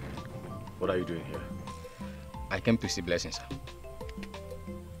 What are you doing here? I came to see Blessing, sir.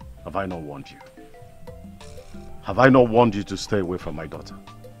 Have I not warned you? Have I not warned you to stay away from my daughter?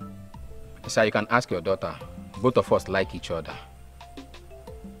 Sir, you can ask your daughter. Both of us like each other.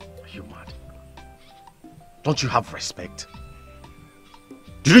 Are you mad? Don't you have respect?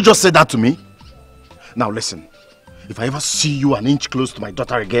 Did you just say that to me? Now listen, if I ever see you an inch close to my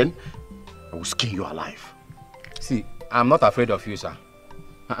daughter again, I will skin you alive. See, I'm not afraid of you, sir.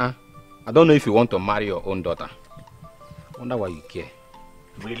 I don't know if you want to marry your own daughter. I wonder why you care.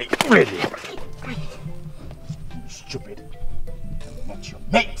 Really? Really? You stupid. I'm not your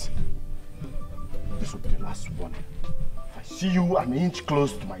mate. This will be the last one. If I see you an inch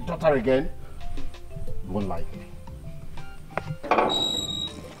close to my daughter again, you won't like me.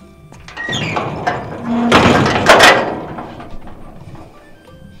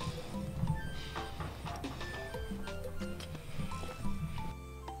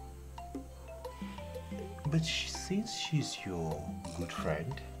 But since she's your good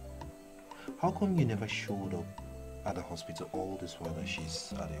friend, how come you never showed up at the hospital all this while that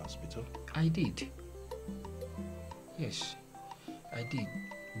she's at the hospital? I did. Yes, I did,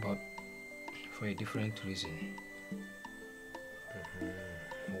 but for a different reason.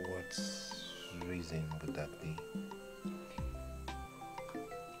 What reason would that be?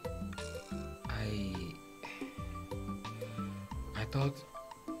 I thought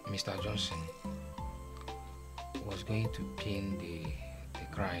Mr. Johnson was going to pin the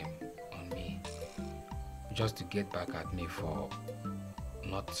crime on me just to get back at me for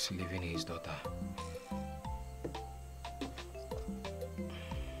not leaving his daughter.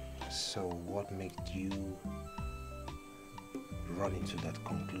 So what made you run into that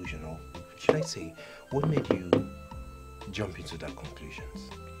conclusion, or should I say, what made you jump into that conclusion?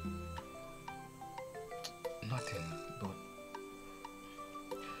 Nothing, but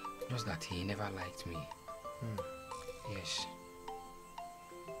just that he never liked me. Yes.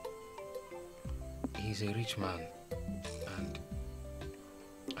 He's a rich man and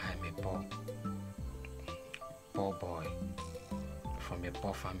I'm a poor boy from a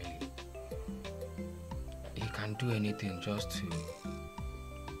poor family. He can do anything just to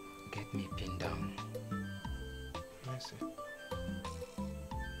get me pinned down. I see.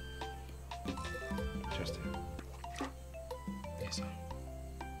 Justin. Yes, sir.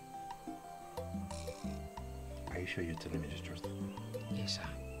 you sure you're telling me the truth? Yes, sir.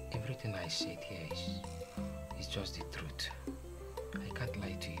 Everything I said here is just the truth. I can't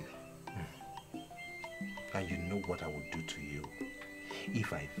lie to you. And you know what I would do to you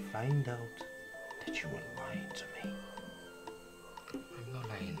if I find out that you were lying to me. I'm not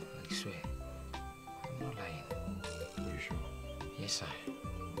lying, I swear. I'm not lying. Are you sure? Yes, sir.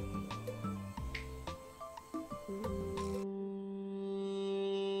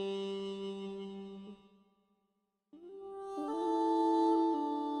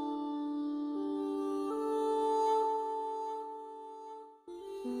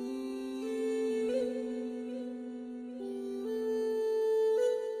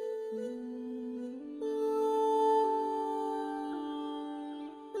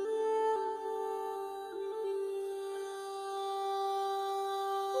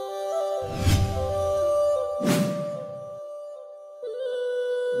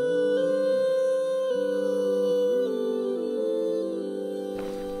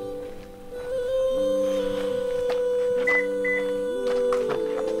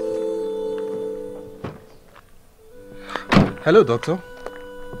 Hello, doctor.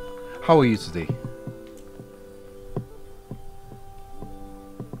 How are you today?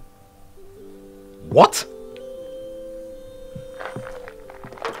 What?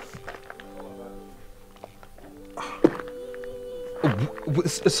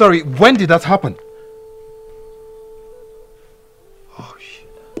 Sorry, when did that happen? Oh, shit.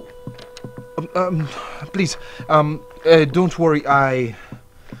 Please, don't worry.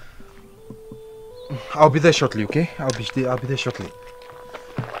 I'll be there shortly, okay? I'll be there shortly.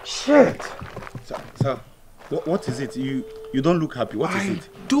 Shit! Sir, what is it? You don't look happy. What is it?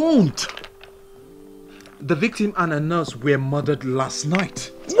 Don't! The victim and a nurse were murdered last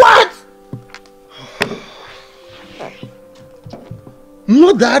night. What?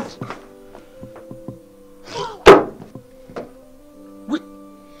 Not that. Wait.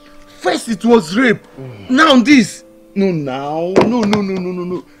 First it was rape. Now this. No.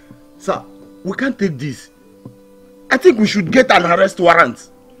 Sir, we can't take this. I think we should get an arrest warrant.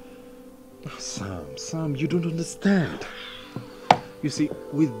 Sam, you don't understand. You see,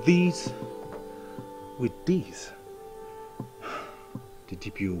 with these, the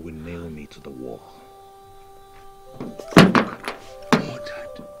DPO will nail me to the wall.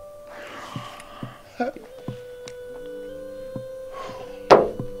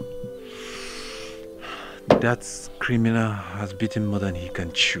 That criminal has bitten more than he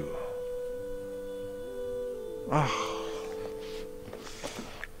can chew.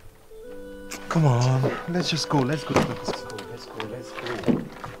 Come on, let's just go. Let's go.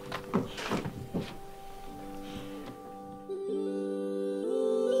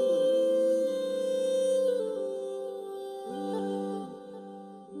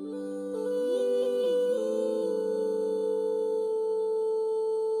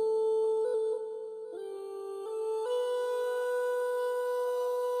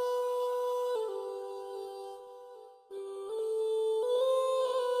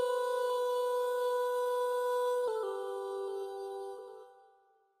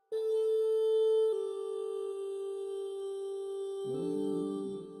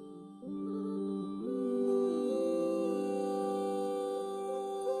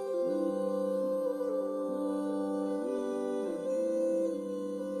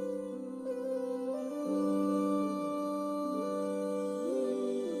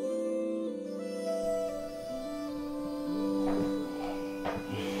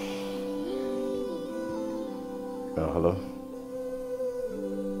 Hello?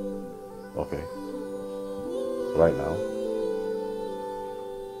 Okay. Right now?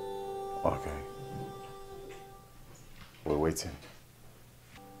 Okay. We're waiting.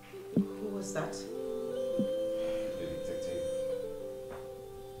 Who was that? The detective.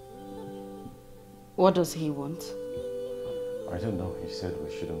 What does he want? I don't know. He said we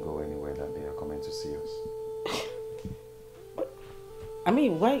shouldn't go anywhere, that they are coming to see us. I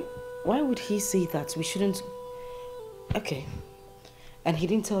mean, why would he say that? We shouldn't... Okay. And he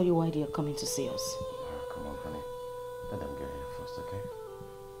didn't tell you why they are coming to see us? Come on, honey. Let them get here first, okay?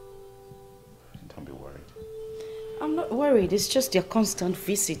 Don't be worried. I'm not worried. It's just their constant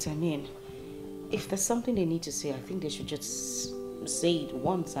visit. I mean, if there's something they need to say, I think they should just say it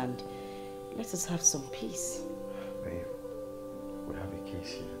once and let us have some peace. Babe, we have a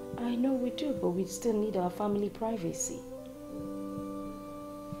case here. I know we do, but we still need our family privacy.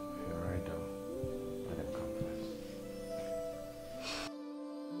 You're right, though. Let them come first.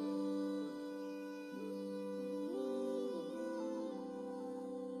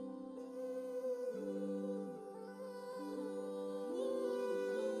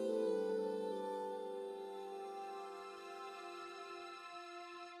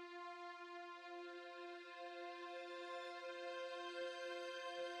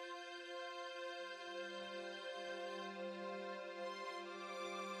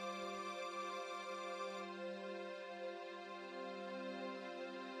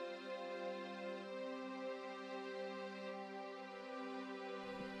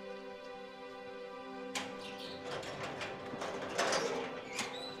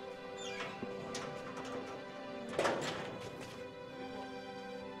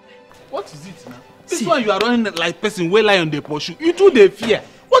 What is it now? This one you are running like person wey lie on the pursue. You too dey fear.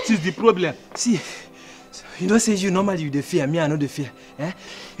 What is the problem? See, you know say you normally you dey fear, me I no dey fear. Eh?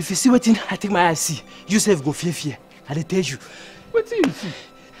 If you see wetin I take my eyes see, you sef go fear. I dey tell you. Wetin you see?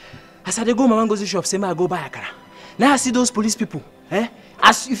 As I dey go Mama Ngozi shop, say me I go buy akara. Now I see those police people. Eh?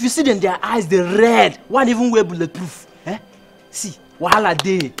 As if you see them, their eyes they red. One even wear bulletproof. Eh? See, wahala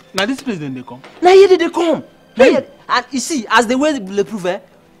dey. Now this place then they come. Now here they come. Hey. And you see, as they wear the bulletproof,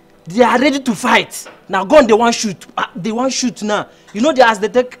 they are ready to fight. Now gun they want shoot. They want shoot now. You know as they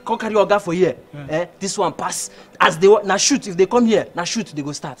take carry oga for here. Yeah. This one pass. As they now shoot, if they come here, now shoot they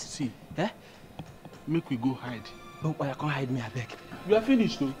go start. See. Make we go hide. No, I can't hide me, I beg. You are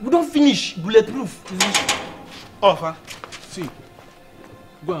finished though. We don't finish. Bulletproof. Offer. See.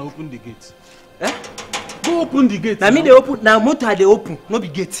 Go and open the gate. Go open the gate. Now me they open. Now motor they open. No be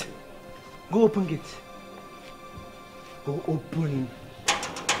gate. Go open gate. Go open.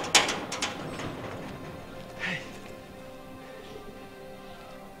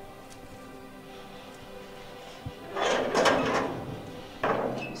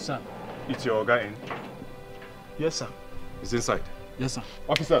 Sir. It's your guy in? Yes, sir. He's inside? Yes, sir.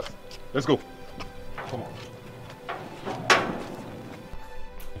 Officers, let's go. Come on.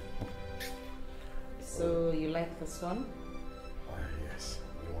 So, you like this one? Yes.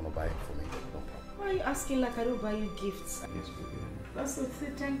 You want to buy it for me? No problem. Why are you asking like I don't buy you gifts? Yes, baby. That's what I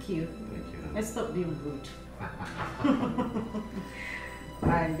say, thank you. Thank you. Let's stop being rude.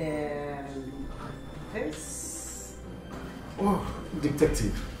 And this. Oh,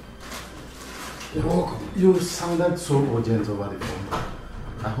 detective. You're welcome. You sounded so urgent over the phone.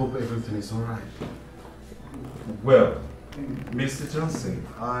 I hope everything is alright. Well, Mr. Johnson,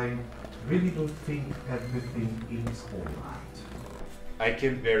 I really don't think everything is alright. I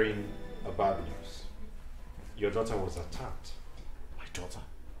came bearing a bad news. Your daughter was attacked. My daughter?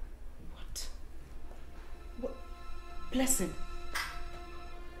 What? Blessing.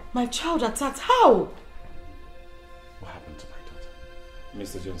 My child attacked? How? What happened to my daughter?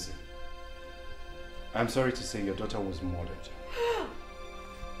 Mr. Johnson, I'm sorry to say your daughter was murdered.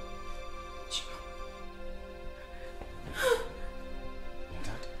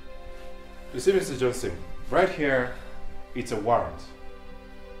 Dad? You see, Mr. Johnson, right here, it's a warrant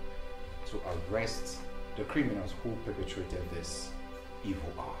to arrest the criminals who perpetrated this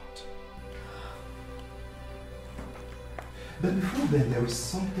evil art. But before then, there is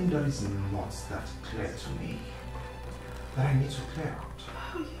something that is not that clear to me that I need to clear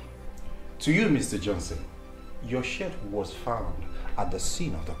out. To you, Mr. Johnson, your shirt was found at the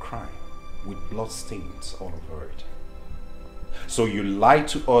scene of the crime with blood stains all over it. So you lied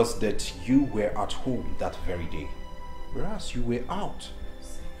to us that you were at home that very day, whereas you were out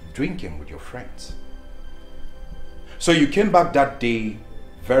drinking with your friends. So you came back that day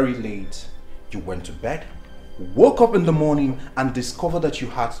very late, you went to bed, woke up in the morning and discovered that you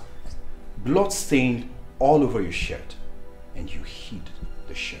had blood stained all over your shirt, and you hid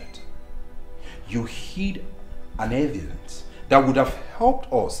the shirt. You hid an evidence that would have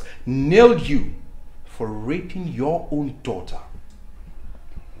helped us nail you for raping your own daughter,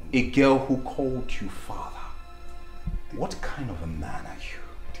 a girl who called you father. What kind of a man are you?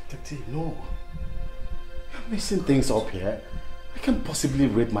 Detective, no. You're mixing things up here. I can't possibly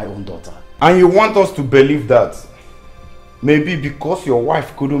rape my own daughter. And you want us to believe that maybe because your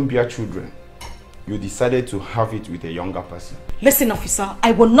wife couldn't bear children, you decided to have it with a younger person. Listen, officer,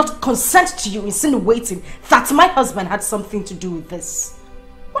 I will not consent to you insinuating that my husband had something to do with this.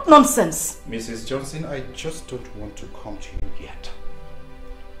 What nonsense! Mrs. Johnson, I just don't want to come to you yet.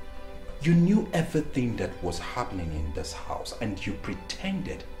 You knew everything that was happening in this house and you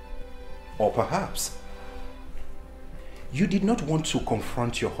pretended. Or perhaps you did not want to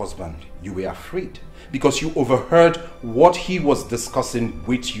confront your husband. You were afraid because you overheard what he was discussing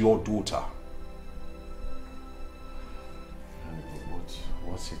with your daughter.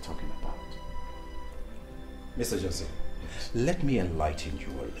 What's he talking about? Mr. Johnson, let me enlighten you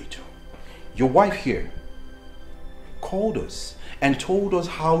a little. Your wife here called us and told us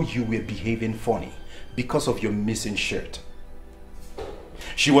how you were behaving funny because of your missing shirt.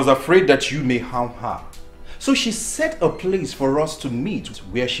 She was afraid that you may harm her. So she set a place for us to meet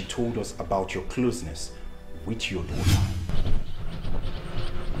where she told us about your closeness with your daughter.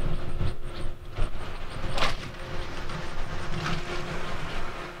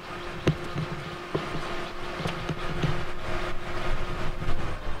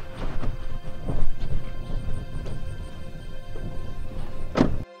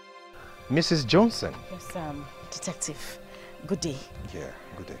 Mrs. Johnson. Yes, detective. Good day. Yeah,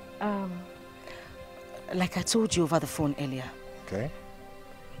 good day. Like I told you over the phone earlier. Okay.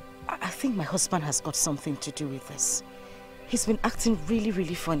 I think my husband has got something to do with this. He's been acting really,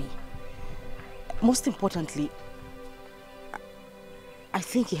 really funny. Most importantly, I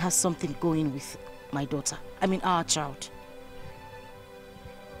think he has something going with my daughter. I mean, our child.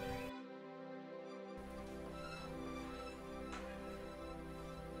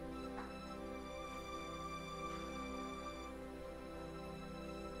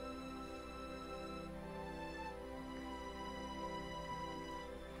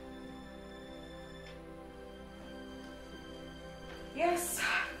 Yes,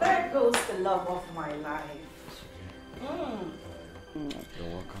 there goes the love of my life. You're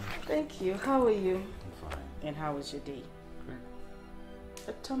welcome. Thank you. How are you? I'm fine. And how was your day? Great.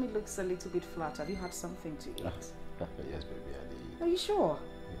 Your tummy looks a little bit flat. Have you had something to eat? Yes, baby, I did. Are you sure?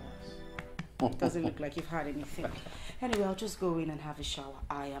 Yes. Doesn't look like you've had anything. Anyway, I'll just go in and have a shower.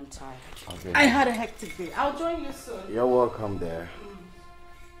 I am tired. Okay. I had a hectic day. I'll join you soon. You're welcome there.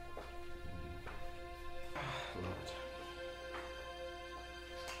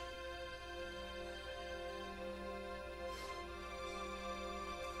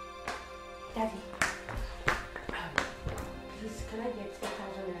 Daddy, please, can I get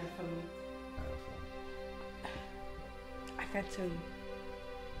 1,000 naira from you? I can't tell you.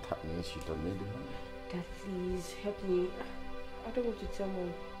 That means you don't need the money. Dad, please, help me. I don't want to tell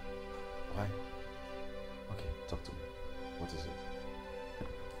Mom. Why? Okay, talk to me. What is it?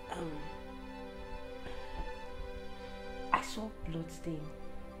 I saw blood stain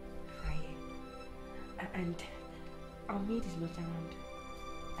fire, and our maid is not around.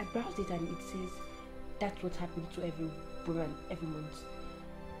 I browsed it and it says that's what happened to every woman every month.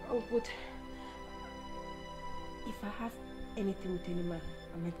 Oh, but if I have anything with any man,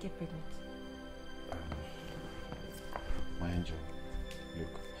 I might get pregnant. My angel,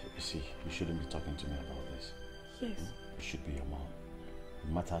 look, you see, you shouldn't be talking to me about this. Yes. You should be your mom.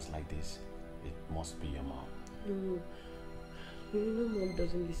 In matters like this, it must be your mom. No. You know Mom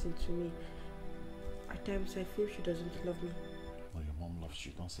doesn't listen to me. At times I feel she doesn't love me. Well, your mom loves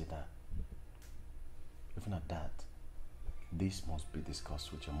you, don't say that. Even at that, this must be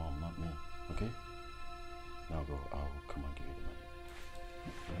discussed with your mom, not me, okay? Now go, I'll come and give you the money.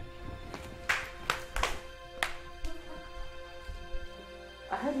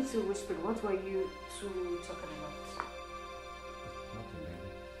 I heard you two whispering. What were you two talking about? Nothing,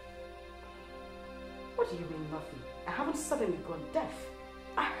 baby. What do you mean nothing? I haven't suddenly gone deaf.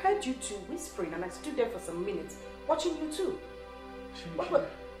 I heard you two whispering and I stood there for some minutes watching you two. What? Oh,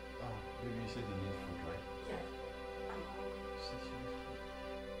 baby, you said you need food, right? Yeah.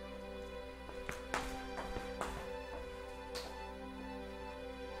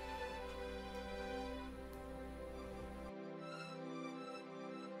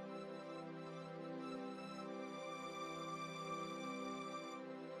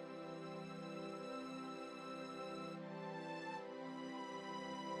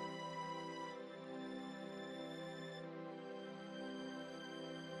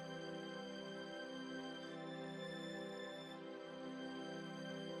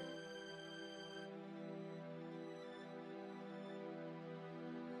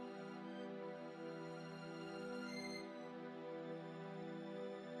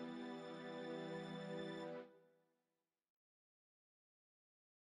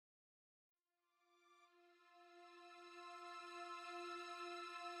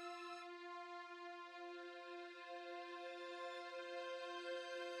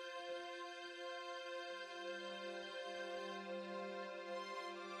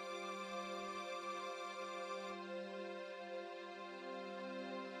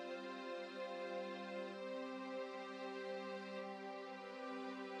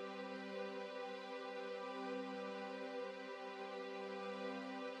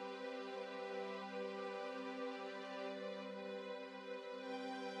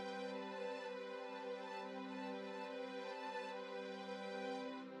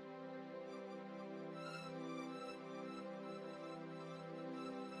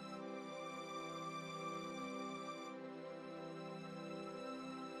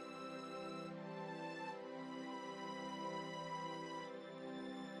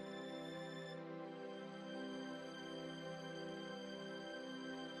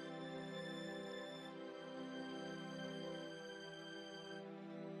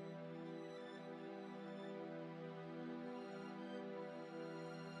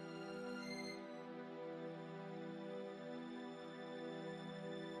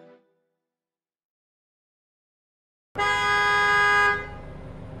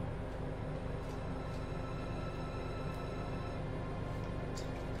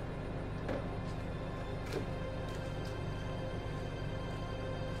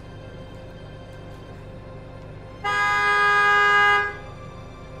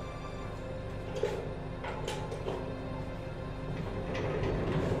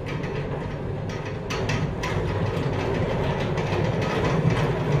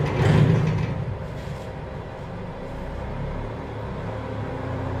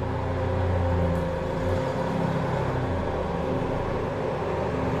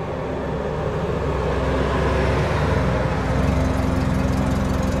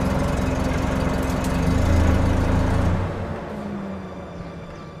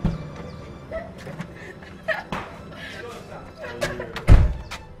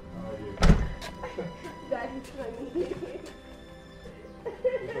 okay.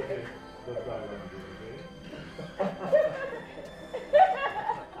 Don't cry, okay?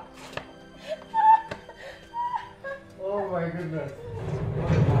 Oh my goodness.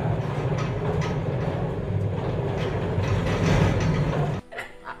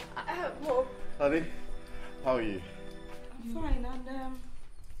 Mom. Honey, how are you? I'm fine, and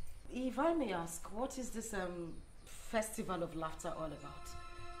if I may ask, what is this festival of laughter all about?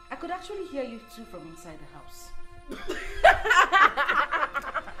 I could actually hear you two from inside the house.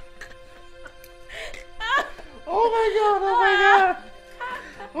 Oh my god, oh my god!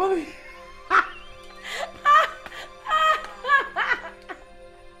 Mommy!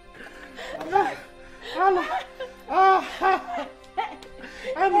 Anna!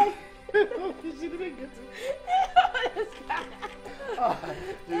 Anna! She didn't get it.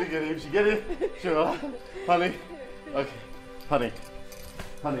 She didn't get it. She get it? Sure. Honey? Okay. Honey.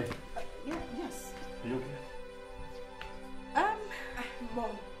 Honey. Yes. Are you okay?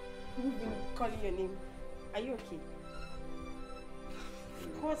 Mom, we've been calling your name. Are you okay?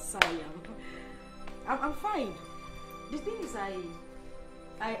 Of course I am. I'm fine. The thing is, I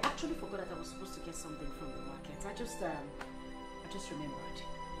actually forgot that I was supposed to get something from the market. I just remembered.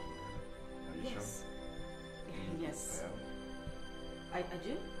 Are you Yes. sure? Yes. I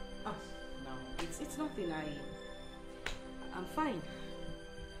do? Oh, no. It's nothing. I'm fine.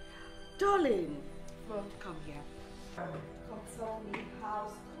 Darling. Well, come here. Come tell me how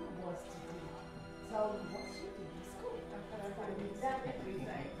school was today. Tell me what you did in school.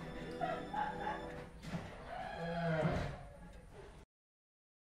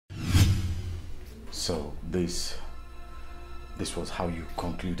 So this was how you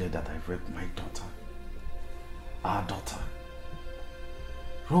concluded that I raped my daughter? Our daughter?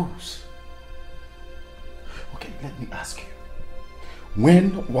 Rose? Okay, let me ask you.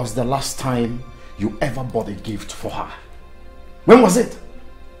 When was the last time you ever bought a gift for her? When was it?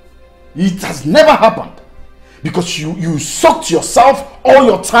 It has never happened. Because you sucked yourself, all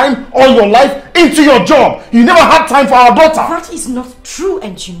your time, all your life into your job. You never had time for our daughter. That is not true,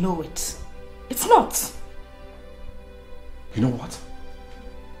 and you know it. It's not. You know what?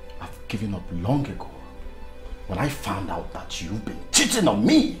 I've given up long ago when I found out that you've been cheating on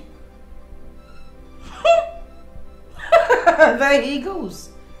me. There he goes.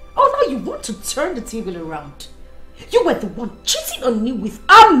 Oh, now you want to turn the table around. You were the one cheating on me with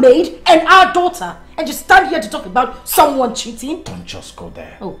our maid and our daughter, and you stand here to talk about someone cheating? Don't just go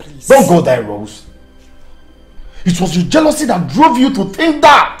there. Oh, please. Don't go there, Rose. It was your jealousy that drove you to think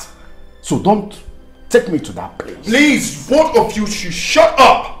that. So don't take me to that place. Please, both of you should shut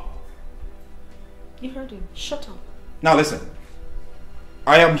up. You heard him. Shut up. Now listen.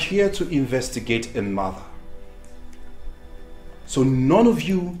 I am here to investigate a matter. So none of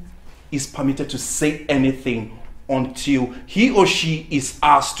you is permitted to say anything until he or she is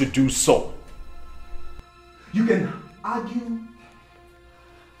asked to do so. You can argue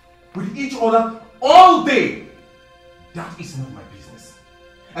with each other all day. That is not my business.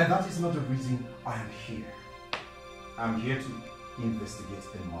 And that is not the reason I am here. I'm here to investigate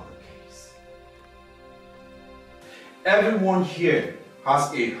a murder case. Everyone here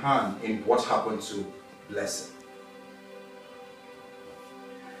has a hand in what happened to Blessing.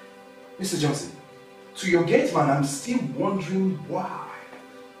 Mr. Johnson, to your gate man, I'm still wondering why.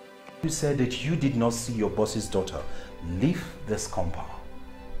 You said that you did not see your boss's daughter leave this compound.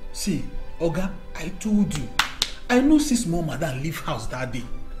 See, Oga, I told you. I know sis mom madam leave house that day.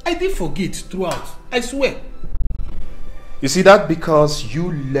 I did forget throughout. I swear. You see that because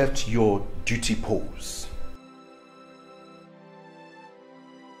you left your duty post.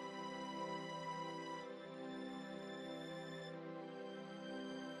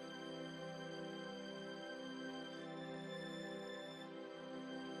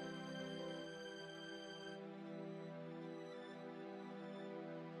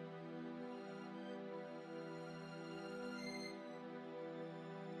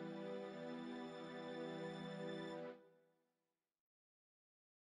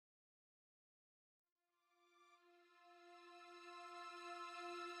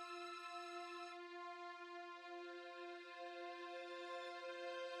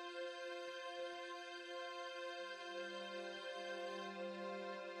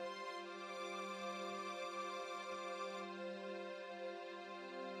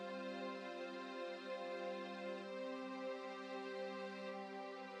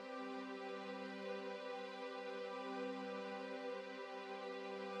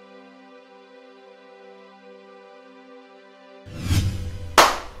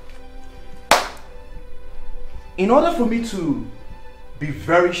 In order for me to be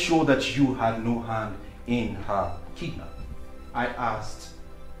very sure that you had no hand in her kidnap, I asked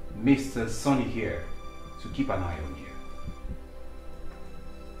Mr. Sonny here to keep an eye on you.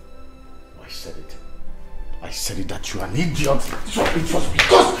 I said it. I said it that you are an idiot. So it was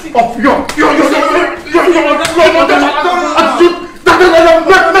because of your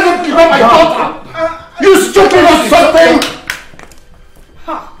my daughter. You stupid or something.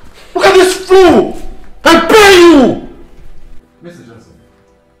 Look at this fool. I pay you. Mr. Johnson,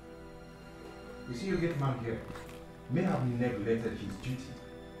 you see your gate man here may have neglected his duty,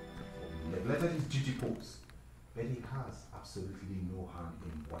 neglected his duty post, but he has absolutely no hand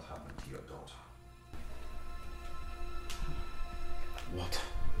in what happened to your daughter. What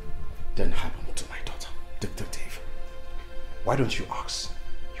then happened to my daughter, Detective? Why don't you ask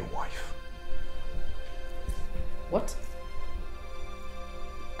your wife? What?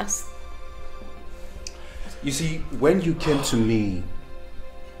 Ask. You see, when you came to me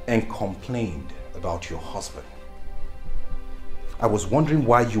and complained about your husband, I was wondering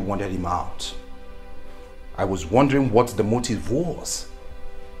why you wanted him out. I was wondering what the motive was.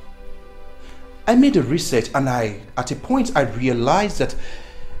 I made a research and at a point I realized that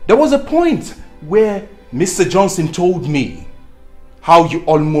there was a point where Mr. Johnson told me how you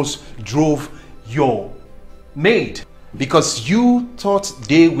almost drove your maid because you thought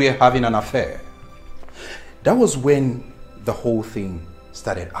they were having an affair. That was when the whole thing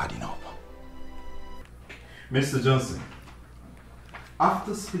started adding up. Mr. Johnson,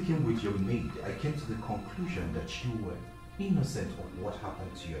 after speaking with your maid, I came to the conclusion that you were innocent of what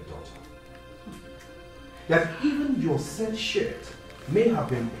happened to your daughter. That even your said shirt may have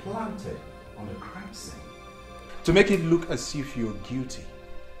been planted on a crime scene to make it look as if you're guilty.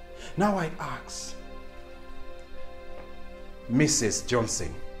 Now I ask, Mrs.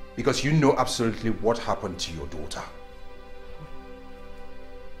 Johnson, because you know absolutely what happened to your daughter.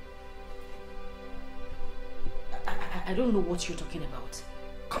 I don't know what you're talking about.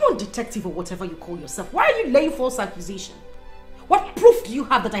 Come on, detective or whatever you call yourself. Why are you laying false accusation? What proof do you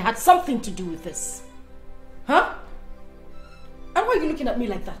have that I had something to do with this? Huh? And why are you looking at me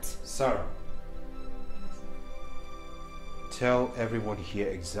like that? Sarah, tell everyone here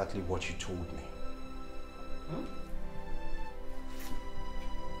exactly what you told me. Huh?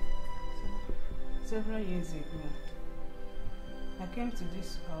 Several years ago, I came to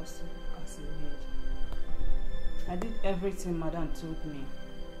this house as a maid. I did everything Madam told me.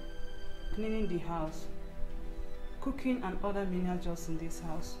 Cleaning the house, cooking and other menial jobs in this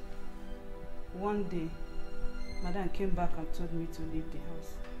house. One day, Madam came back and told me to leave the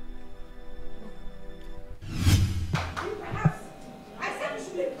house. Leave my house! I said you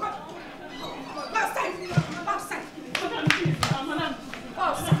should leave. Come. Outside! Outside!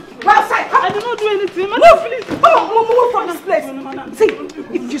 Go outside! Come. I did not do anything. Move! Please. Move from this place. See,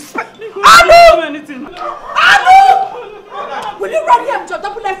 if you spend... Anu! Will you run here with your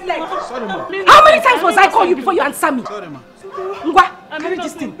double left leg? Sorry, ma. How many times must I call you before you answer me? Sorry, ma. Ngwa, carry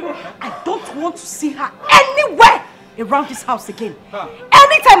this thing. I don't want to see her anywhere around this house again.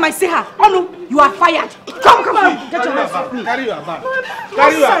 Anytime I see her, Anu, you are fired. Come on, get your hands off me. Carry your bag.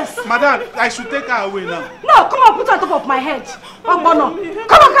 Carry your... Madam, I should take her away now. No, come on, put her on top of my head. Come on,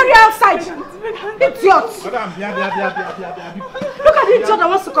 carry her outside. Idiot. Madam, Look at the idiot that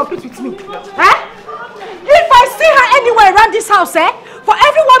wants to compete with me. Eh? If I see her anywhere around this house, for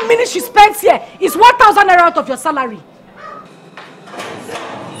every 1 minute she spends here, is 1,000 naira out of your salary.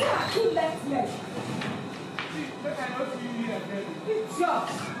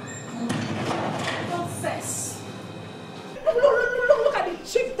 Look at the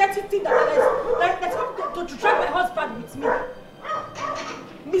cheap, dirty thing that's come to drag my husband with me.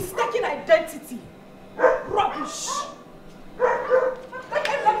 Mistaken identity. Rubbish.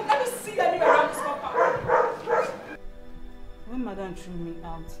 Let me see you anywhere around this compound. When Madam threw me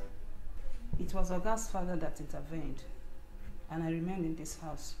out, it was Oga's father that intervened, and I remained in this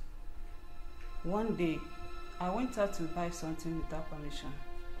house. One day, I went out to buy something without permission.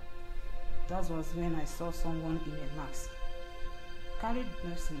 That was when I saw someone in a mask carried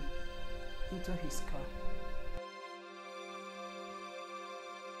Mercy into his car.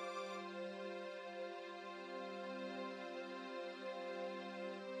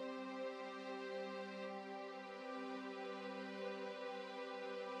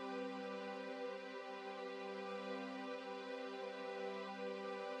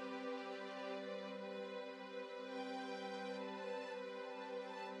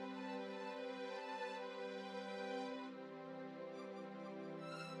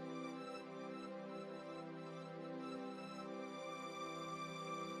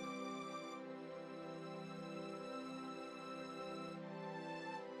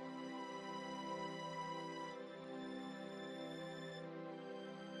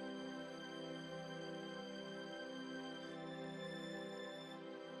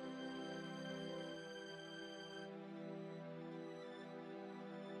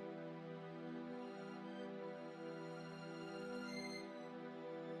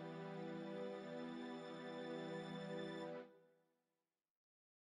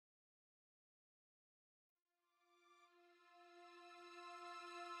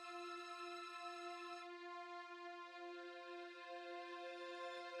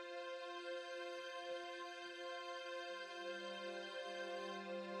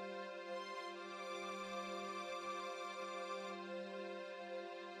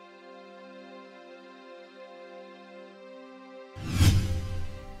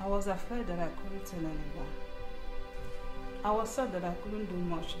 I was afraid that I couldn't tell anyone. I was sad that I couldn't do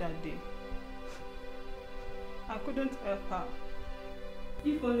much that day. I couldn't help her.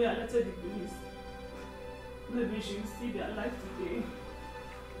 If only I alerted the police, maybe she would see their life today.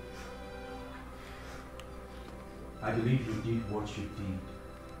 I believe you did what you did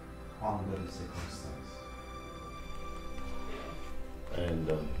under the circumstance.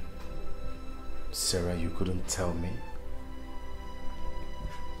 And Sarah, you couldn't tell me?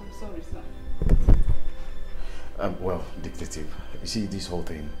 I'm sorry, sir. Well, detective, you see, this whole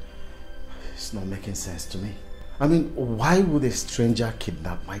thing, it's not making sense to me. I mean, why would a stranger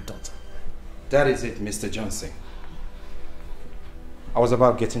kidnap my daughter? That is it, Mr. Johnson. I was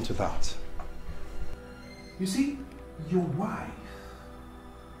about getting to that. You see, your wife,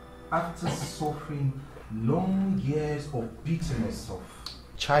 after suffering long years of bitterness of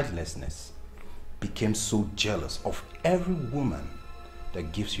childlessness, became so jealous of every woman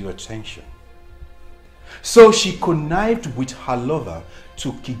that gives you attention. So she connived with her lover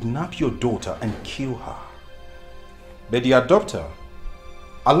to kidnap your daughter and kill her. But the adopter,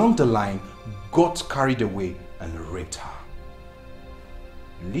 along the line, got carried away and raped her.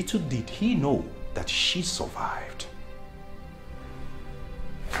 Little did he know that she survived.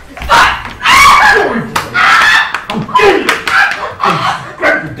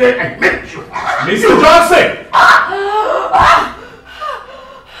 Mr. Johnson!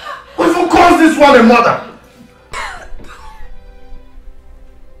 What will cause this one a mother?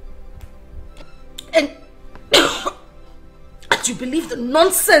 And do you believe the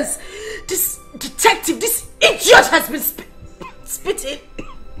nonsense this detective, this idiot has been spitting?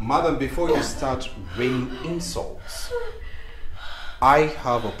 Madam, before you start raining insults, I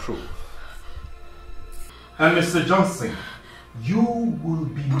have a proof. And Mr. Johnson, you will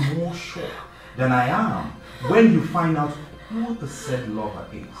be more sure than I am when you find out who the said lover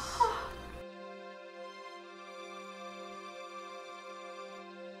is.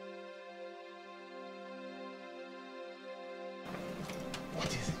 What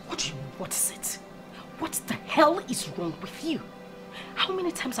is it? What is it? What the hell is wrong with you? How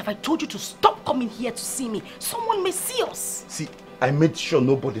many times have I told you to stop coming here to see me? Someone may see us. See, I made sure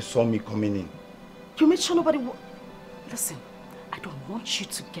nobody saw me coming in. You made sure nobody Listen, I don't want you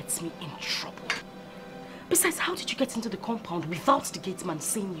to get me in trouble. Besides, how did you get into the compound without the gate man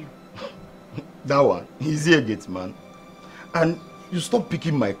seeing you? That one, he's here, gate man. And you stopped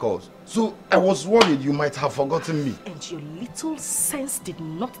picking my calls. So I was worried you might have forgotten me. And your little sense did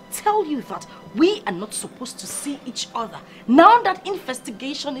not tell you that we are not supposed to see each other. Now that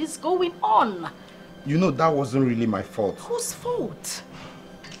investigation is going on. You know, that wasn't really my fault. Whose fault?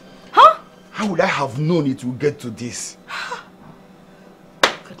 Huh? How would I have known it would get to this?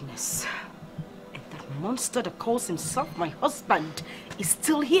 Goodness. And that monster that calls himself my husband is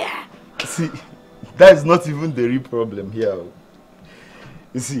still here. See, that is not even the real problem here.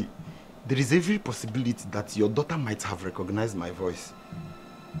 You see, there is every possibility that your daughter might have recognized my voice.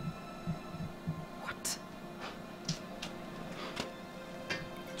 What?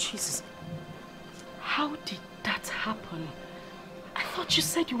 Jesus. How did that happen? I thought you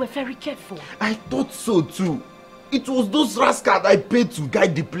said you were very careful. I thought so too. It was those rascals I paid to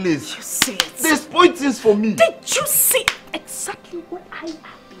guide the place. You see it? They spoiled things for me. Did you see exactly what I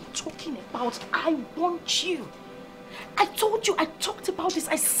have been talking about? I want you. I told you, I talked about this,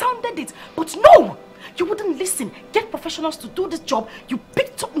 I sounded it, but no! You wouldn't listen. Get professionals to do this job. You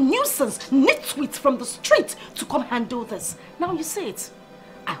picked up nuisance, nitwits from the street to come handle this. Now you see it.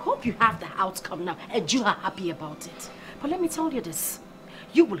 I hope you have the outcome now and you are happy about it. But let me tell you this.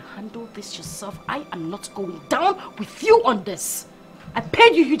 You will handle this yourself. I am not going down with you on this. I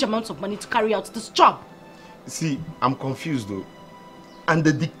paid you huge amounts of money to carry out this job. See, I'm confused though. And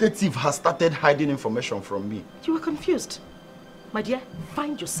the detective has started hiding information from me. You are confused. My dear,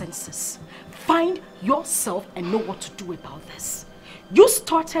 find your senses. Find yourself and know what to do about this. You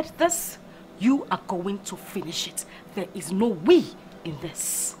started this. You are going to finish it. There is no we in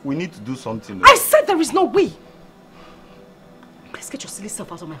this. We need to do something. I said there is no we. Please get your silly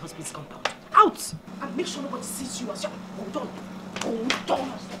self out of my husband's compound. Out! And make sure nobody sees you as you're... Hold on. Hold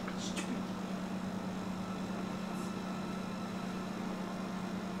on. Stupid.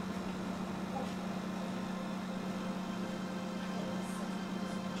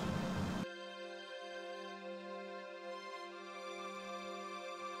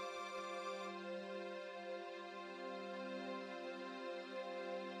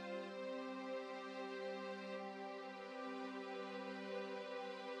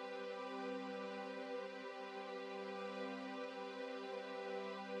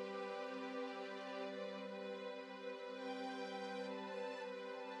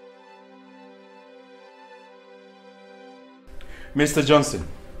 Mr. Johnson,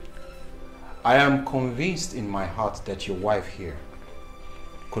 I am convinced in my heart that your wife here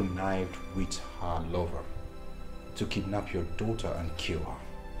connived with her lover to kidnap your daughter and kill her.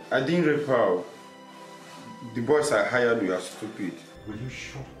 I didn't rape her. The boys I hired were stupid. Will you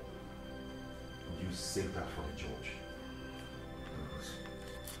shut up? You save that for the judge.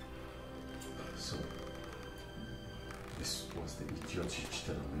 So, this was the idiot you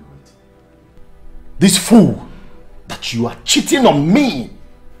cheated on me with. This fool that you are cheating on me!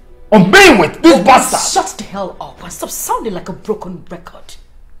 On me with this bastard! Shut the hell up and stop sounding like a broken record.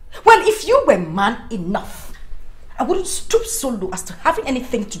 Well, if you were man enough, I wouldn't stoop so low as to having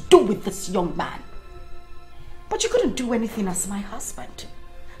anything to do with this young man. But you couldn't do anything as my husband.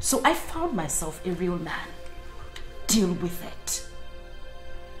 So I found myself a real man. Deal with it.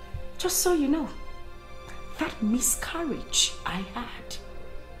 Just so you know, that miscarriage I had,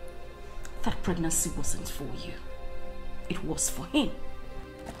 that pregnancy wasn't for you. It was for him.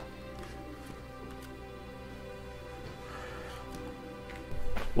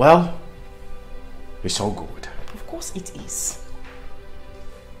 Well, it's all good. Of course it is.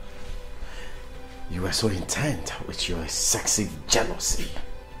 You were so intent with your excessive jealousy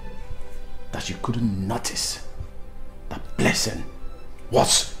that you couldn't notice that Blessing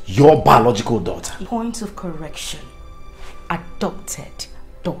was your biological daughter. Point of correction. Adopted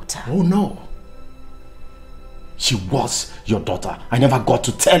daughter. Oh no. She was your daughter. I never got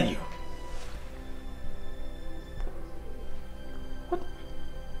to tell you.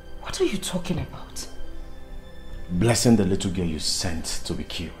 What are you talking about? Blessing, the little girl you sent to be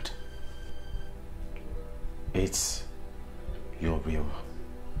killed. It's your real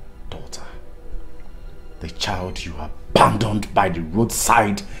daughter. The child you abandoned by the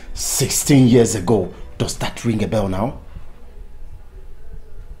roadside 16 years ago. Does that ring a bell now?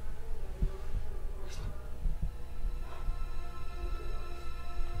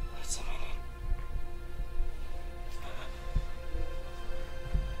 Wait a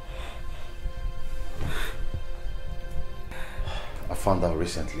minute. I found out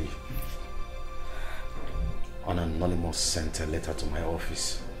recently an anonymous sent a letter to my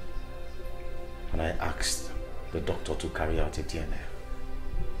office and I asked the doctor to carry out a DNA.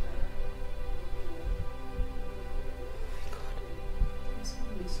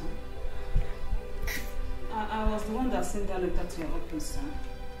 I was the one that sent that letter to your office, sir.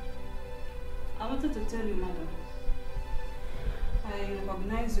 I wanted to tell you, madam, I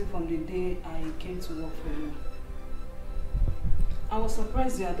recognized you from the day I came to work for you. I was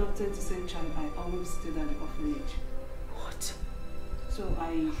surprised you adopted the same child I always stayed at the orphanage. What? So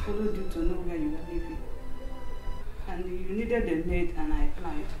I followed you to know where you were living. And you needed a maid and I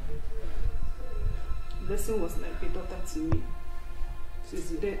applied. Blessing was like a daughter to me. Since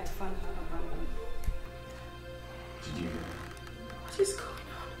the day I found her abandoned. Did you? What is going on?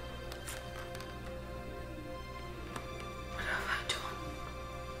 What have I done?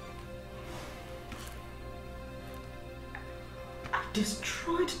 I've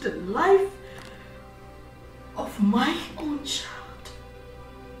destroyed the life of my own child.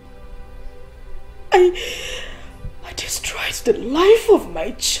 I destroyed the life of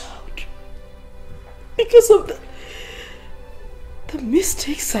my child because of the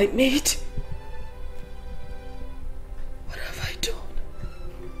mistakes I made. What have I done?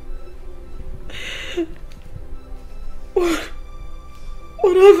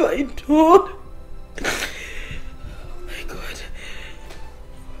 What have I done? Oh my God.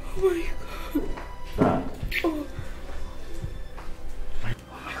 Oh my God. Dad. Oh my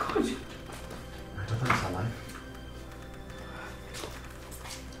God. My daughter is alive.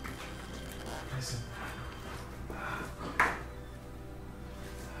 Listen.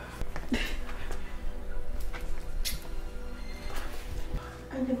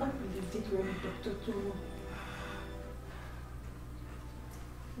 I never believed it when the doctor told me.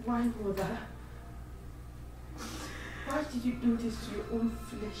 Why, mother? Why did you do this to your own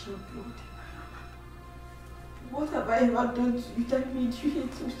flesh and blood? What have I ever done to you that made you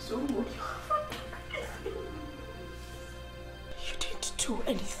hate me so much? You didn't do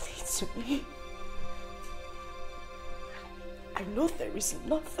anything to me. I know there is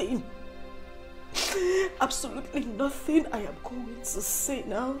nothing, absolutely nothing I am going to say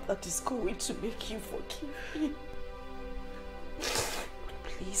now that is going to make you forgive me. But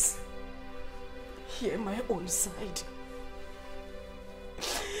please, hear my own side.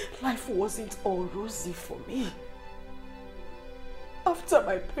 Life wasn't all rosy for me. After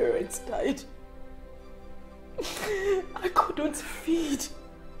my parents died, I couldn't feed.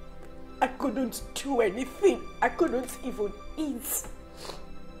 I couldn't do anything. I couldn't even eat.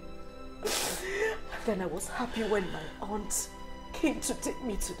 And then I was happy when my aunt came to take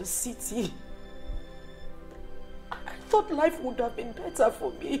me to the city. I thought life would have been better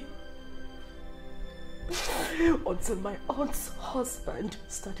for me. Until my aunt's husband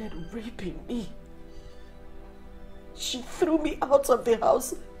started raping me. She threw me out of the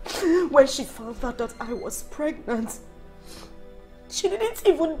house when she found out that I was pregnant. She didn't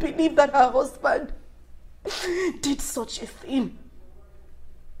even believe that her husband did such a thing.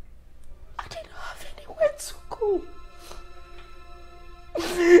 I didn't have anywhere to go.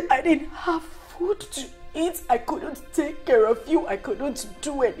 I didn't have food to eat. I couldn't take care of you. I couldn't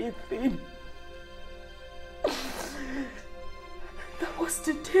do anything. That was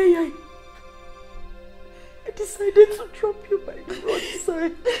the day I decided to drop you by the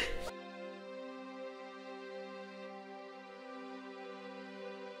roadside.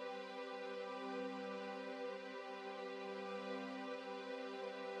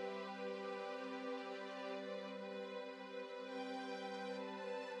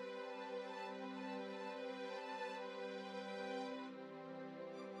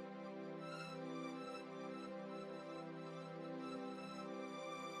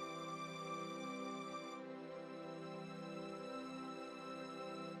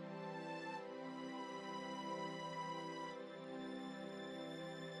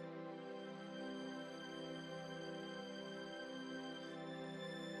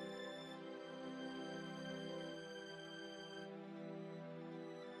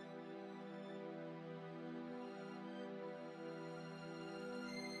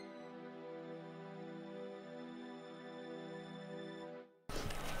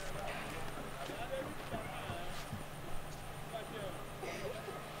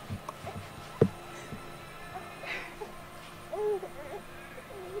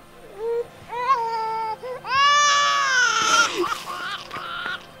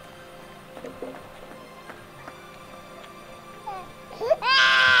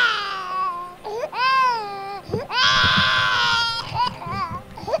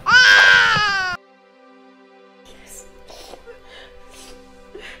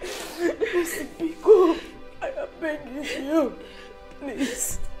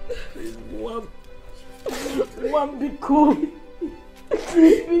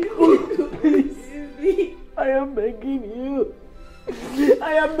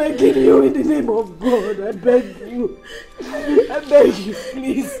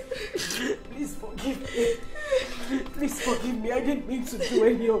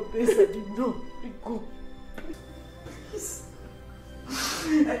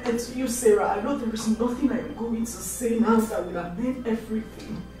 Nothing I am going to say now that will amend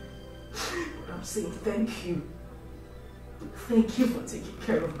everything. But I'm saying thank you. Thank you for taking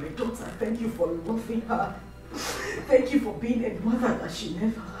care of my daughter. Thank you for loving her. Thank you for being a mother that she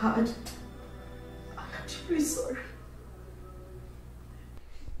never had. I'm truly sorry.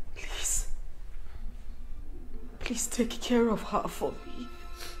 Please take care of her for me.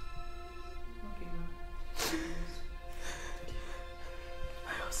 Okay.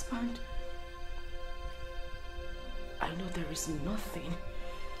 My husband, I know there is nothing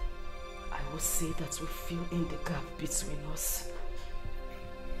I will say that will fill in the gap between us.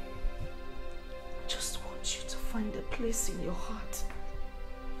 I just want you to find a place in your heart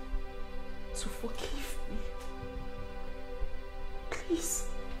to forgive me. Please.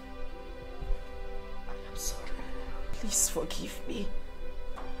 I am sorry. Please forgive me.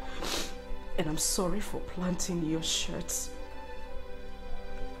 And I'm sorry for planting your shirts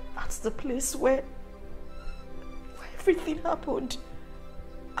at the place where everything happened.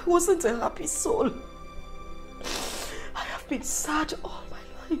 I wasn't a happy soul. I have been sad all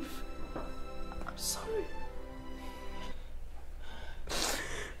my life. I'm sorry.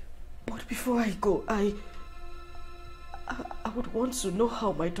 But before I go, I would want to know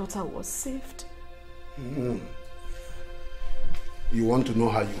how my daughter was saved. You want to know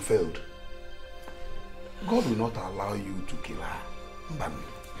how you failed? God will not allow you to kill her. But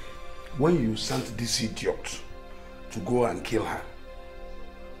when you sent this idiot to go and kill her,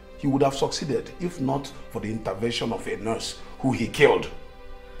 he would have succeeded if not for the intervention of a nurse who he killed.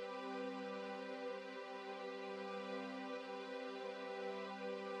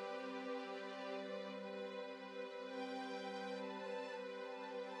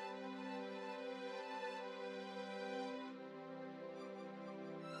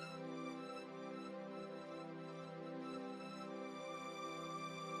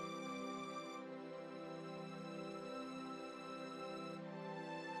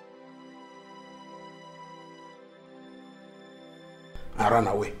 I ran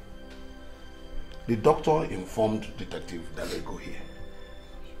away. The doctor informed Detective that they go here.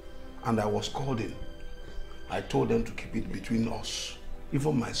 And I was called in. I told them to keep it between us.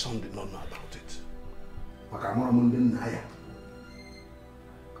 Even my son did not know about it.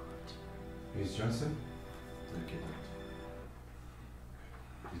 Miss Johnson? Thank you.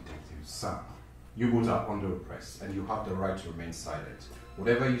 Detective, sir, you both are under arrest and you have the right to remain silent.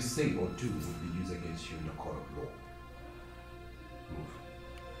 Whatever you say or do will be used against you in the court of law.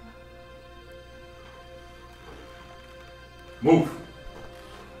 Move. Move.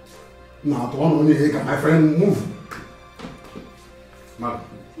 Now, my friend, move. Madam.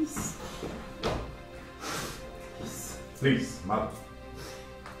 Please. Please, madam.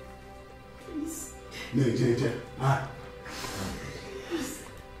 Please. Yeah,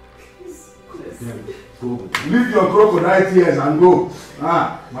 go. Leave your crocodile tears and go.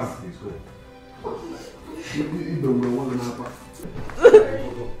 Madam, please go.